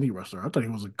was an indie wrestler. I thought he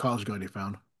was a college guy they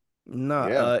found. No,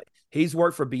 Yeah. he's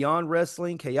worked for Beyond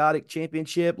Wrestling, Chaotic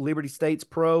Championship, Liberty States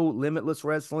Pro, Limitless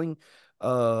Wrestling,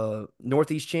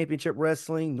 Northeast Championship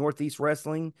Wrestling, Northeast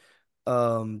Wrestling.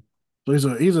 Um,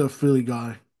 So he's a Philly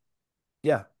guy.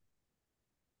 yeah.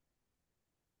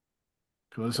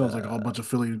 Because it sounds like a whole bunch of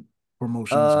Philly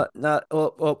promotions. Not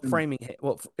framing.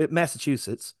 Well,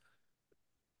 Massachusetts.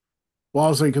 Well, I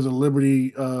was saying because of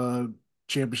Liberty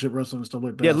Championship Wrestling and stuff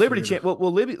like that. Yeah, I Liberty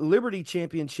figured Liberty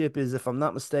Championship is, if I'm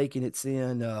not mistaken, it's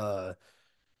in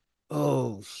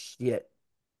oh shit.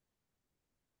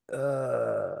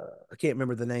 I can't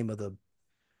remember the name of the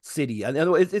city. I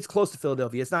know it's close to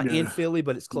Philadelphia. It's not in Yeah. Philly,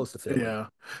 but it's close to Philly. Yeah.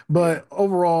 But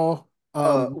overall,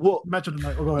 Well, match of the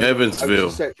night. Oh, go ahead. I was Evansville.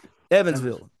 gonna say,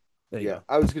 Evansville. There you yeah, go.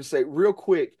 I was gonna say real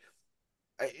quick,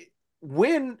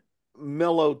 when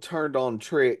Mello turned on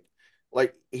Trick,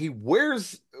 like he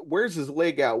wears his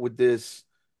leg out with this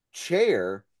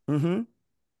chair, Mm-hmm.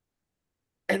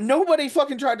 and nobody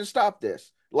fucking tried to stop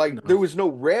this. Like No. there was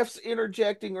no refs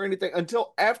interjecting or anything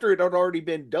until after it had already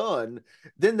been done.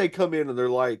 Then they come in and they're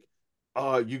like,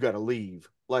 you gotta leave."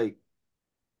 Like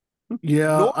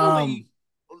Yeah. normally,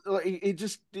 like,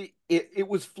 it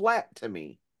was flat to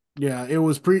me. Yeah, it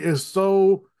was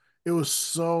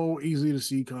so easy to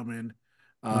see coming.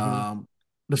 Mm-hmm.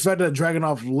 The fact that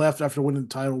Dragunov left after winning the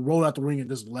title, rolled out the ring and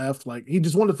just left, like he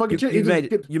just wanted to fucking change.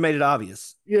 You made it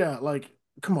obvious. Yeah, like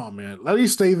come on, man. At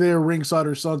least stay there ringside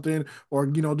or something, or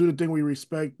do the thing we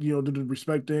respect, do the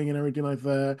respect thing and everything like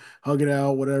that. Hug it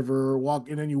out, whatever. Walk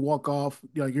and then you walk off,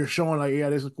 like you're showing like, yeah,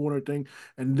 this is cool and everything,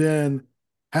 and then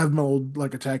have Mel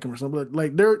like attack him or something.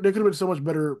 Like there could have been so much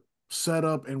better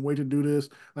setup and way to do this.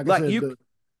 Like I Like said, you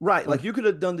Right. Like you could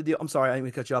have done the deal. I'm sorry, I didn't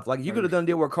mean to cut you off. Like you could have done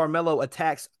the deal where Carmelo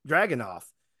attacks Dragunov.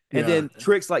 And yeah, then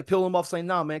Trick's like peel him off, saying,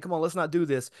 "Nah, man, come on, let's not do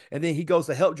this." And then he goes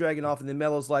to help Dragunov, and then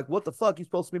Melo's like, "What the fuck? You're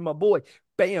supposed to be my boy."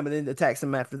 Bam, and then attacks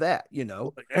him after that.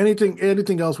 like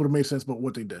anything else would have made sense, but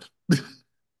what they did.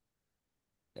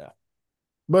 Yeah.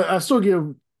 But I still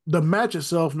give the match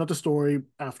itself, not the story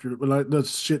after, but like the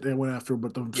shit they went after,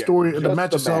 but the Yeah, story, the just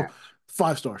match the itself, match.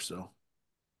 5 stars still.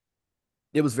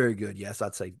 It was very good. Yes,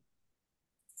 I'd say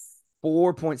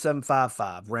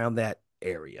 4.755 around that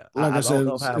area. Like I don't said,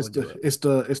 know how I would do it. it's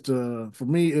the for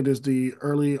me it is the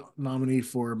early nominee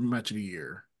for match of the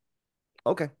year.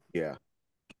 Okay. Yeah.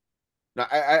 No,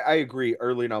 I agree.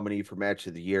 Early nominee for match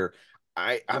of the year.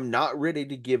 I'm not ready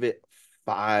to give it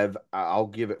 5. I'll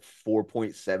give it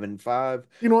 4.75.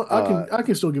 You know what? I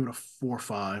can still give it a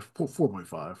 4.5,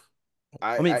 4.5.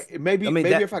 I mean, Maybe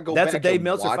that, if I go that's a back Dave and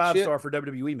Meltzer watch 5-star it. for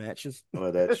WWE matches. Oh,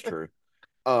 that's true.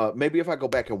 Maybe if I go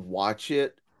back and watch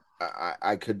it,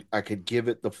 I could give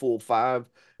it the full 5.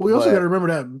 Well, you also got to But remember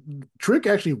that Trick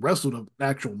actually wrestled an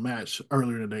actual match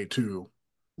earlier today too.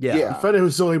 Yeah. The yeah, fact that he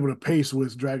was still able to pace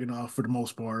with Dragunov for the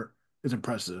most part is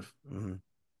impressive. Mm-hmm.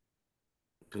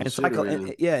 Considering, Go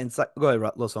ahead,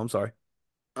 Loso. I'm sorry.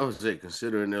 I was say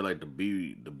considering they're like the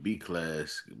B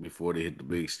class before they hit the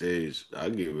big stage, I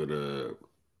give it a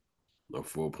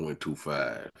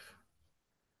 4.25.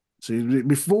 See,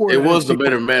 before It was the NXT,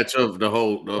 better match of the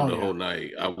whole yeah. whole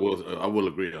night. I will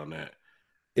agree on that.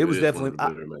 It was is one definitely. of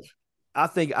the better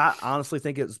matches. I honestly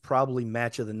think it was probably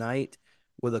match of the night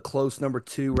with a close number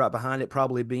 2 right behind it,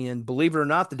 probably being, believe it or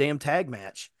not, the damn tag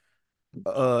match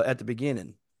at the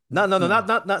beginning. No,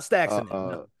 not Stacks and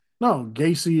them. No,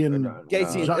 Gacy and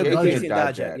Gacy Gacy and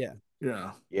Dijak.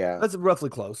 Yeah, yeah. that's roughly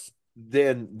close.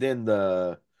 Then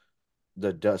the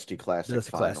Dusty Classic That's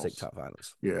the finals. classic top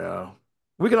finals. Yeah.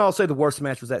 We can all say the worst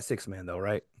match was that 6-man though,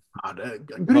 right?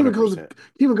 Couldn't even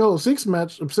go 6-man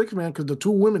because the 2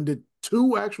 women did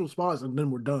 2 actual spots and then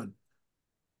we're done.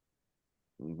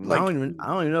 Mhm. I don't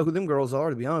even know who them girls are,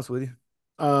 to be honest with you.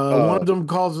 One of them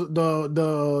calls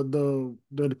the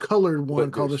colored one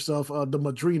But calls there's- herself the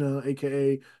Madrina,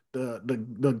 aka the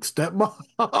stepmom.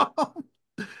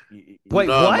 Wait,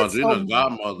 No, what? Madrina's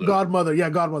godmother. Godmother, yeah,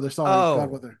 godmother. Sorry, Oh.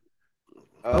 godmother.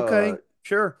 Okay,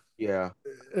 sure. Yeah.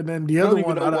 And then the I other don't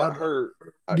even one, know what her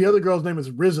the other girl's name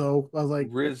is Rizzo. I was like,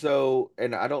 Rizzo,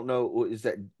 and I don't know, is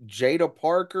that Jada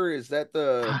Parker? Is that I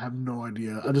the have no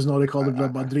idea. I just know they called her I-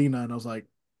 Madrina, and I was like,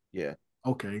 yeah.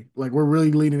 okay, like we're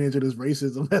really leaning into this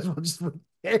racism. That's what just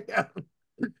yeah.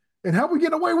 And how we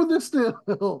get away with this still?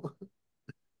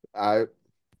 I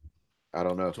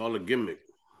don't know. It's all a gimmick.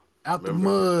 Out the Remember,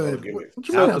 it's all a mud. gimmick. What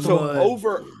you mean Out out the the So mud.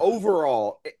 mud?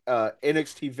 overall,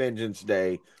 NXT Vengeance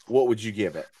Day, what would you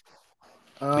give it?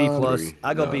 B plus. 3,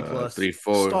 I go B plus. 3,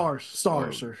 4.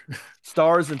 Stars, sir.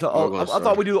 Stars until I'll go I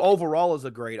thought we do overall as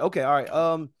a grade. Okay, all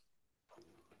right.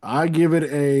 I give it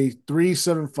a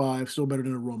 3.75. Still better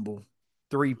than a Rumble.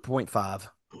 3.5.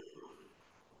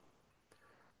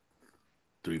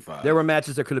 3-5. There were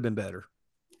matches that could have been better.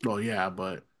 Oh yeah,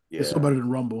 but it's still better than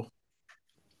Rumble.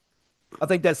 I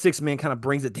think that 6-man kind of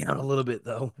brings it down a little bit,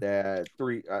 though. That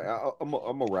three. I'm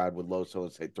gonna ride with Loso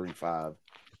and say 3-5,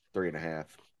 3.5.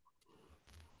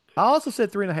 I also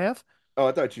said 3.5. Oh,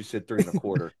 I thought you said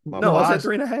 3.25. No, I said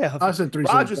 3.5. I said 3.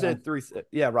 Roger said 3.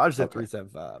 Yeah, Roger said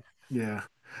 3.75. Yeah,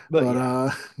 but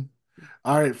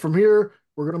all right. From here,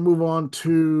 we're gonna move on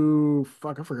to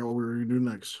I forgot what we were gonna do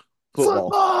next.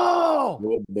 Football.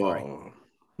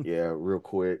 Yeah, real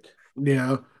quick.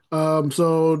 Yeah.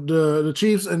 So the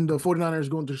Chiefs and the 49ers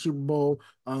going to the Super Bowl.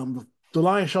 The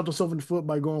Lions shot themselves in the foot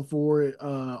by going for it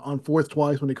on fourth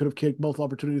twice when they could have kicked both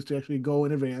opportunities to actually go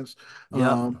in advance.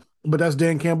 Yeah. But that's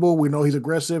Dan Campbell. We know he's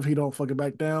aggressive. He don't fucking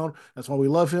back down. That's why we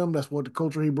love him. That's what the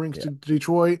culture he brings to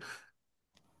Detroit.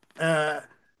 But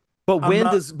when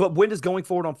does going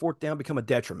forward on fourth down become a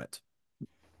detriment?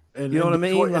 And you know what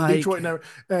Detroit, I mean? Detroit never.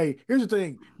 Hey, here's the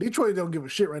thing: Detroit don't give a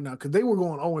shit right now because they were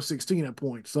going 0-16 at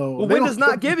points. So when does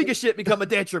not giving a shit become a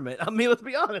detriment? I mean, let's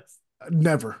be honest.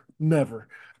 Never.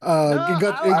 I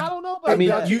don't know about that. I mean,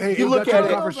 you look at the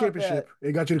conference championship.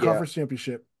 It got you the conference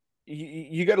championship.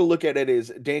 You got to look at it as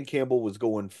Dan Campbell was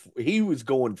going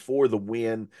for the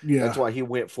win. Yeah, that's why he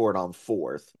went for it on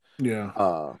fourth.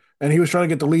 Yeah, and he was trying to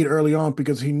get the lead early on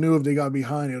because he knew if they got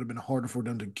behind, it would have been harder for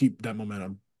them to keep that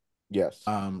momentum. Yes.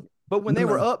 But when they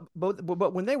were up,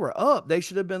 but when they were up, they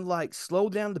should have been like slow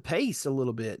down the pace a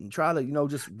little bit and try to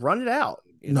just run it out.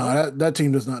 That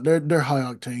team does not. They're high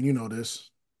octane. You know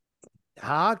this.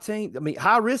 High octane. I mean,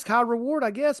 high risk, high reward,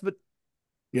 I guess. But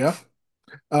yeah.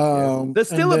 That's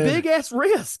still a big ass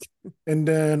risk. And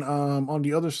then on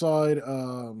the other side,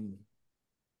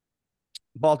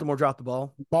 Baltimore dropped the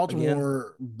ball.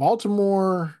 Baltimore.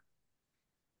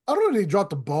 I don't know if they dropped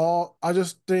the ball. I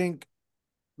just think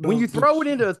when you throw it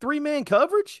into a 3-man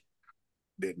coverage,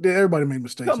 everybody made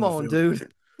mistakes. Come on,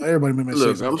 dude. Everybody made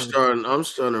mistakes. Look, I'm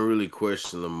starting to really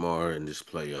question Lamar in this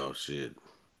playoff shit.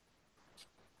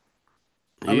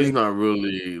 He's not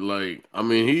really like. I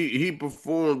mean, he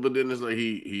performed, but then it's like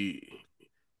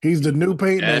he's the new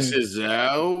Peyton. Ashes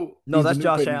out. No, that's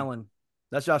Josh Allen.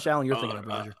 That's Josh Allen. You're thinking of,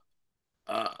 Roger.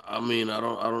 I mean, I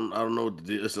don't know.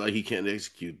 It's like he can't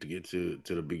execute to get to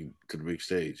the big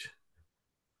stage.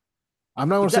 I'm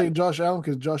not going to say Josh Allen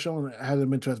because Josh Allen hasn't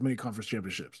been to as many conference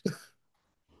championships.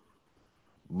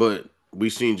 But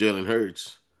we've seen Jalen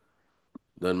Hurts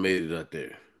done made it out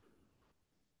there.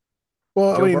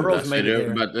 Well, Joe Burrow's made it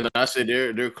there. But then I said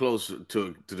they're close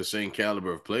to the same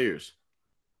caliber of players.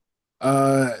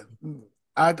 I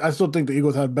still think the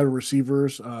Eagles have better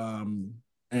receivers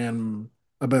and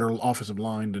a better offensive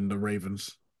line than the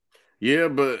Ravens. Yeah,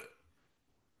 but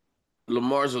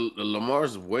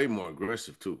Lamar's way more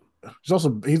aggressive too.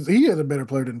 He is a better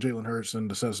player than Jalen Hurts in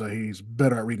the sense that he's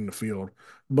better at reading the field.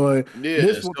 But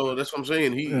so that's what I'm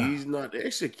saying. He's not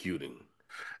executing.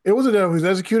 It wasn't that he was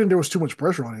executing. There was too much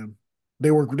pressure on him.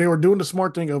 They were doing the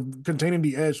smart thing of containing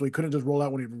the edge, so he couldn't just roll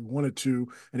out when he wanted to,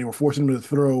 and they were forcing him to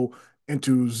throw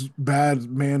into bad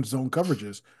man zone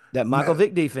coverages. That Michael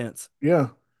Vick defense. Yeah.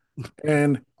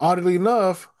 And oddly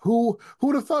enough, who'd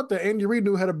have thought that Andy Reid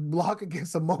knew how to block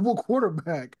against a mobile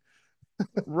quarterback?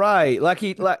 Right. Like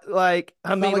he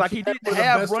didn't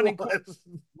have running.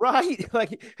 Right.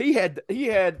 Like he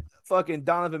had fucking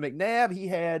Donovan McNabb. He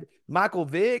had Michael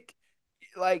Vick.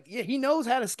 Like, yeah, he knows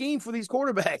how to scheme for these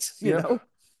quarterbacks, you know?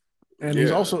 And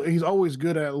he's always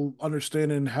good at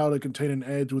understanding how to contain an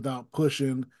edge without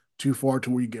pushing too far to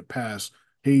where you get past.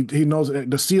 He knows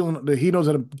the ceiling. He knows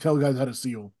how to tell guys how to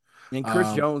seal. And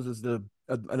Chris Jones is an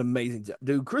amazing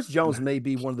dude. Chris Jones may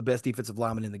be one of the best defensive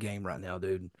linemen in the game right now,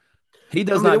 dude. He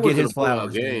does not get his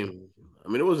flowers. Game. I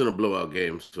mean, it wasn't a blowout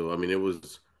game, so I mean, it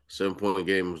was 7-point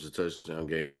game. It was a touchdown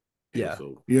game. Yeah,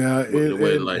 so it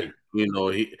wasn't like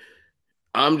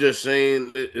I'm just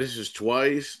saying this is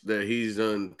twice that he's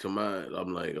done to mine.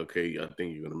 I'm like, okay, I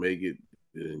think you're gonna make it,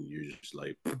 and you're just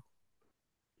like,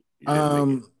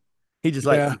 he just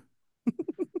like.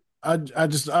 I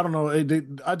don't know.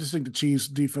 I just think the Chiefs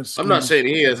defense. I'm not saying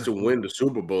he has to win the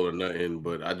Super Bowl or nothing,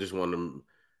 but I just want him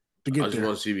to get. I just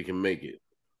want to see if he can make it.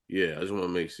 Yeah, I just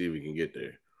want to see if we can get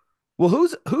there. Well,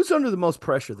 who's under the most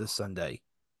pressure this Sunday?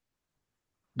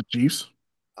 The Chiefs.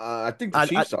 I think the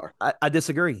Chiefs are. I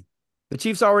disagree. The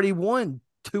Chiefs already won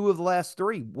 2 of the last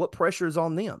 3. What pressure is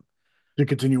on them to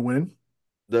continue winning?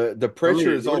 The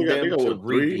pressure is on them to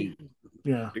repeat.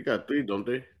 Yeah, they got 3, don't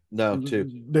they? No,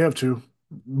 2. They have 2,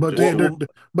 but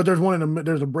but there's one in the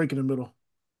there's a break in the middle.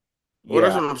 Well,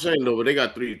 that's what I'm saying though. But they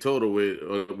got 3 total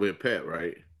with Pat,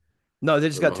 right? No, they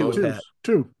just got 2 with Pat.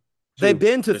 2. They've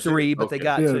been to 3, but they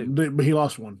got 2. But he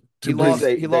lost one. He lost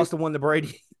the one to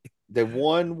Brady. They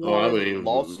won Oh, I one, mean,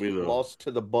 lost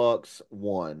to the Bucks,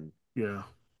 won, Yeah.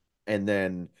 and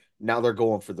then now they're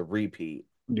going for the repeat.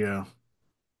 Yeah.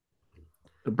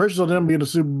 The pressure on them being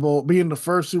being the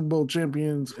first Super Bowl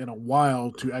champions in a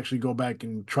while to actually go back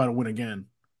and try to win again.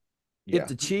 If Yeah.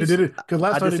 the They Chiefs, did it because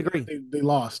last I time disagree. they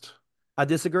lost. I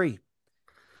disagree.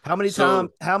 How many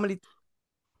times? So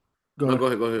Go no,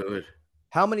 ahead. go ahead.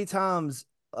 How many times?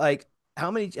 Like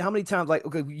how many times? Like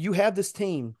okay, you have this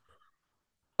team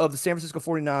of the San Francisco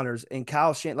 49ers and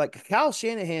Kyle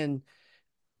Shanahan.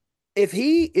 If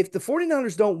the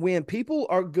 49ers don't win, people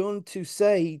are going to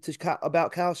say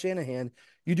about Kyle Shanahan,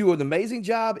 you do an amazing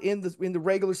job in the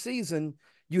regular season.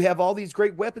 You have all these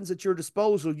great weapons at your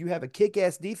disposal. You have a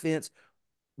kick-ass defense.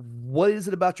 What is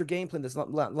it about your game plan that's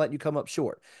not letting you come up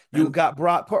short? You got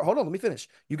hold on, let me finish.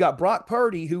 You got Brock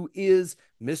Purdy, who is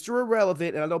Mr.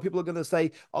 Irrelevant. And I know people are going to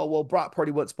say, oh, well, Brock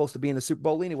Purdy wasn't supposed to be in the Super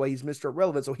Bowl anyway. He's Mr.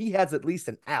 Irrelevant. So he has at least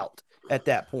an out at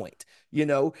that point,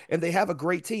 and they have a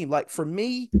great team. Like for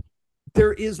me,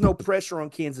 there is no pressure on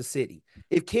Kansas City.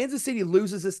 If Kansas City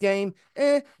loses this game,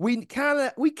 we kind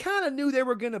of knew they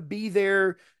were going to be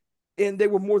there, and they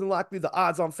were more than likely the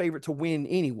odds-on favorite to win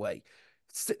anyway.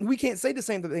 We can't say the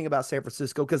same thing about San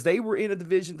Francisco because they were in a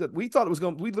division that we literally thought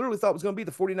it was going to be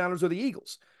the 49ers or the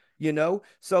Eagles.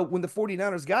 So when the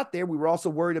 49ers got there, we were also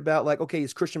worried about like, okay,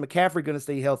 is Christian McCaffrey going to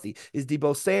stay healthy? Is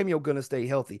Deebo Samuel going to stay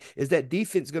healthy? Is that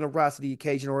defense going to rise to the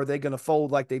occasion, or are they going to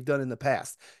fold like they've done in the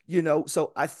past?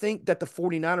 So I think that the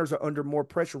 49ers are under more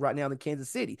pressure right now than Kansas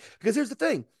City, because here's the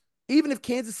thing. Even if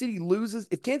Kansas City loses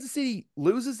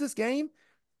this game,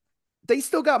 they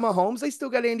still got Mahomes, they still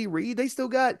got Andy Reid, they still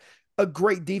got a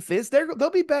great defense. They'll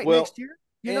be back next year,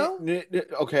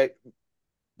 Okay.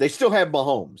 They still have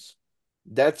Mahomes.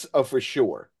 That's a for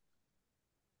sure.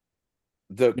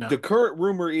 The current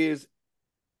rumor is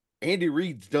Andy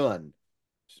Reid's done.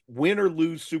 Win or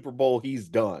lose Super Bowl, he's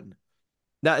done.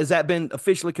 Now, has that been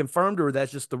officially confirmed, or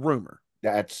that's just the rumor?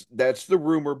 That's the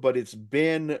rumor, but it's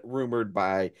been rumored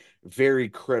by very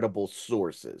credible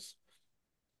sources.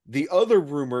 The other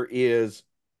rumor is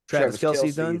Travis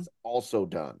Kelce done? is also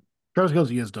done. Travis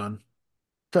Kelce is done.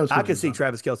 I can see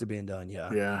Travis Kelce being done.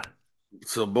 Yeah. Yeah.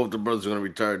 So both the brothers are going to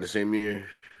retire in the same year.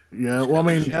 Yeah. Well, I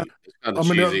mean, it's kind of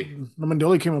cheesy. They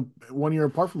only came up 1 year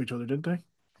apart from each other, didn't they?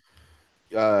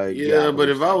 Yeah, but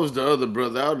if I was the other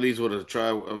brother, I at least would have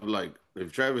tried. Like,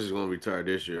 if Travis is going to retire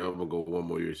this year, I'm going to go one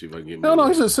more year, see if I can get No,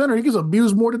 he's a center. He gets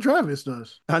abused more than Travis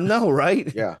does. I know,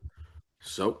 right? Yeah.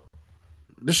 So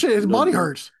the shit, his body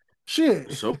hurts.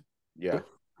 Shit. So yeah,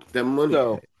 that money.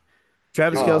 So,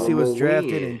 Travis Kelce was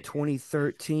drafted in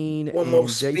 2013. One more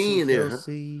spin there.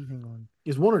 Hang on.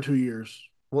 It's 1 or 2 years.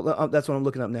 Well, that's what I'm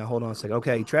looking up now. Hold on a second.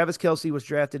 Okay, Travis Kelce was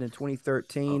drafted in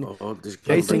 2013.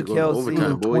 Jason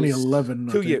Kelce, 2011.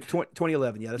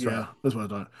 2011. Yeah, that's right. That's what I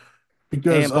thought.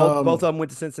 Because both of them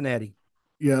went to Cincinnati.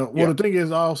 Yeah. Well, the thing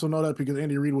is, I also know that because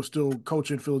Andy Reid was still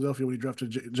coaching Philadelphia when he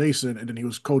drafted Jason, and then he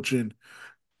was coaching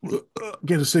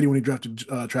Kansas City when he drafted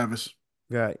Travis.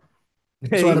 Right.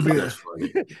 So they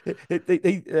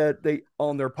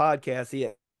on their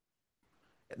podcast,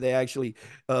 they actually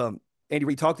Andy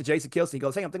Reid talked to Jason Kelce. He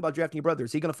goes, "Hey, I'm thinking about drafting your brother.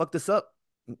 Is he going to fuck this up?"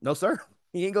 No, sir.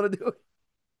 He ain't going to do it.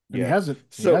 Yeah. He hasn't.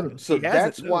 So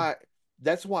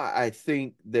that's why I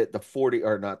think that the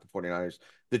 49ers,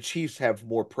 the Chiefs have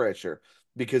more pressure,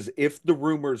 because if the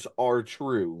rumors are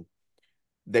true,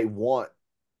 they want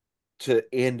to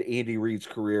end Andy Reid's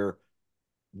career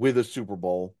with a Super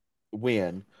Bowl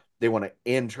win. They want to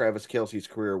end Travis Kelce's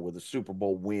career with a Super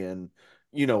Bowl win.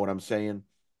 You know what I'm saying?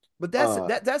 But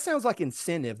that sounds like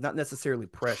incentive, not necessarily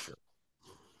pressure.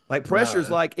 Like pressure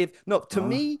is like to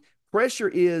me, pressure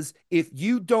is if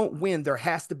you don't win, there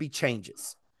has to be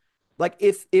changes. Like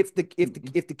if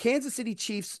the Kansas City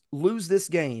Chiefs lose this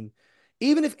game,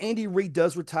 even if Andy Reid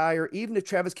does retire, even if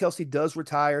Travis Kelce does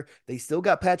retire, they still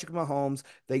got Patrick Mahomes.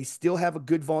 They still have a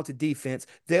good vaunted defense.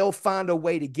 They'll find a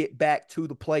way to get back to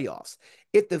the playoffs.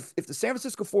 If the San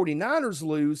Francisco 49ers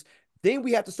lose, then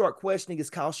we have to start questioning, is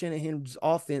Kyle Shanahan's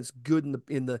offense good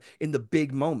in the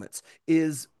big moments?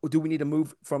 Do we need to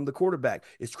move from the quarterback?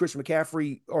 Is Christian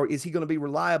McCaffrey, or is he going to be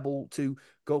reliable to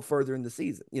go further in the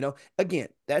season? Again,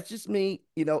 that's just me.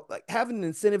 Like having an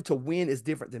incentive to win is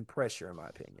different than pressure, in my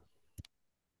opinion.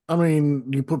 I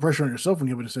mean, you put pressure on yourself when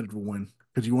you have an incentive to win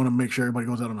because you want to make sure everybody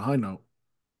goes out on a high note.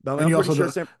 But and you also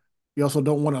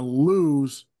don't want to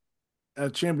lose a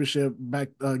championship back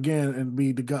again and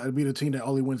be the team that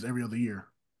only wins every other year.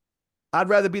 I'd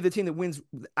rather be the team that wins.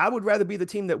 I would rather be the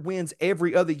team that wins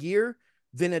every other year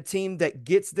than a team that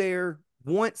gets there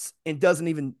once and doesn't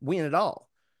even win at all.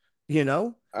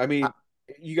 I mean,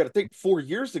 you got to think 4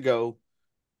 years ago,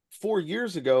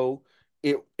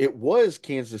 it was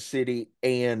Kansas City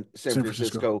and San San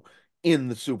Francisco. Francisco in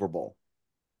the Super Bowl.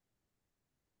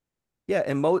 Yeah,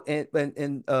 and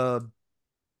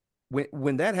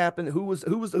when that happened, who was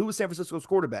San Francisco's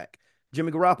quarterback?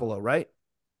 Jimmy Garoppolo, right?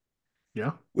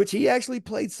 Yeah. Which he actually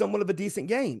played somewhat of a decent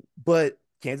game, but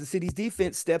Kansas City's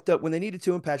defense stepped up when they needed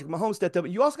to, and Patrick Mahomes stepped up.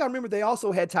 And you also got to remember they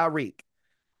also had Tyreek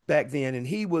back then, and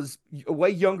he was a way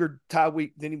younger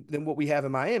Tyreek than what we have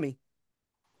in Miami.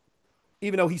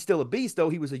 Even though he's still a beast, though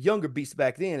he was a younger beast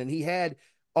back then, and he had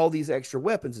all these extra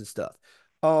weapons and stuff.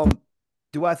 Um,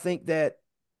 do I think that?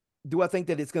 Do I think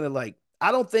that it's gonna like?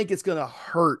 I don't think it's gonna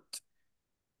hurt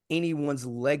anyone's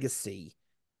legacy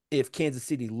if Kansas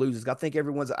City loses.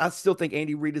 I still think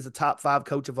Andy Reid is a top 5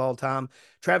 coach of all time.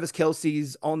 Travis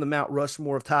Kelce's on the Mount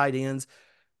Rushmore of tight ends.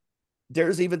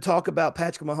 There's even talk about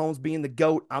Patrick Mahomes being the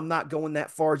GOAT. I'm not going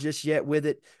that far just yet with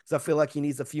it because I feel like he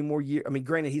needs a few more years. I mean,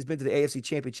 granted, he's been to the AFC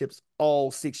Championships all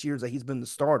 6 years that he's been the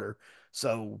starter.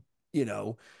 So,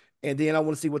 and then I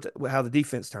want to see how the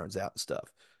defense turns out and stuff.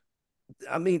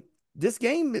 I mean, this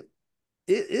game,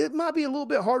 it might be a little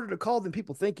bit harder to call than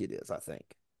people think it is, I think.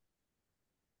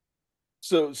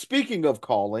 So speaking of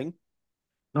calling,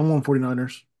 I want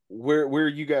 49ers. where are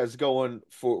you guys going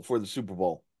for the Super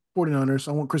Bowl? 49ers.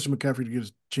 I want Christian McCaffrey to get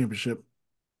his championship.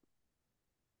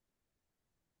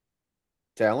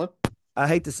 Talent? I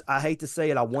hate to say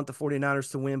it. I want the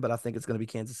 49ers to win, but I think it's going to be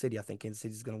Kansas City. I think Kansas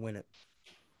City's going to win it.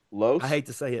 Los? I hate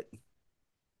to say it.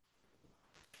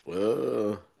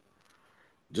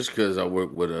 Just because I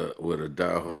work with a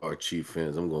diehard Chief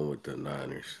fans, I'm going with the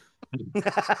Niners.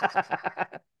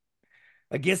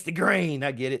 Against the grain,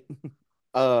 I get it.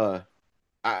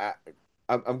 I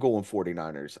I'm going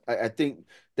 49ers. I think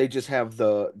they just have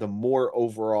the more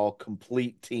overall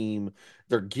complete team.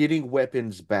 They're getting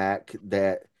weapons back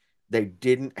that they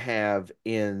didn't have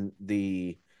in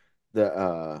the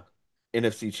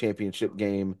NFC Championship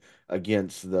game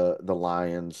against the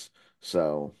Lions.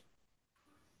 So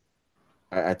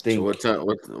I So what think time?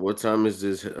 What time is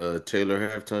this Taylor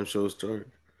halftime show start?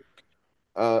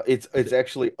 it's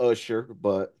actually Usher,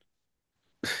 but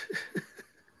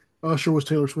Usher was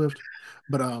Taylor Swift,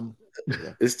 but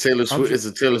yeah. It's Taylor I'm Swift. just It's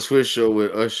a Taylor Swift show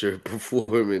with Usher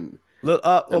performing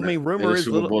I in mean, the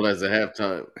Super Bowl as a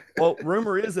halftime.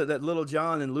 rumor is that Little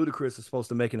John and Ludacris are supposed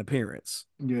to make an appearance.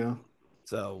 yeah.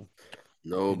 So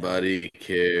Nobody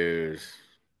cares.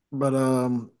 But all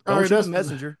don't right, shoot the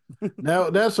messenger.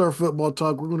 that's our football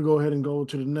talk. We're gonna go ahead and go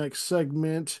to the next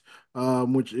segment,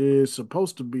 which is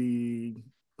supposed to be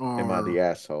Am I the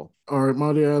our asshole?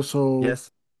 Mighty Asshole.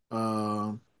 Yes.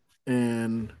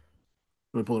 And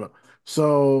let me pull it up.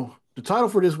 So the title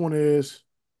for this one is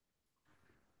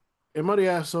Am I the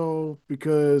Asshole?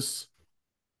 Because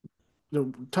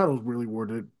the title's really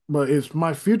worded, but it's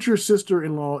my future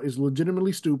sister-in-law is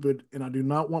legitimately stupid, and I do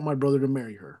not want my brother to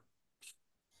marry her.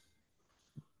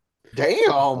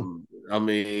 Damn. I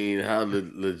mean, how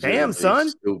Damn, legitimately son.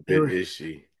 stupid is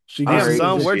she? She All gets Damn, right.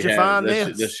 son, Does where'd she you have? find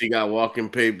Does this? she got walking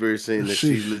papers saying that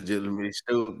she she's legitimately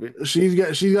stupid?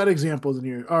 she's got examples in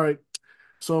here. All right.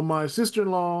 So my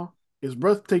sister-in-law is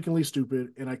breathtakingly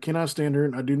stupid, and I cannot stand her,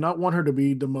 and I do not want her to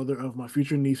be the mother of my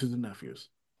future nieces and nephews.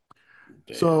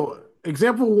 Damn. So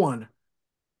example one,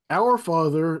 our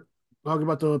father, talking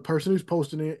about the person who's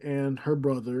posting it and her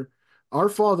brother. Our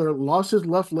father lost his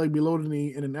left leg below the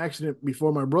knee in an accident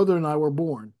before my brother and I were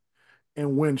born.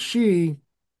 And when she,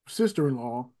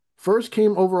 sister-in-law, first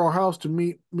came over our house to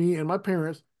meet me and my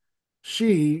parents,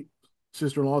 she,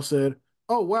 sister-in-law, said,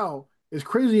 "Oh wow, it's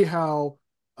crazy how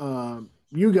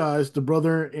you guys, the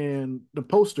brother and the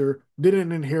poster,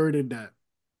 didn't inherited that."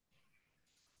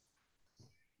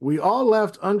 We all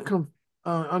laughed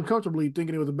uncomfortably,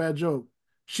 thinking it was a bad joke.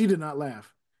 She did not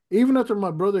laugh. Even after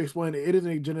my brother explained it isn't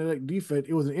a genetic defect,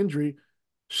 it was an injury,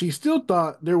 she still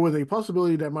thought there was a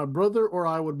possibility that my brother or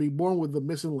I would be born with a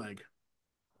missing leg.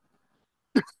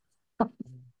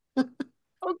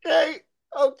 Okay.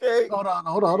 Okay.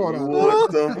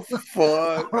 What the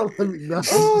fuck? Hold on, let me no.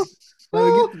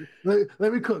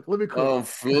 Let me cook. Let me cook. I'm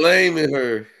flaming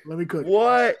her. Let me cook.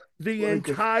 What the Let me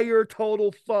cook. entire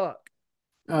total fuck?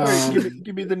 All right, Uh,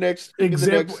 give me the next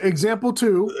example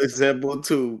two. Example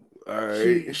two. All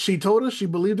right. She told us she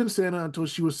believed in Santa until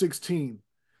she was 16.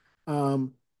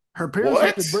 Um,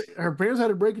 What? her parents had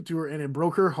to break it to her, and it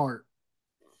broke her heart.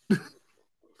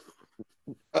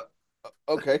 uh,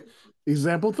 okay.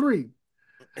 Example three.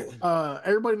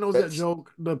 Everybody knows that That's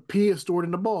joke. The pee is stored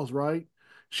in the balls, right?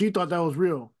 She thought that was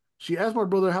real. She asked my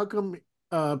brother how come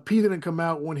pee didn't come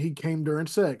out when he came during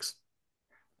sex.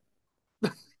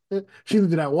 She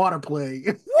did that water play.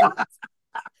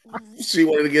 She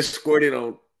wanted to get squirted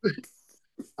on.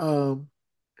 um,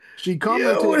 She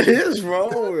Yeah, what commented. is wrong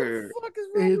with her? What the fuck is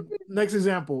wrong with me? Next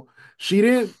example. She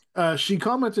didn't. She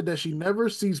commented that she never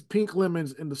sees pink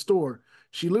lemons in the store.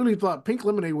 She literally thought pink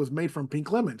lemonade was made from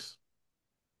pink lemons.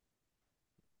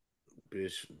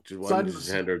 Bitch, why Side, didn't you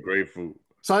just hand her grapefruit?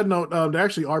 side note: there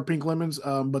actually are pink lemons,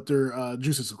 but their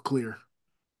juices are clear.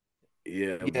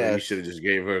 Yeah, but you should Yes. have just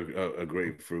gave her a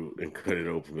grapefruit and cut it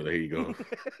open. But there you go.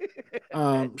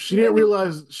 She didn't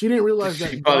realize. She didn't realize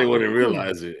She that. probably wouldn't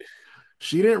realize it.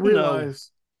 She didn't No.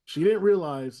 realize. She didn't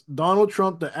realize Donald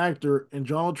Trump, the actor, and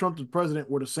Donald Trump, the president,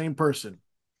 were the same person.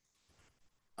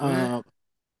 What? Uh,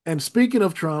 and speaking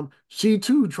of Trump, she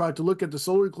too tried to look at the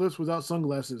solar eclipse without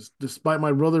sunglasses, despite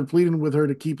my brother pleading with her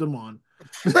to keep them on.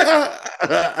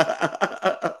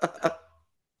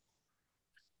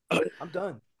 I'm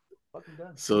done. Fucking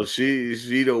done. So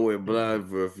she don't went blind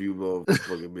for a few more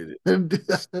fucking minutes.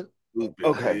 Stupid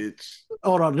Okay. bitch.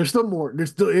 Hold on, there's still more.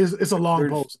 There's still it's a long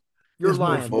There's post. You're There's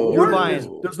more. lying. More. You're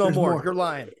lying. There's no There's more. more. You're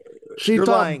lying. She You're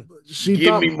thought lying. she Give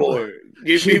thought me more.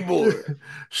 Give she me more.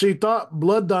 she thought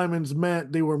blood diamonds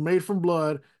meant they were made from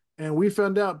blood, and we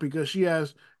found out because she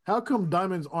asked, "How come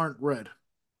diamonds aren't red?"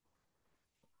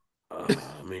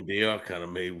 I mean, they are kind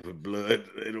of made with blood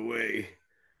in a way.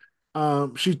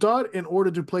 She thought in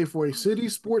order to play for a city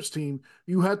sports team,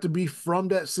 you had to be from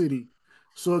that city.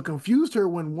 So it confused her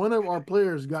when one of our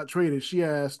players got traded. She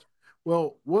asked,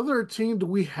 "Well, what other team do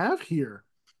we have here?"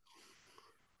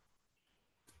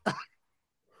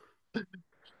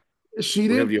 She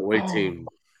We have didn't. the away Oh, team.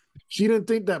 she didn't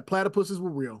think that platypuses were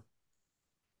real.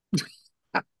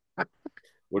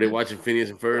 Were they watching Phineas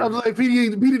and I was Ferb? like,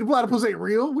 PD the platypus ain't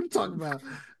real. What are you talking about?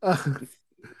 Uh,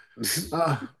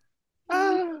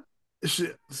 Ah, she,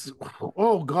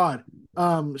 oh God.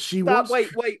 She Stop. once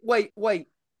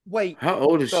Wait. How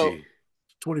old is so she?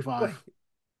 25. Wait.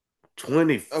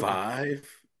 25.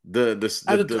 The the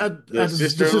At the the, the, at the the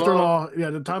sister-in-law, sister-in-law, yeah,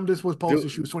 the time this was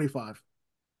posted, she the, was 25.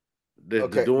 the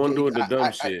okay, one doing the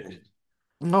dumb shit,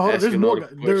 No, hold on. There's asking all more the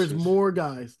guys. There's questions. more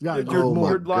guys. Guys, there's oh my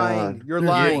You're more. lying. God. You're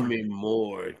There's Give more. lying. me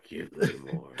more. Give me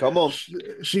more. Come on.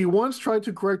 She once tried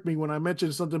to correct me when I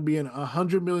mentioned something being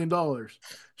 $100 million.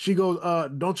 She goes,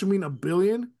 don't you mean a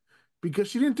billion? Because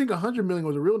she didn't think 100 million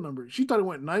was a real number. She thought it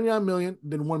went 99 million,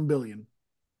 then 1 billion.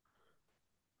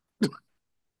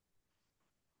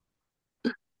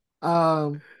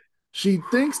 Um, she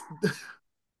thinks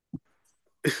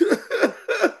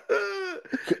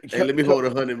Hey, let me hold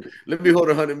 100. Let me hold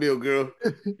 100 mil, girl.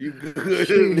 You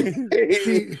she good?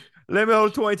 she Let me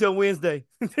hold 20 till Wednesday.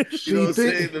 You know she what I'm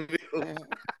think. saying?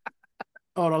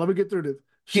 Hold on, let me get through this.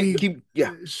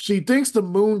 yeah. She thinks the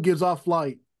moon gives off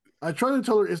light. I try to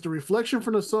tell her it's the reflection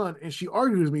from the sun, and she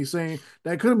argues with me, saying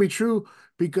that couldn't be true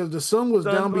because the sun was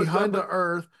Son, down but, behind the but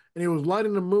earth and it was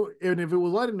lighting the moon. And if it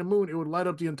was lighting the moon, it would light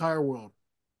up the entire world.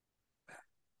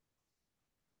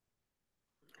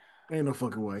 Ain't no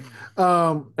fucking way.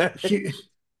 She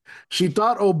she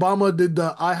thought Obama did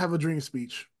the "I Have a Dream"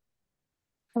 speech.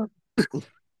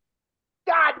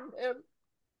 God damn.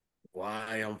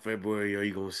 Why on February are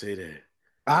you gonna say that?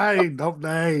 I don't.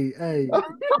 Hey.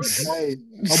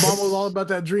 Obama was all about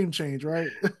that dream change,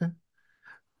 right?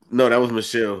 No, that was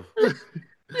Michelle.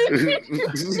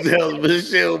 That was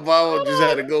Michelle Obama. Just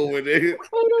had to go with it.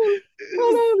 Hold on.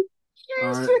 Hold on. All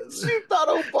She right. said she thought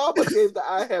Obama gave the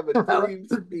I Have a Dream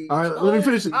All speech. right, let me Oh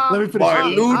finish it. my Let me finish it.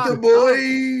 Martin Luther,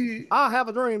 boy. I have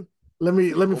a dream. Let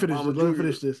me finish Obama this. Let me Jr.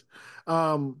 finish this.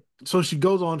 So she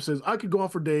goes on and says, I could go on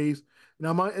for days. Now,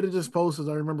 I might edit this post as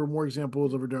I remember more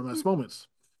examples of her dumbass moments.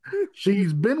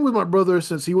 She's been with my brother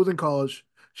since he was in college.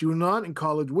 She was not in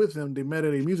college with him. They met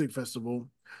at a music festival.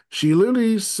 She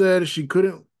literally said she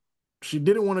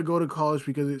didn't want to go to college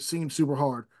because it seemed super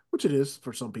hard, which it is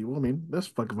for some people. I mean, that's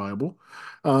fucking viable.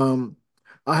 Um,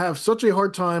 I have such a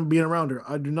hard time being around her.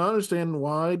 I do not understand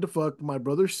why the fuck my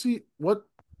brother see what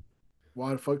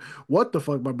the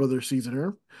fuck my brother sees in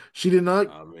her. She did not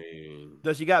I mean,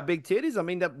 Does she got big titties? I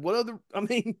mean, that what other? I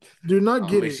mean, do not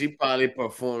get it. she probably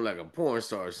performed like a porn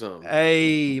star or something.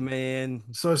 hey man,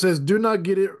 So it says, do not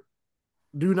get it.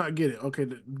 Do not get it. Okay,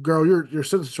 girl, your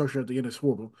sentence structure at the end is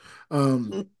horrible.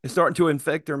 it's starting to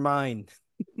infect her mind.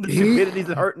 The He stupidity's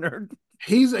hurting her.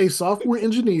 he's a software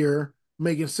engineer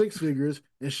making six figures,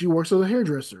 and she works as a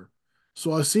hairdresser.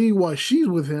 So I see why she's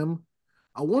with him.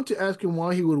 I want to ask him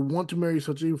why he would want to marry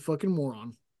such a fucking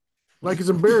moron. Like it's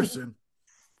embarrassing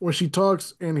when she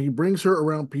talks and he brings her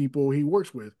around people he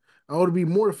works with. I would be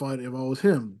mortified if I was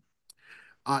him.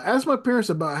 I asked my parents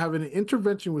about having an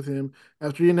intervention with him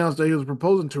after he announced that he was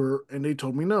proposing to her, and they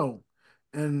told me no.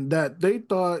 And that they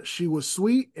thought she was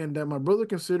sweet and that my brother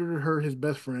considered her his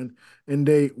best friend and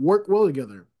they worked well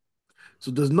together.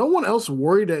 So does no one else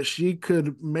worry that she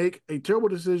could make a terrible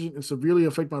decision and severely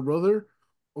affect my brother?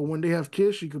 Or when they have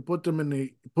kids, she could put them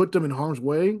in harm's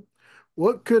way?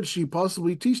 What could she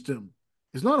possibly teach them?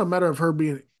 It's not a matter of her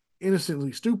being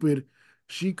innocently stupid.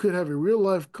 She could have a real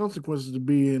life consequences to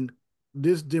being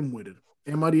this dim-witted.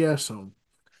 Am I the asshole?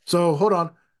 So hold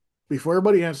on. Before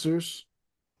everybody answers,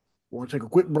 we're gonna take a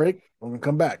quick break. We're gonna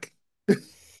come back.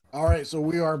 All right, so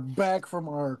we are back from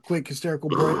our quick hysterical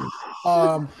break.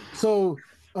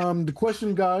 The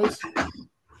question, guys,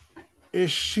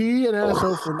 is she an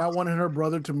asshole for not wanting her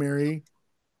brother to marry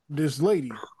this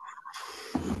lady?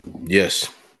 Yes.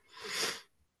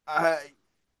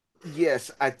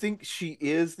 Yes, I think she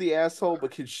is the asshole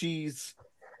because she's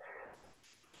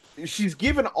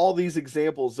given all these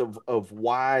examples of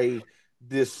why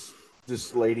this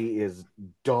lady is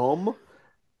dumb,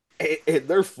 and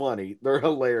they're funny, they're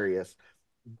hilarious,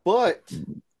 but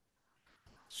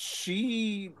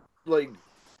she like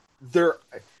there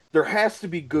there has to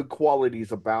be good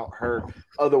qualities about her,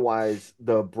 otherwise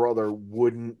the brother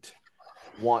wouldn't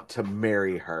want to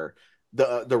marry her.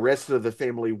 The rest of the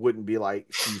family wouldn't be like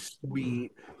she's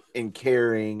sweet and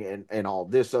caring and all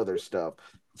this other stuff.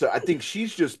 So I think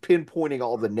she's just pinpointing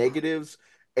all the negatives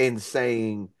and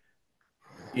saying,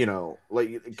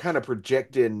 like kind of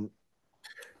projecting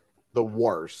the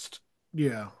worst.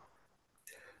 Yeah.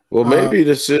 Well, maybe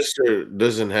the sister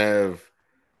doesn't have,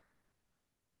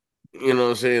 you know what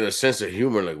I'm saying, a sense of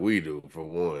humor like we do, for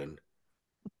one.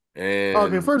 Okay,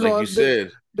 And first of like all, you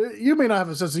said, you may not have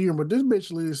a sense of humor, but this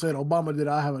bitch literally said Obama did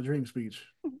I have a dream speech.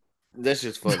 that's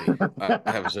just funny. I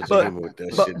have a sense of But humor with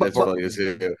that but shit. but That's but funny as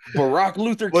hell. Barack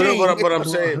Luther But King,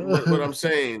 I'm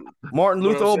saying, Martin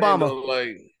what Luther I'm saying Obama.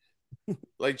 though,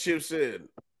 like Chip said,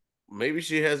 maybe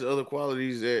she has other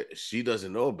qualities that she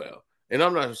doesn't know about. And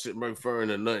I'm not referring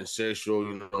to nothing sexual,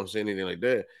 you know what I'm saying, anything like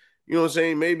that. You know what I'm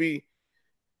saying? Maybe,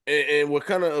 and what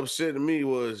kind of upset me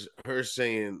was her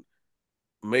saying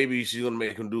maybe she's gonna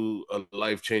make him do a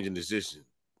life changing decision.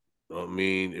 I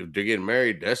mean, if they're getting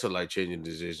married, that's a life changing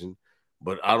decision.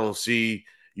 But I don't see.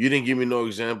 You didn't give me no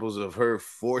examples of her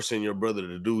forcing your brother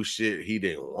to do shit he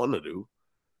didn't want to do.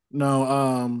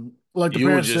 No, like the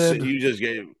parents said, You just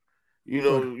gave,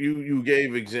 good. you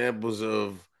gave examples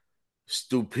of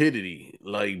stupidity,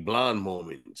 like blonde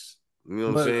moments. You know what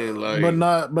I'm But saying? Like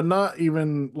but not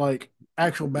even like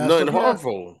actual bad nothing stuff. Yeah,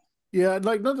 harmful. yeah,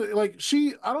 like nothing. Like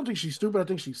she, I don't think she's stupid. I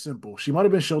think she's simple. She might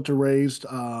have been shelter raised.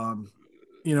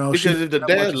 She Because didn't if the have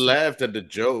much. dad laughed at the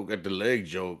joke, at the leg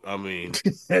joke, I mean,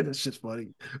 That shit's funny.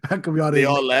 How come y'all they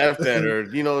didn't all laughed at know? her.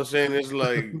 You know what I'm saying? It's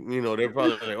like, they're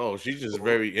probably like, oh, she's just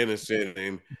very innocent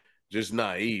and just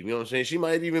naive. You know what I'm saying? She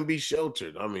might even be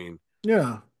sheltered. I mean,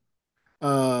 Yeah.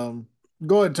 Go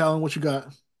ahead, Talon. What you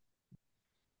got?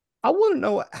 I want to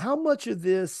know how much of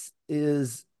this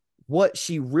is what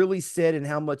she really said and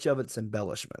how much of it's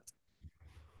embellishment.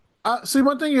 See,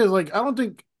 my thing is like I don't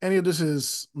think any of this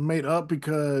is made up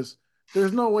because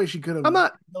there's no way she could have I'm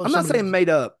not I'm not somebody saying else. made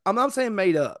up. I'm not saying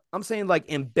made up. I'm saying like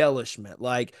embellishment.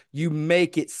 Like you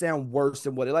make it sound worse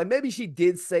than what it like maybe she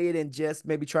did say it in jest,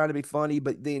 maybe trying to be funny,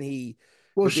 Well, but then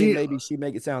she maybe she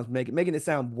making it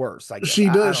sound worse, I guess. she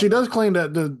I does don't she know. does claim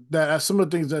that some of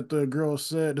the things that the girl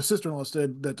said, the sister in law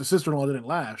said that the sister in law didn't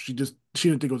laugh. She didn't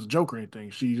think it was a joke or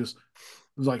anything. She just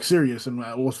was like serious and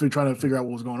was trying to figure out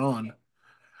what was going on.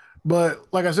 But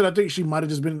like I said, I think she might have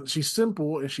just been she's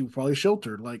simple and she probably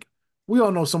sheltered. Like we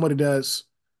all know somebody that's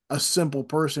a simple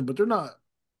person, but they're not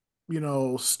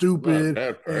not a stupid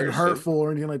bad and person. hurtful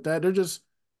or anything like that. They're just,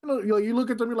 you look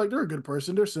at them, you're like, they're a good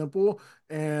person. They're simple.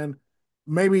 And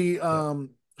maybe some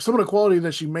of the quality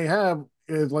that she may have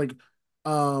is like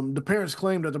the parents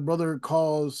claim that the brother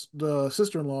calls the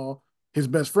sister-in-law his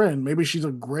best friend. Maybe she's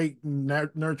a great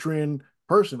nurturing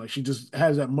person. Like she just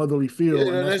has that motherly Yeah, feel,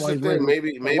 and that's that's why the he's very thing.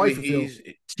 that Maybe wifey feel. he's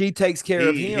She takes care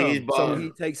of he's him, so he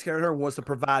bought. takes care of her, wants to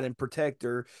provide and protect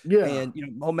her, Yeah. and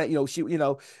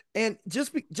and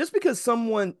just because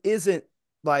someone isn't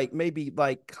like maybe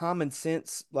like common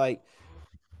sense, like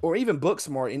or even book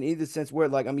smart in either sense, where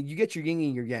like I mean, you get your yin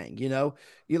and your yang,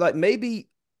 you're like maybe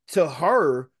to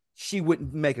her she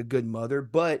wouldn't make a good mother,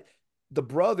 but the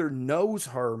brother knows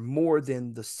her more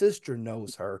than the sister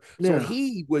knows her, so Yeah.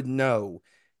 he would know,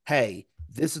 hey,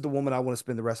 this is the woman I want to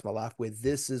spend the rest of my life with.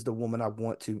 This is the woman I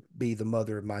want to be the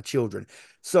mother of my children.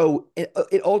 So it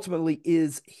ultimately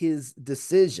is his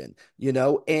decision,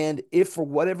 And if for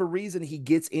whatever reason he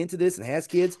gets into this and has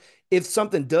kids, if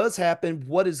something does happen,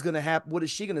 what is going to happen? What is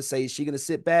she going to say? Is she going to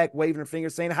sit back, waving her finger,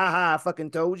 saying, "Ha ha, I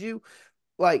fucking told you"?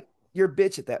 Like you're a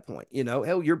bitch at that point,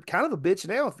 Hell, you're kind of a bitch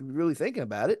now if you're really thinking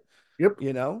about it, Yep.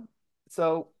 you know.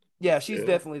 So yeah, she's Yeah.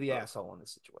 definitely the asshole in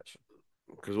this situation.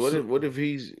 Because what if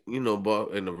he's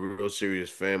bought in a real serious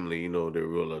family, they're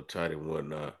real uptight and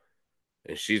whatnot,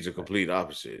 and she's the complete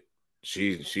opposite.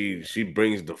 She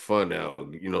brings the fun out,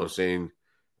 what I'm saying,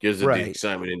 gives it the Right.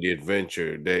 excitement and the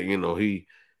adventure that he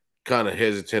kind of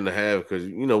hesitant to have because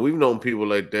we've known people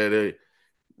like that.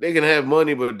 They can have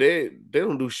money, but they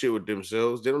don't do shit with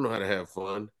themselves. They don't know how to have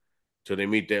fun. So they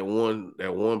meet that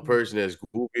one person that's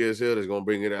goofy as hell that's gonna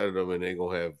bring it out of them, and they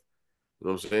gonna have,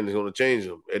 what I'm saying, it's gonna change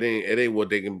them. It ain't what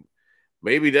they can.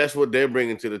 Maybe that's what they're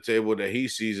bringing to the table that he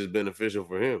sees as beneficial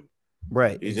for him.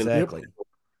 Right. He's in Exactly.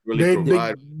 really They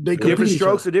provide. complete Different each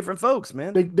strokes other. for different folks,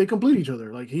 man. They complete each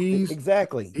other. Like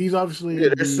Exactly. he's obviously Yeah,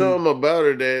 there's something about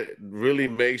her that really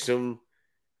makes him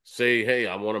say, "Hey,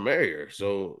 I want to marry her."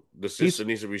 So the sister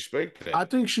needs to respect I that.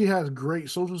 think she has great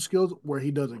social skills where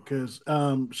he doesn't because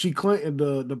she claimed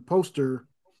the poster,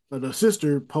 the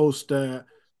sister posts that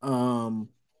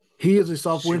he is a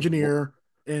software She, engineer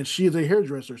and she is a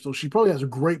hairdresser, so she probably has a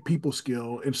great people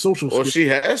skill and social or skill. she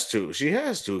has to. She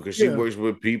has to because she Yeah, works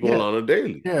with people Yeah. on a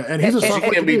daily. yeah, and he's a And, She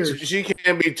software can't be. engineer. She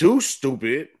can't be too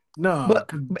stupid. Nah, but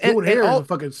because and, doing and hair is a all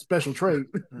fucking special trait.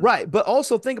 right, but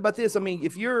also think about this. I mean,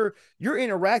 if you're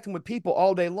interacting with people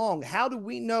all day long, how do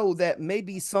we know that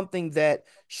maybe something that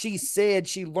she said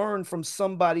she learned from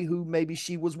somebody who maybe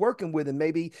she was working with, and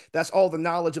maybe that's all the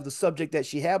knowledge of the subject that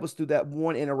she had was through that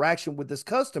one interaction with this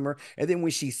customer, and then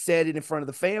when she said it in front of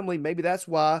the family, maybe that's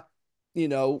why, you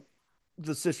know,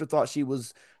 the sister thought she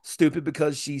was stupid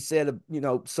because she said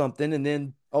something, and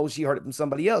then she heard it from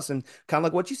somebody else, and kind of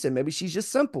like what you said, maybe she's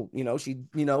just simple, she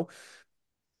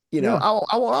Yeah,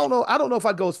 I don't know if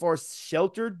I'd go as far as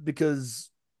sheltered because,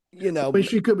 I mean,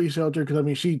 she could be sheltered because I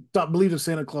mean, she thought believed in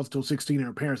Santa Claus till 16, and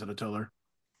her parents had to tell her.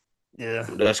 yeah,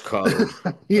 That's coddled.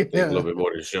 I think a Yeah, little bit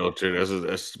more than shelter.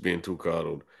 That's being too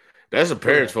coddled. That's a yeah,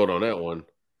 parent's fault on that one.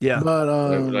 yeah. but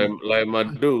Like my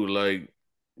dude, like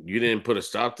you didn't put a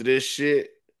stop to this shit.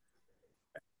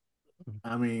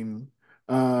 I mean,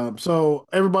 so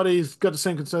everybody's got the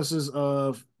same consensus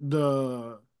of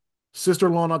the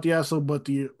sister-in-law, not the asshole, but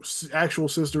the actual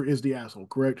sister is the asshole,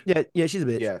 correct? Yeah, yeah, she's a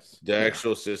bitch. Yes. The Yeah.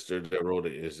 actual sister that wrote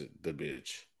it is the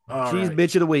bitch. All She's right.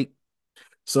 bitch of the week.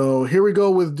 So here we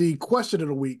go with the question of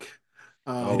the week.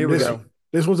 Here we This Okay. go.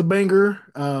 this one's a banger.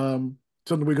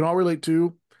 Something we can all relate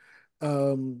to.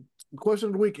 The question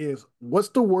of the week is: what's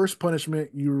the worst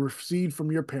punishment you received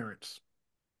from your parents?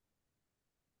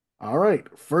 All right.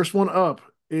 First one up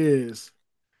is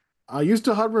I used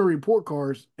to hide my report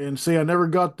cards and say I never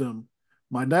got them.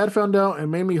 My dad found out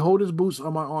and made me hold his boots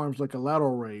on my arms like a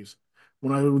lateral raise.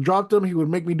 When I would drop them, he would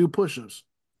make me do push-ups.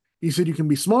 He said you can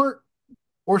be smart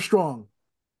or strong.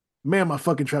 Man, my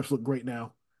fucking traps look great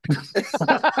now.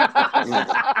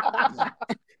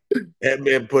 That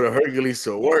man put a Hercules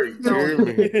to work. You hear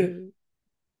me?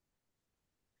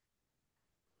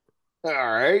 All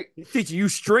right. Teaching you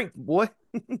strength, boy.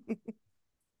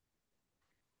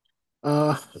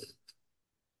 Uh,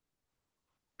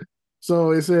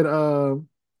 so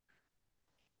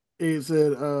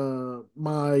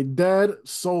my dad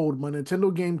sold my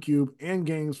Nintendo GameCube and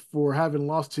games for having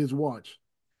lost his watch.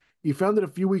 He found it a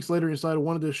few weeks later inside of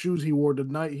one of the shoes he wore the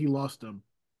night he lost them.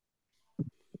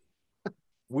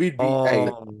 We'd be hey,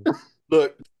 Um,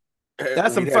 look,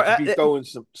 that's we'd have to be throwing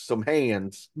some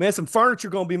hands. man. Some furniture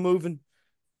gonna be moving.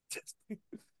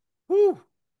 Whew.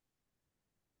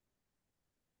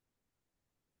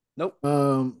 Nope.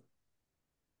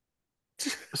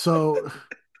 So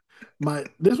my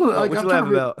this one Oh, like what I'm you trying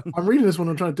to laughing about? I'm reading this one.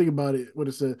 I'm trying to think about it. What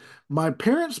it said. My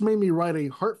parents made me write a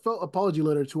heartfelt apology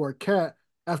letter to our cat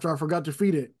after I forgot to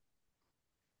feed it.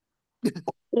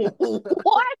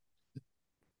 What?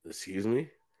 Excuse me.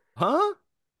 Huh?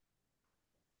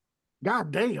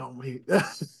 God damn.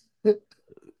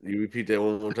 You repeat that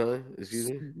one more time. Excuse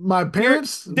me. My Dear,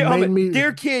 parents made me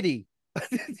dear kitty.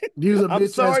 use a I'm bitch ass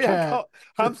sorry. cat.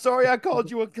 I'm sorry. I called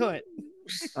you a cunt.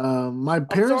 My I'm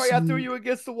parents sorry. I threw you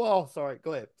against the wall. Sorry.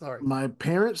 Go ahead. Sorry. my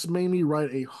parents made me write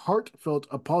a heartfelt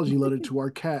apology letter to our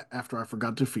cat after I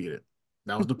forgot to feed it.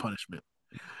 That was the punishment.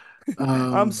 I'm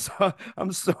Um, sorry.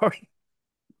 I'm sorry.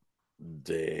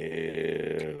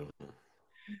 Damn.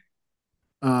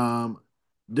 um,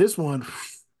 this one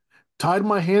tied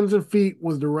my hands and feet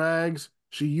with the rags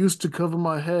she used to cover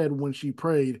my head when she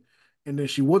prayed, and then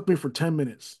she whipped me for 10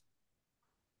 minutes.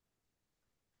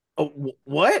 Oh,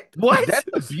 what? What? That's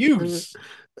abuse.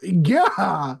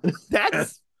 Yeah.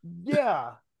 That's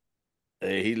yeah.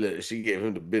 Hey, she gave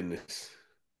him the business.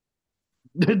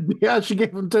 Yeah, she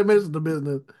gave him 10 minutes of the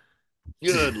business.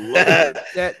 Good Hey, Lord.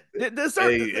 There's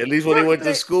at least when he certain went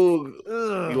to things. school, you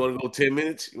Ugh, want to go 10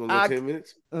 minutes? You want to go 10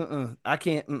 minutes? I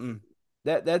can't.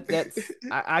 That's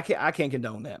I can't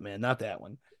condone that, man. Not that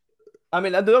one. I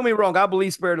mean, don't get me wrong. I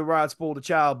believe spare the rod, spoil the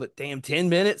child, but damn, 10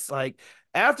 minutes. Like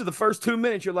after the first 2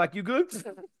 minutes, you're like, you good?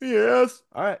 Yes.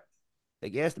 All right.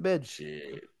 Take your ass to bed.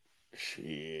 Shit.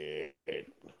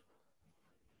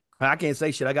 I can't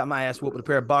say shit. I got my ass whooped with a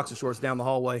pair of boxer shorts down the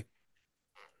hallway.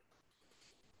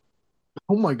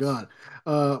 Oh my God.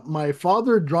 My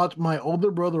father dropped my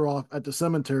older brother off at the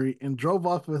cemetery and drove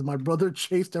off with my brother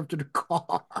chased after the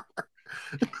car.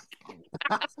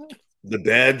 The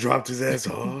dad dropped his ass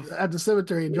off at the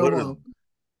cemetery and drove off.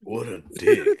 What a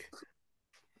dick.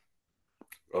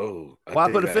 Oh,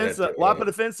 why put a fence up? Why put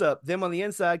a fence up? Them on the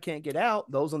inside can't get out.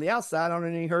 Those on the outside aren't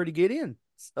in any hurry to get in.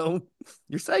 So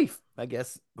you're safe, I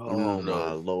guess. Oh no,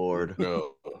 my Lord.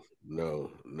 No. What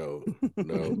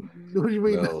do you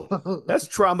mean? No. That's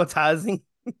traumatizing.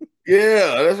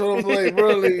 Yeah, that's what I'm like,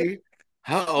 bro. Like,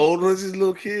 how old was this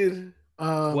little kid?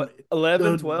 What,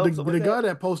 11, 12? The guy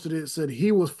that posted it said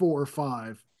he was 4 or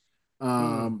 5.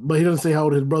 But he doesn't say how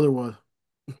old his brother was.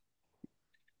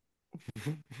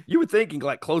 You were thinking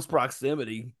like close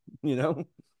proximity, you know?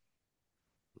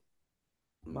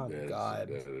 My God.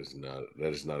 That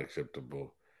is not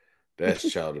acceptable.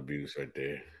 That's child abuse right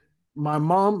there. My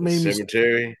mom made me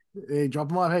cemetery. Hey,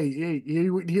 drop him off. Hey,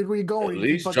 here where you going? At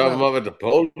least drop him off at the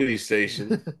police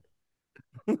station.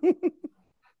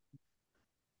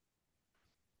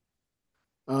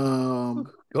 Go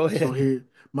ahead. So here,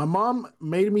 my mom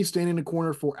made me stand in the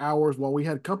corner for hours while we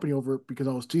had company over because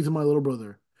I was teasing my little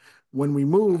brother. When we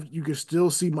moved, you could still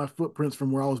see my footprints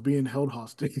from where I was being held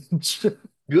hostage.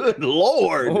 Good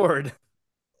Lord.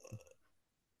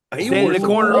 Stand in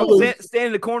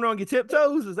the corner on your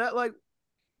tiptoes. Is that like?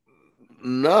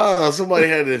 No, somebody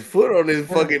had his foot on his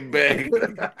fucking back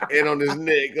and on his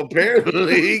neck.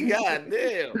 Apparently,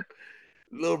 goddamn,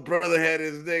 little brother had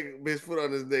his foot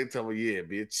on his neck. Tell me, yeah,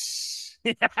 bitch.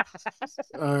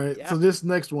 All right, so this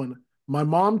next one, my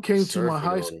mom came to my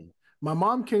high school. My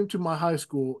mom came to my high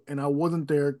school, and I wasn't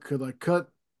there because I cut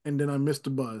and then I missed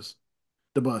the bus.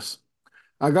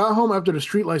 I got home after the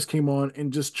streetlights came on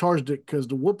and just charged it because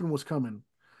the whooping was coming.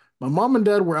 My mom and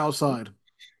dad were outside.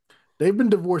 They've been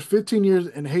divorced 15 years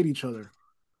and hate each other.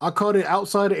 I caught it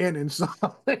outside and inside.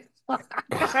 Dad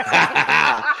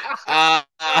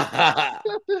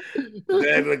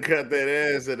would cut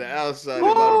that ass at the outside.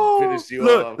 About to finish you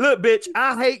off. Look, bitch,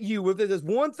 I hate you. If there's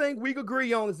one thing we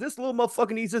agree on is this little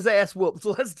motherfucker needs his ass whooped.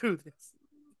 So let's do this.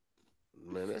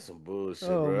 Man, that's some bullshit,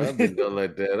 bro. Man. I've been done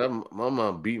like that. My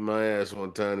mom beat my ass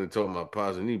one time and told my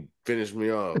pops, and he finished me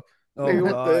off. Nigga,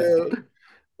 what the hell?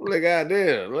 I'm like,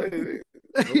 goddamn. Like,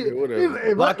 okay,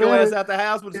 whatever. Lock your ass out the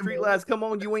house when the street lights come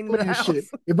on. You ain't in the house. Shit.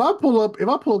 If I pull up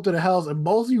to the house and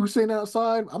both of you standing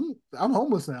outside, I'm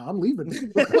homeless now. I'm leaving.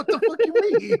 What the fuck you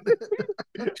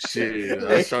mean? Shit,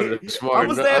 I started smart. I'm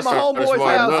gonna stay at my homeboy's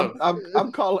house.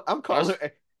 I'm calling.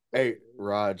 Hey,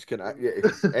 Raj, can I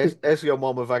ask your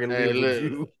mama if I can leave with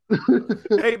you?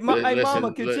 Hey,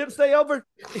 mama, can Chip stay over?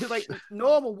 He's like,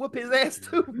 no, I'm gonna whoop his ass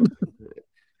too.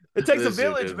 It takes a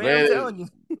village, man. I'm telling you.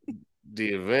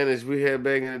 The advantage we had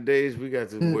back in the days, we got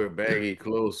to wear baggy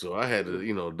clothes, so I had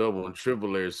to, double and triple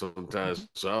layers sometimes.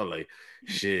 So I was like,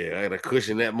 shit, I got to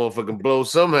cushion that motherfucking blow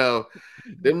somehow.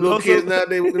 Them little kids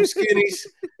nowadays with them skinnies,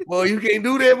 boy, you can't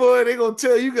do that, boy. They gonna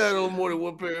tell you got on more than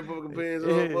one pair of fucking pants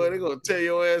on, boy. They gonna tear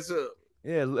your ass up.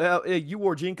 Yeah, you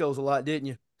wore JNCOs a lot, didn't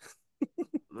you?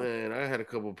 Man, I had a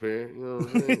couple pair. You know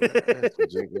what I'm saying?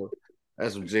 I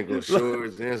had some JNCO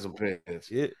shorts and some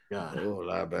pants. Yeah, God, I don't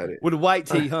lie about it. With a white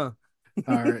tee, huh?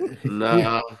 All right.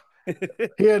 Nah.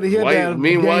 He had me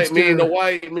and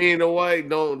the white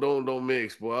don't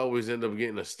mix, boy. I always end up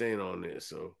getting a stain on it.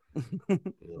 So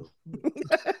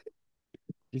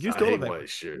Did you I hate white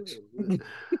shirts. All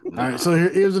right, so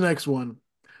here's the next one.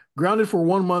 Grounded for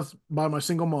 1 month by my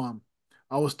single mom.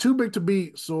 I was too big to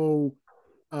beat, so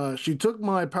she took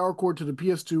my power cord to the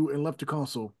PS2 and left the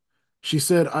console. She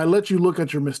said, I let you look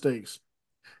at your mistakes.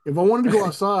 If I wanted to go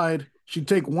outside, she'd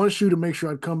take one shoe to make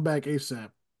sure I'd come back ASAP.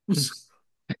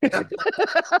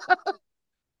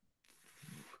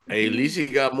 Hey, at least he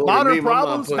got more modern than me.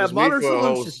 Problems have modern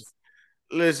solutions.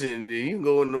 Listen, you can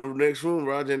go in the next room,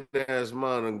 Roger, and ask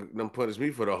mine and them punish me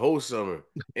for the whole summer.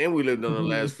 And we lived on the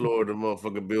last floor of the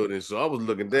motherfucking building. So I was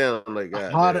looking down like,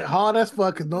 God, hot as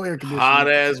fuck, cause no air conditioning. Hot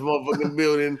ass motherfucking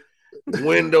building,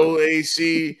 window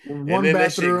AC, and then bathroom.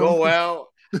 That shit go out.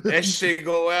 That shit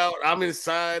go out. I'm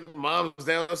inside. Mom's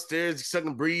downstairs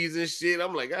sucking breeze and shit.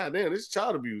 I'm like, God damn, this is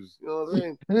child abuse. You know what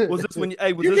I'm saying? Was this when?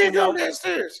 Hey, was you this can't when go y'all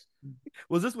downstairs?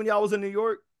 Was this when y'all was in New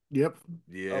York? Yep.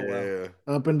 Yeah. Oh,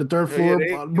 wow. Up in the third floor,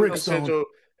 Brickstone.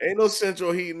 Ain't no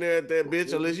central heating there at that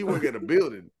bitch unless you work at a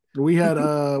building. We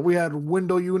had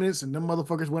window units, and them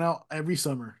motherfuckers went out every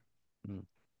summer.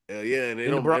 Yeah, and it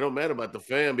don't matter about the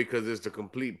fan because it's the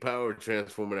complete power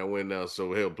transformer that went out.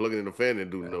 So hell, plugging in the fan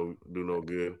didn't do no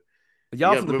good.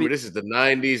 Y'all You remember this is the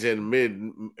 90s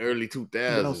and early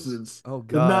 2000s. Oh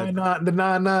God. The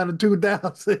 99 and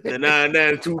 2000. The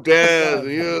 99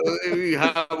 2000. We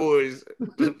hot boys.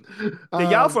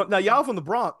 Y'all from the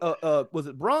Bronx. Was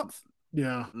it Bronx?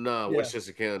 Yeah. Nah, Yeah.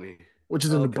 Westchester County. Which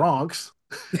is in the Bronx.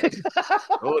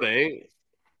 No, it ain't.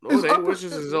 No, it ain't.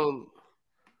 Westchester's on.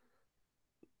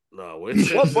 No,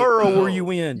 Westchester. What borough were you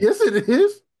in? Yes, it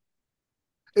is.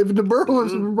 If the borough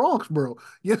is in the Bronx, bro.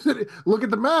 Yes, it is. Look at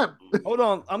the map. Hold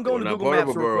on. I'm going to Google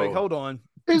Maps real quick. Hold on.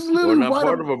 It's literally We're not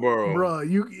part of a borough. Bro,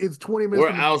 it's 20 minutes. We're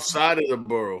outside of the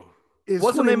borough.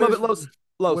 What's the name of it, Los?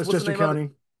 Westchester County.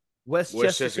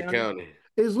 Westchester County.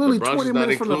 It's literally 20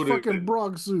 minutes from the fucking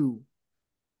Bronx Zoo.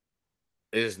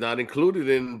 It's not included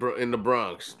in the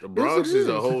Bronx. The Bronx is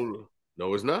a whole.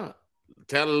 No, it's not.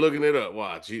 Tyler looking it up.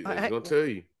 Watch. He's going to tell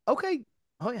you. Okay.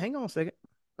 Oh, hang on a second.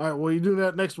 All right. Well, you do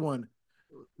that next one.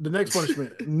 The next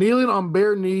punishment: kneeling on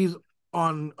bare knees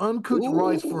on uncooked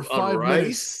rice for 5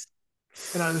 minutes.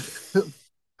 And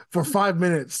for 5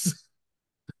 minutes.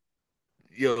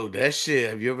 Yo, that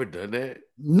shit. Have you ever done that?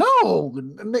 No,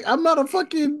 I'm not a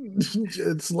fucking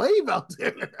slave out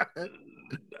there.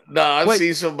 No, I've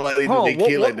seen somebody that they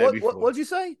kill like that before. What'd you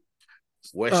say?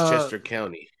 Westchester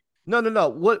County. No.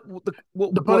 What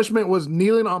the punishment was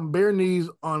kneeling on bare knees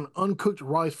on uncooked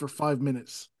rice for 5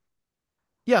 minutes.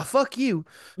 Yeah, fuck you.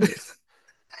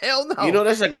 Hell no. You know,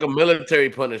 that's like a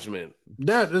military punishment.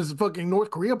 That is fucking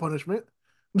North Korea punishment.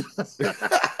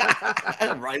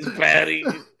 Rice patty.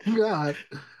 God.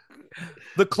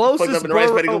 The closest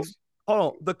borough.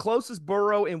 Hold on. The closest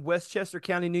borough in Westchester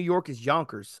County, New York, is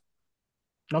Yonkers.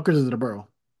 Yonkers is a borough.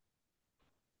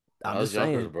 I'm just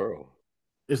saying. Yonkers borough?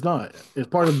 It's not. It's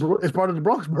part of the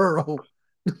Bronx borough.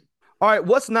 All right.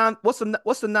 What's the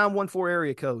 914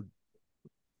 area code?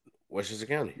 Westchester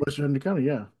County. Westchester County,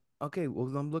 yeah. Okay. Well,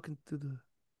 I'm looking through the.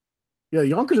 Yeah,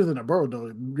 Yonkers isn't a borough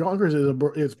though. Yonkers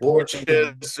is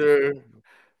Portchester,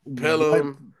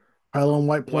 Pelham,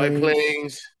 White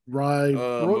Plains, Rye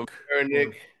Brook.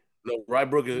 Rye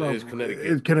Brook is Connecticut.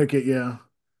 It's Connecticut, yeah.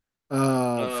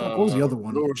 What was the other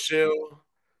one? New Rochelle,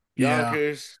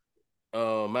 Yonkers,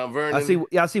 Mount Vernon.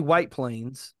 I see White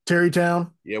Plains.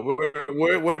 Terrytown. Yeah,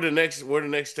 we're the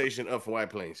next station up from White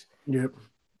Plains. Yep.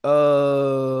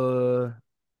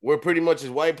 We're pretty much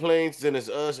as White Plains, then it's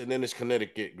us, and then it's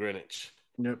Connecticut, Greenwich.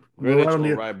 Yep. Greenwich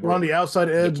we're on the outside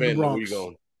edge of the Bronx. Where you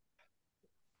going.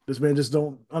 This man just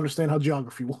don't understand how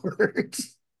geography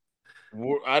works.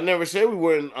 I never said we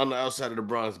weren't on the outside of the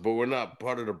Bronx, but we're not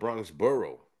part of the Bronx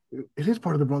borough. It is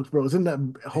part of the Bronx borough. It's in that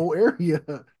whole area.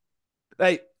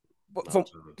 Hey, from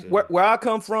where I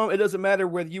come from, it doesn't matter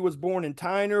whether you was born in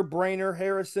Tyner, Brainerd,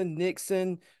 Harrison,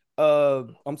 Nixon,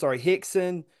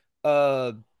 Hickson,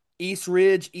 East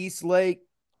Ridge, East Lake.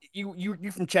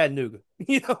 You from Chattanooga.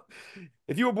 You know,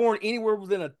 if you were born anywhere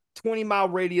within a 20-mile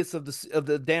radius of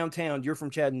the downtown, you're from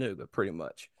Chattanooga, pretty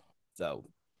much. So,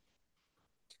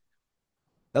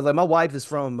 I was like, my wife is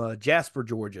from Jasper,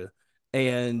 Georgia,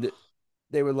 and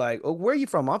they were like, "Oh, where are you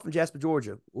from?" "I'm from Jasper,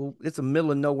 Georgia." "Well, it's a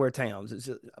middle of nowhere town." It's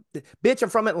just, bitch, I'm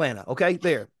from Atlanta. Okay,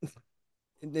 there.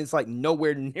 And it's like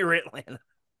nowhere near Atlanta.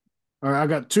 All right, I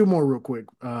got two more real quick.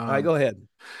 All right, go ahead.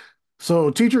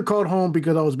 So, teacher called home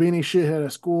because I was being a shithead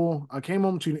at school. I came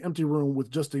home to an empty room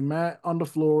with just a mat on the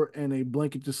floor and a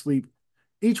blanket to sleep.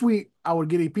 Each week, I would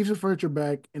get a piece of furniture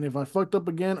back, and if I fucked up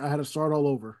again, I had to start all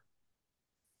over.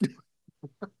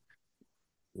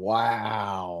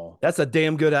 Wow. That's a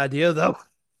damn good idea, though.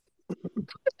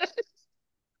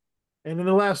 And then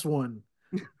the last one.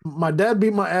 My dad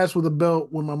beat my ass with a belt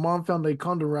when my mom found a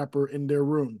condom wrapper in their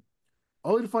room.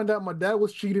 Only to find out my dad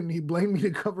was cheating and he blamed me to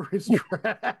cover his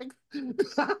tracks.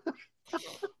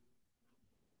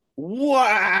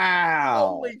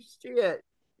 Wow. Holy shit.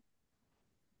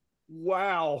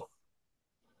 Wow.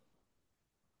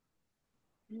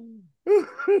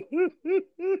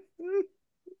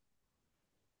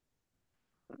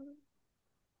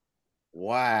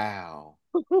 Wow.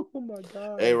 Oh my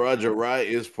God. Hey, Roger Wright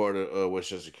is part of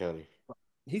Westchester County.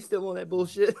 He's still on that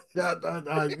bullshit.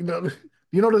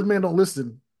 You know this man don't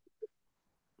listen.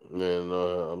 Man,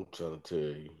 I'm trying to tell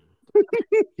you.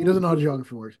 He doesn't know how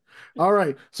geography works. All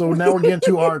right. So now we're getting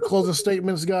to our closing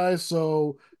statements, guys.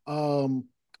 So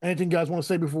anything you guys want to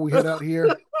say before we head out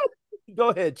here? Go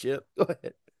ahead, Chip. Go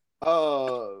ahead.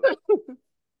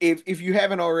 If you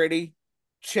haven't already,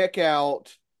 check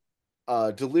out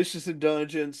Delicious in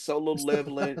Dungeons, Solo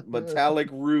Leveling, Metallic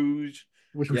Rouge,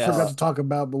 which we forgot to talk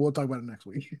about, but we'll talk about it next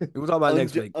week. We'll talk about it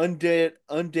next week. Undead,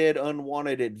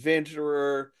 unwanted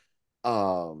adventurer.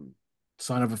 Sign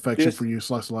of affection for you,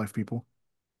 slice of life people.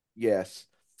 Yes.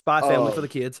 Spy Family for the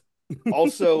kids.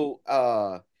 Also,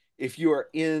 if you are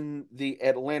in the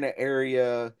Atlanta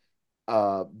area,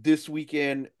 this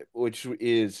weekend, which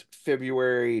is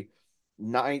February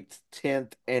 9th,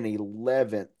 10th, and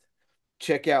 11th,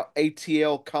 check out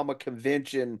ATL Comic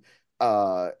Convention.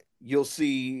 You'll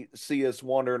see us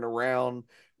wandering around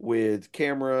with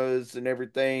cameras and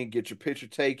everything. Get your picture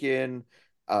taken.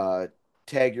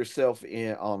 Tag yourself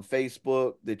in on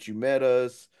Facebook that you met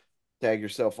us. Tag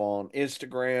yourself on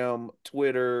Instagram,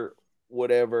 Twitter,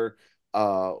 whatever.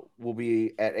 We'll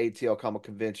be at ATL Comic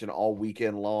Convention all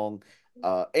weekend long.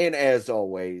 And as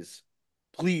always,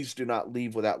 please do not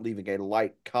leave without leaving a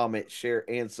like, comment, share,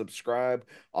 and subscribe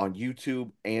on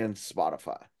YouTube and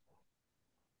Spotify.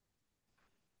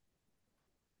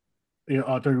 Yeah,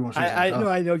 I thought you were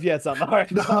I know if you had something. All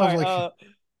right.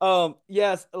 No,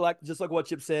 yes, just like what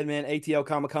Chip said, man. ATL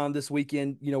Comic Con this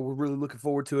weekend. We're really looking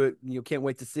forward to it. Can't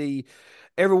wait to see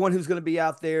everyone who's going to be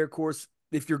out there. Of course,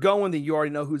 if you're going, then you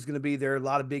already know who's going to be there. A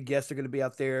lot of big guests are going to be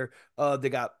out there. They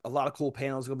got a lot of cool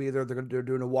panels going to be there. They're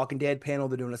doing a Walking Dead panel.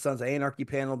 They're doing a Sons of Anarchy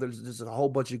panel. There's just a whole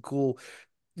bunch of cool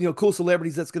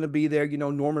celebrities that's going to be there.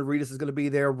 Norman Reedus is going to be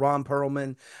there. Ron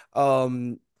Perlman.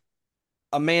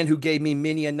 A man who gave me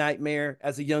many a nightmare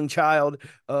as a young child,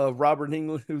 Robert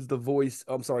Englund, who's the voice.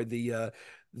 I'm sorry, the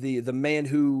man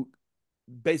who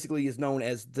basically is known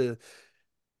as the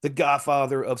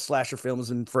godfather of slasher films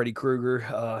and Freddy Krueger.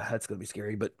 That's gonna be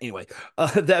scary, but anyway.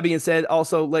 That being said,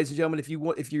 also, ladies and gentlemen, if you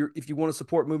want to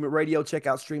support Movement Radio, check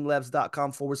out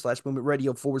streamlabs.com/Movement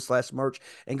Radio /merch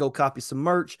and go copy some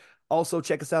merch. Also,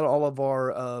 check us out on all of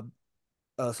our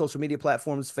social media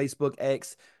platforms: Facebook,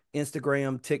 X,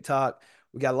 Instagram, TikTok.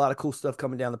 We got a lot of cool stuff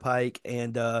coming down the pike,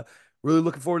 and really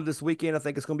looking forward to this weekend. I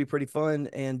think it's going to be pretty fun.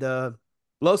 And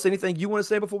Los, anything you want to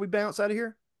say before we bounce out of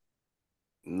here?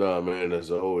 No, man.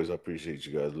 As always, I appreciate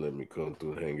you guys letting me come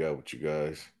through and hang out with you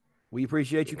guys. We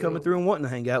appreciate you coming through and wanting to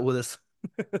hang out with us.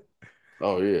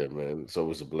 Oh yeah, man. It's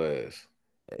always a blast.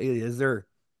 Is there?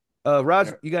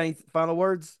 Roger, you got any final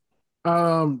words?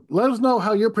 Let us know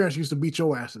how your parents used to beat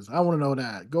your asses. I want to know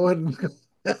that. Go ahead and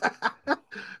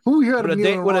who here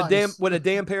with a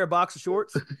damn pair of boxer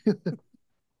shorts?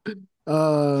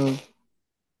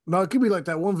 No, it could be like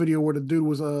that one video where the dude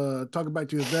was talking back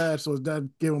to his dad, so his dad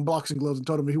gave him boxing gloves and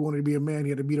told him if he wanted to be a man, he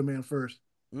had to beat a man first.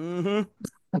 Mm-hmm.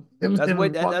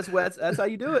 That's how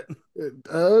you do it.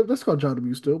 That's called child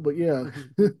abuse still, but yeah.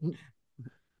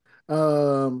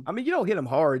 I mean, you don't hit them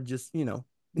hard, just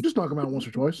just knock them out once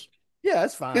or twice. Yeah,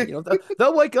 that's fine.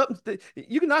 They'll wake up.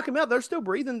 You can knock them out. They're still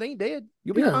breathing. They ain't dead.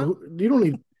 You'll be fine.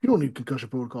 You don't need concussion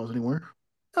protocols anywhere.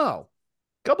 No,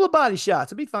 couple of body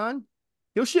shots. It'll be fine.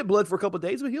 He'll shit blood for a couple of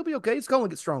days, but he'll be okay. It's going to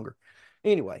get stronger.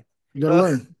 Anyway, you gotta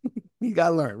learn. You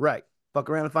gotta learn, right?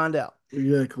 Fuck around and find out.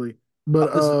 Exactly.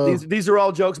 But these are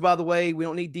all jokes, by the way. We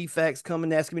don't need defects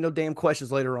coming asking me no damn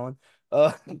questions later on.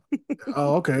 Oh,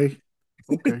 okay.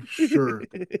 Okay, sure.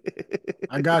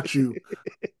 I got you.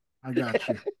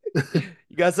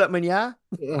 You got something in your eye?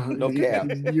 No cap.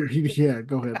 Yeah,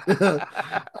 go ahead.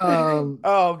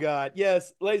 Oh God,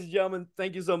 yes, ladies and gentlemen,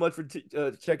 thank you so much for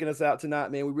checking us out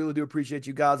tonight, man. We really do appreciate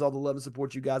you guys, all the love and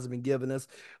support you guys have been giving us.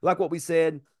 Like what we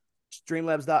said,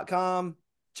 streamlabs.com.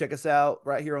 Check us out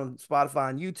right here on Spotify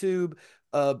and YouTube.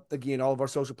 Again, all of our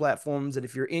social platforms. And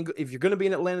if you're going to be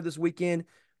in Atlanta this weekend,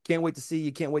 can't wait to see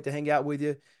you. Can't wait to hang out with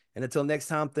you. And until next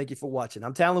time, thank you for watching.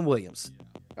 I'm Talon Williams.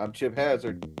 I'm Chip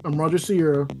Hazard. I'm Roger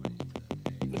Sierra.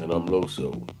 And I'm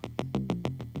Loso.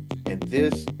 And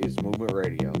this is Movement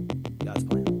Radio. God's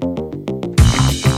plan.